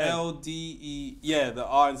instead of the N. VOLDE. Yeah, the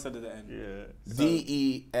R instead of the N. Yeah.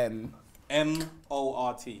 D-E-N.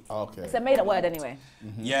 MORT. Okay. It's a made up word anyway.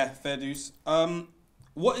 Yeah, fair dues.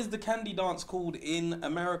 What is the candy dance called in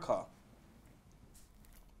America?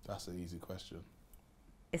 That's an easy question.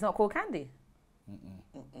 It's not called candy.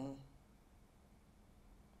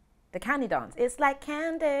 The candy dance. It's like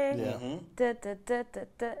candy. Yeah. Da, da, da, da,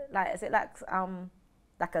 da. Like, is it like a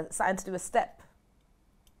something to do with step?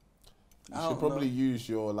 You should probably use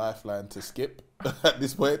your lifeline to skip at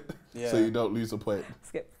this point, so you don't lose a point.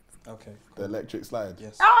 Skip. Okay. The electric slide.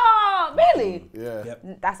 Yes. Oh, really? Yeah. Yep.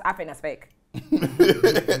 I think that's fake.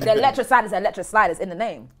 The electric slide is electric slide. It's in the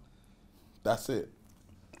name. That's it.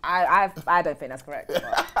 I don't think that's correct. But,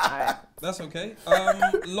 all right. That's okay.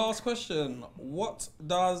 Last question. What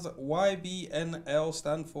does YBNL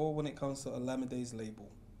stand for when it comes to Olamide's label?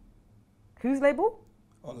 Whose label?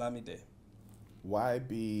 Olamide.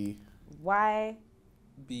 YB.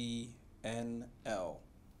 BNL.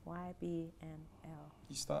 YBNL.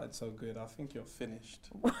 You started so good. I think you're finished.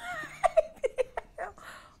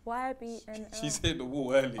 YBNL. She's hit the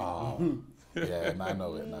wall early. Oh. Yeah, and I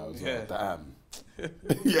know it now as well. Yeah. Damn.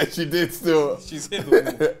 Yeah, she did still. She's hit the wall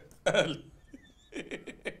early.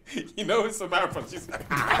 You know it's a marathon. She's like,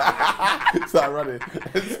 Start running.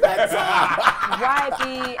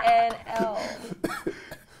 YBNL.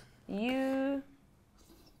 You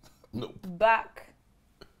Nope. back.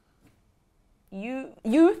 Youth.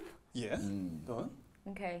 yeah. Go on.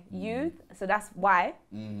 Okay. Youth. So that's Y.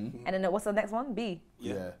 And then what's the next one? B.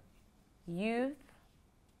 Yeah. Youth.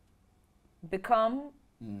 Become.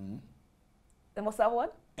 Then what's the other one?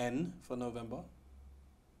 N for November.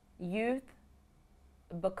 Youth.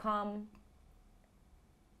 Become.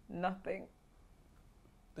 Nothing.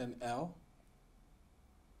 Then L.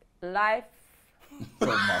 Life. Oh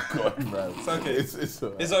my God, man. It's okay. It's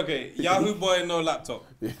alright. It's okay. Yahoo boy, no laptop.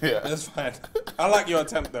 Yeah. That's fine. I like your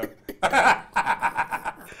attempt though.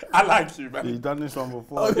 I like you, man. You've done this one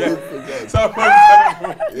before. Oh, yeah. Forget.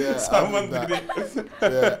 Someone I did did it.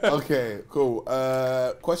 Yeah. Okay. Cool.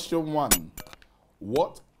 Question 1.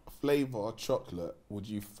 What flavor chocolate would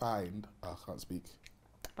you find? I can't speak.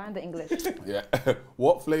 Find the English. Yeah.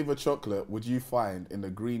 What flavor chocolate would you find in the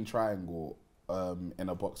green triangle in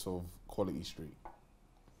a box of Quality Street?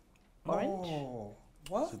 Orange. Oh.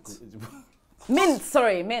 What? Mint,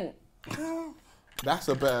 sorry, mint. That's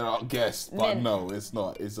a better guess, but Mint. no, it's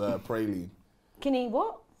not. It's praline. Kinney,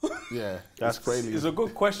 what? Yeah, That's it's praline. It's a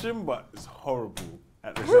good question, but it's horrible.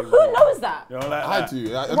 At the Who same time. knows that? You know, like I that.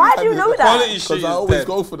 do. Why do you know that? Quality shit Because is I always dead.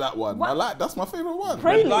 go for that one. That's my favorite one.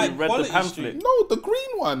 Praline. Like, You read the quality pamphlet. shit. No, the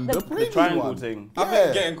green one. The The praline triangle one. thing. I Yeah.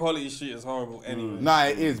 think getting quality shit is horrible anyway. Nah,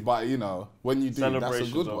 it is, but you know, when you do, that's a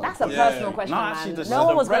Celebrations good of- one. That's a Yeah. personal question, No, man. actually, No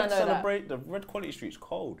one was red going to know that. celebrate. The red quality street's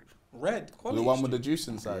cold. Red quality The one with shit. the juice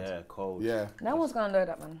inside. Yeah, cold. Yeah. No one's going to know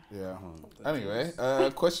that, man. Yeah. Anyway,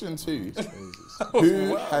 question 2.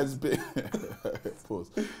 Who has been pause.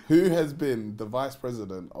 Who has been the Vice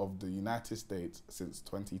President of the United States since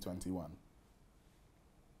 2021?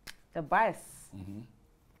 The vice.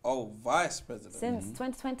 Oh, vice president. Since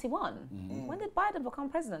 2021. When did Biden become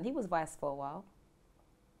president? He was vice for a while,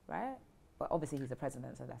 right? But obviously he's a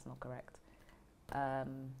president, so that's not correct.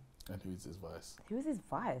 And who's his vice? Who is his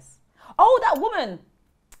vice? Oh, that woman.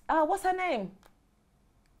 What's her name?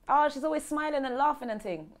 Oh, she's always smiling and laughing and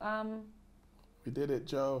thing. We did it,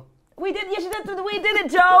 Joe. We did. Yeah, she did. We did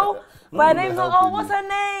it, Joe. But her name's not. Oh, what's her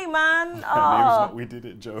name, man? Maybe it's Oh, not, we did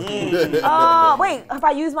it, Joe. oh, wait. Have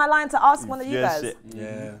I used my line to ask one of you Yes, guys?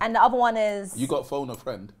 Yeah. And the other one is. You got phone a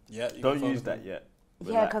friend. Yeah. you Don't can use follow that yet.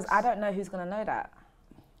 Yeah, because Relax. I don't know who's gonna know that.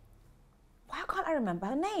 Why can't I remember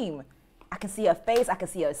her name? I can see her face. I can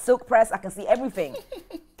see her silk press. I can see everything.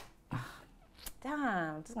 Damn,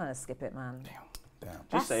 I'm just gonna skip it, man. Damn.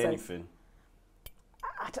 Just say so- anything.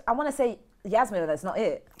 I want to say Yasmin, but that's not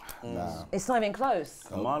it. Nah. It's not even close.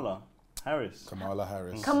 Kamala Harris. Kamala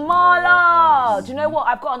Harris. Kamala! Do you know what?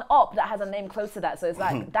 I've got an op that has a name close to that, so it's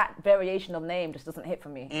like that variation of name just doesn't hit for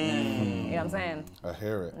me. You know what I'm saying? I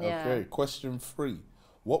hear it. Yeah. Okay, question 3.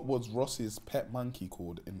 What was Ross's pet monkey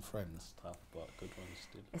called in Friends? Tough, but good one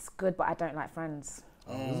still. It's good, but I don't like Friends.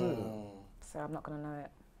 So I'm not gonna know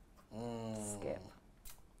it. Skip.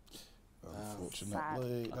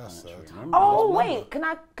 Unfortunately, that's sad. Oh wait, can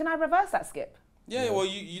I reverse that skip? Yeah, well,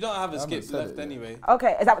 you don't have a I haven't skip said left it yet. anyway.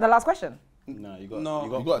 Okay, is that the last question? No, you got, No. you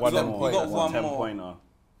got, You got one 10 more. points. You got one 10 more. pointer.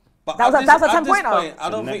 But That was at a- that was a at 10 this pointer. point, I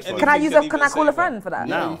don't The think next one. Can I anything use can a? Can even I call a save friend her. for that?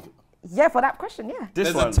 Now, Yeah, for that question, yeah.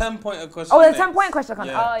 this There's one. a 10-pointer question. Oh, there's a next. 10-point question.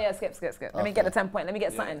 Yeah. Oh yeah, skip. Let me get the 10 point. Let me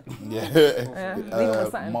get something. Yeah. Leave it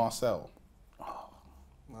with something. Marcel.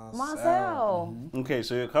 Marcel. Okay,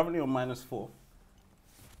 so you're currently on -4.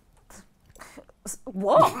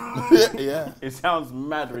 What? Yeah. It sounds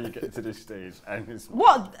mad when you get to this stage, and it's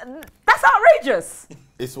What? That's outrageous.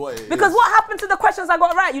 It's what it Because is. what happened to the questions I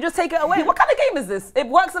got right? You just take it away. What kind of game is this? It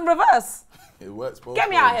works in reverse. It works both Get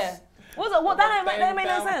me out ways. here. What's it? What? That don't make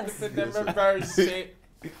no sense.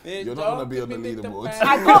 You're not gonna be on the leaderboard.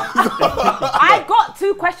 I got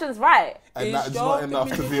 2 questions right. And that's not enough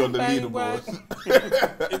to be on the leaderboard.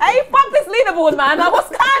 Hey, fuck this leaderboard, man. Like, what's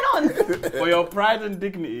going on? for your pride and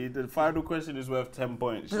dignity. The final question is worth 10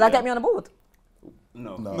 points. Does that get me on the board?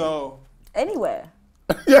 No. No. Anywhere.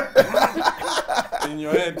 In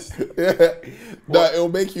your head. No, it'll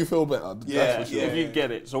make you feel better. Yeah, That's for sure. if you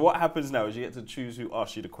get it. So what happens now is you get to choose who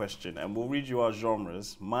asks you the question, and we'll read you our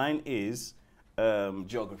genres. Mine is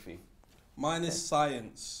geography. Mine is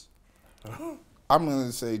science. I'm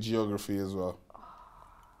gonna say geography as well.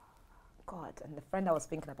 God, and the friend I was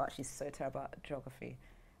thinking about, she's so terrible at geography.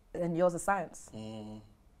 And yours is science.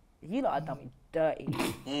 You lot have done me dirty.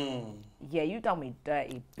 Yeah, you done me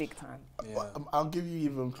dirty big time. Yeah. I'll give you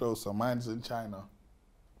even closer. Mine's in China.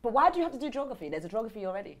 But why do you have to do geography? There's a geography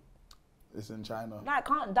already. It's in China. Like,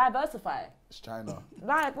 can't diversify. It's China.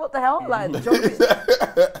 Like, what the hell? Like, geography.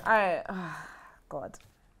 Alright. God.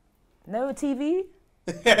 No TV?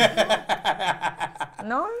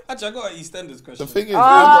 No? Actually, I got an EastEnders question. The thing is,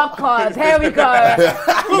 Oh, God. Here we go.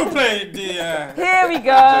 Who played the... Here we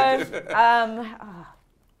go.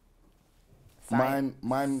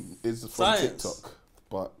 mine is from Science. TikTok,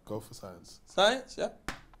 but go for science. Science, yeah?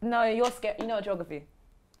 No, you're scared. You know geography.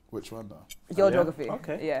 Which one though? Your yeah? geography.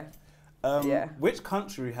 Okay. Yeah. Yeah. Which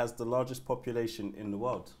country has the largest population in the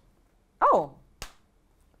world? Oh.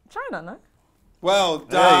 China, no? Well done.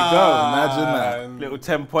 There you go. Imagine that. Little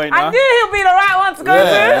 10 pointer. I knew he'd be the right one to go Yeah,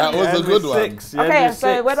 to. that was a good one. Okay,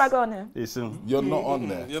 so where do I go on here? Listen. You're not on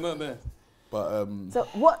there, You're not there. but So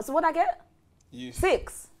what I get? You.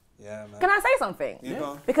 6. Yeah, man. Can I say something? You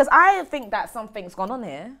go. Because I think that something's gone on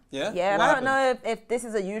here. Yeah? Yeah, and What I don't know if this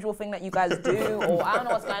is a usual thing that you guys do, or I don't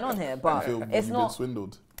know what's going on here, but I feel it's you've not. been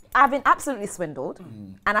swindled. I've been absolutely swindled,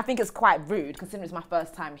 and I think it's quite rude considering it's my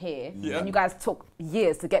first time here, and you guys took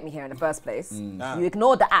years to get me here in the first place. You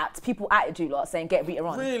ignored the act. People atted you lot saying get Rita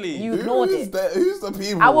on. Really? You ignored Who's it. Who's the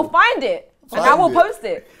people? I will find it, and I will post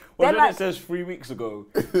it. Well, Like, it says 3 weeks ago.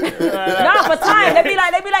 no, for time. They'd be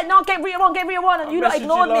like, no, get Rita on, and you lot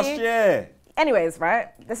ignored me. Last year. Anyways, right?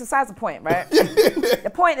 This is besides the point, right?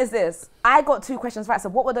 The point is this: I got 2 questions right. So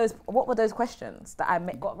what were those? What were those questions that I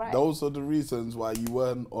got right? Those are the reasons why you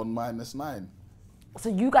weren't on -9. So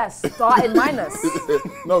you guys started minus.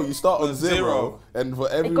 No, you start on 0, and for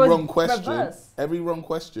every goes wrong question, reverse.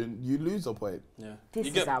 you lose a point. Yeah. This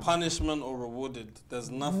You is get our- punishment or rewarded. There's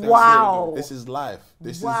nothing. Wow. This is life.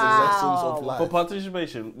 This is the Wow. lessons of For life.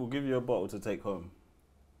 participation, we'll give you a bottle to take home.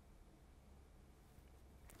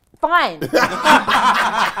 Fine. Done.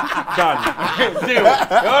 Deal.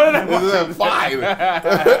 Fine.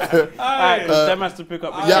 Alright, Dem has to pick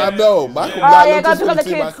up. Yeah, I know. Michael Oh, yeah, Black go to just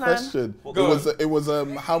the into my kids, man. question. It was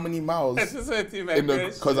how many miles in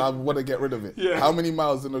the, because I want to get rid of it. Yeah. How many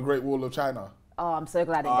miles in the Great Wall of China? Oh, I'm so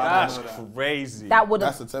glad I didn't get that. That's crazy. That would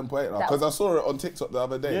have. That's a 10-point. Because I saw it on TikTok the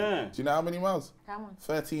other day. Yeah. Do you know how many miles? How much?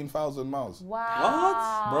 13,000 miles.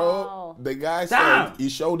 Wow. Bro, the guy said he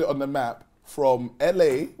showed it on the map from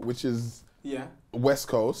LA, which is West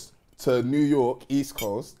Coast, to New York, East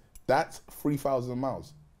Coast. That's 3,000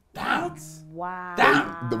 miles. Wow.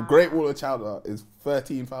 The Great Wall of China is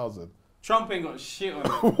 13,000. Trump ain't got shit on it.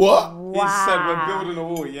 What? He said we're building a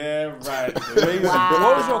wall. Yeah, right.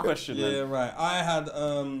 What was your question then? Yeah, right. I had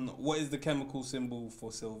what is the chemical symbol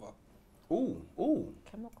for silver? Ooh.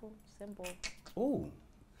 Chemical symbol. Ooh.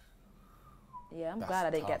 Yeah, I'm glad I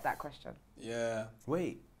didn't get that question. Yeah.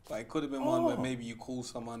 Wait. But it could have been one where maybe you call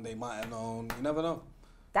someone they might have known. You never know.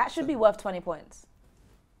 That should be worth 20 points.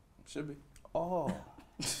 Should be. Oh.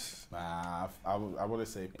 Nah, I want to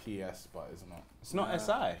say PS, but it's not. It's not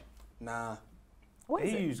SI. Nah. What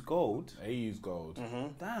is They it? use gold. AU's gold.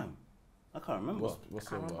 Damn. I can't remember. What's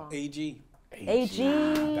Can't silver? remember. AG. AG.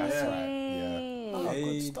 That's right. Yeah. Oh,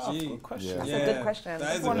 good stuff. AG. Good question. That's Yeah. a good question. That is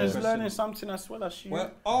a Everyone good is question. learning something as well as you.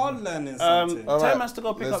 We're all learning something. all right. Time has to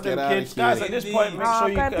go pick Let's up them get out of kids. here. Guys, at this point, make Oh, sure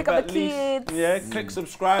you go get pick up at the least, kids. click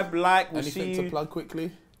subscribe, like. We'll see Anything to you. plug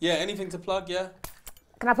quickly? Yeah, anything to plug, yeah?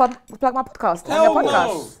 Can I plug my podcast? Hell Your no.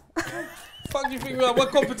 podcast? Fuck you think about what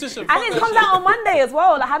competition? And Fuck it that comes shit. out on Monday as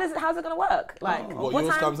well. Like, how's it gonna work? Like, What, what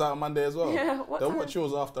yours time? comes out on Monday as well? Yeah, what Don't time? watch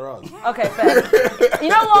yours after us. Okay, fair. You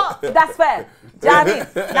know what? That's fair. Do you know what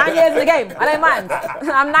I mean? 9 years in the game. I don't mind.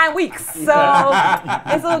 I'm 9 weeks, so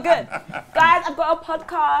it's all good. Guys, I've got a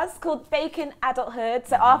podcast called Faking Adulthood.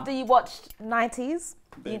 So after you watched 90s,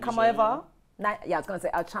 you can come over. Yeah, I was gonna say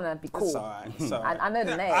I was trying to be cool. It's alright. It's alright. I know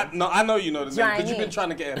the name. I know you know the Do you know name what I because you've been mean? trying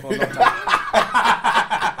to get it for a long time.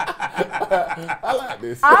 I like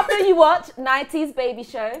this. After you watch 90s Baby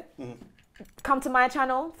Show, come to my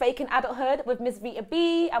channel, Faking Adulthood with Miss Rita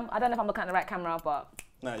B. I don't know if I'm looking at the right camera, but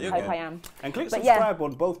Nah, I you're hope good. I am. And click But yeah. subscribe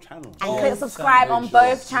on both channels. And click subscribe on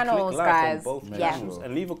both channels, Click like guys. on both Yeah. channels.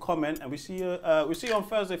 And leave a comment. And we see you on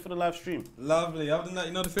Thursday for the live stream. Lovely. Other than that,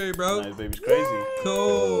 you know the theory, bro. Nice, baby's crazy.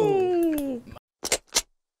 Cool.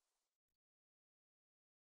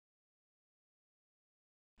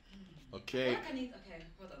 Okay. Okay,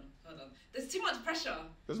 hold on. There's too much pressure.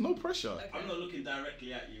 There's no pressure. I'm not looking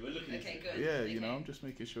directly at you. We're looking Okay, good. Yeah, Okay. you know, I'm just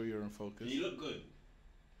making sure you're in focus. You look good.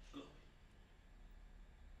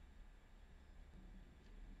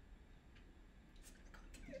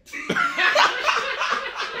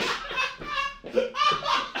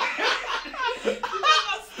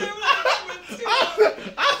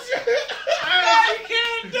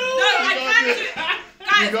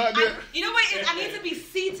 You know what it is? I need to be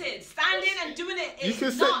seated. Standing and doing it is You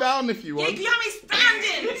can not. sit down if you Yeah, want. you have me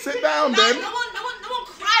standing. Sit down Like, then. no one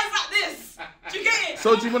cries like this. Do you get it?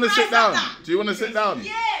 So No do you one want to sit cries like down? that. Do you want to sit down?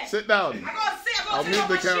 Yeah. Sit down. I gotta sit. I I'll gotta take move off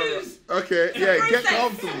the my camera. shoes. Okay, yeah, get Princess.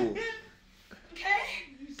 comfortable. Okay.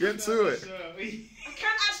 Get to it. I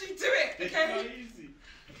can't actually do it. Okay.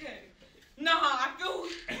 Okay. No, I feel.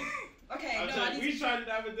 Okay. No, I need We to. tried it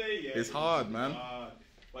the other day, yeah. It's hard, man.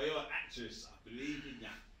 But you're an actress. I believe in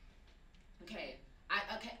that. Okay.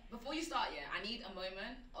 Okay. Before you start, yeah, I need a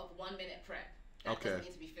moment of 1 minute prep. That Okay. doesn't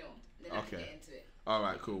need to be filmed. Then I can Okay. get into it. All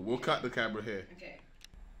right, cool. We'll cut the camera here. Okay.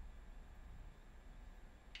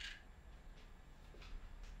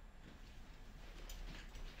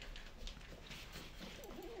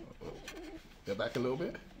 Get back a little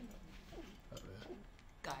bit.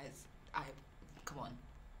 Guys, come on.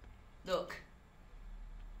 Look.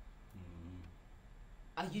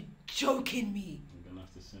 Are you joking me? I'm gonna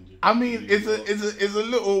have to send you. I mean, it's a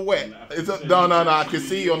little wet. No. I can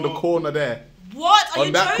see you on the corner there. What? Are On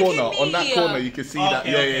you that joking corner, me? on that corner, you can see that.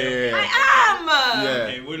 Okay, Yeah, okay. yeah, I yeah.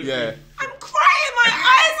 am. Yeah. I'm crying my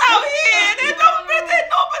eyes out here. They're not believing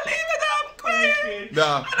that I'm crying.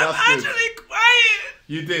 Nah, And I'm that's good. actually crying.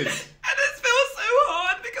 You did. And this feels so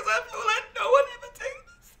hard because I feel like no one ever takes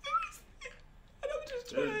me seriously. And I'm just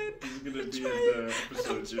trying. This is gonna be in trying, the and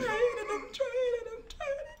episode. I'm trying, and I'm trying, and I'm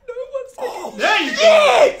trying, and no one's taking There you go.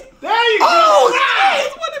 There you go. I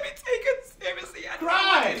just want to be taken seriously. I don't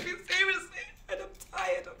want to be seriously. And I'm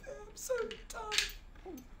tired of it. I'm so done.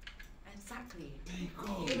 Exactly. There you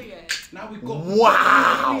go. Period. Now we got.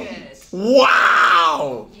 Wow. Period.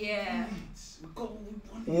 Wow. Yeah. We got what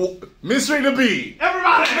we wanted. Mystery to be.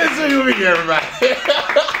 Everybody. Mystery to be, everybody.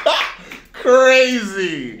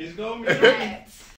 Crazy. It's gonna be.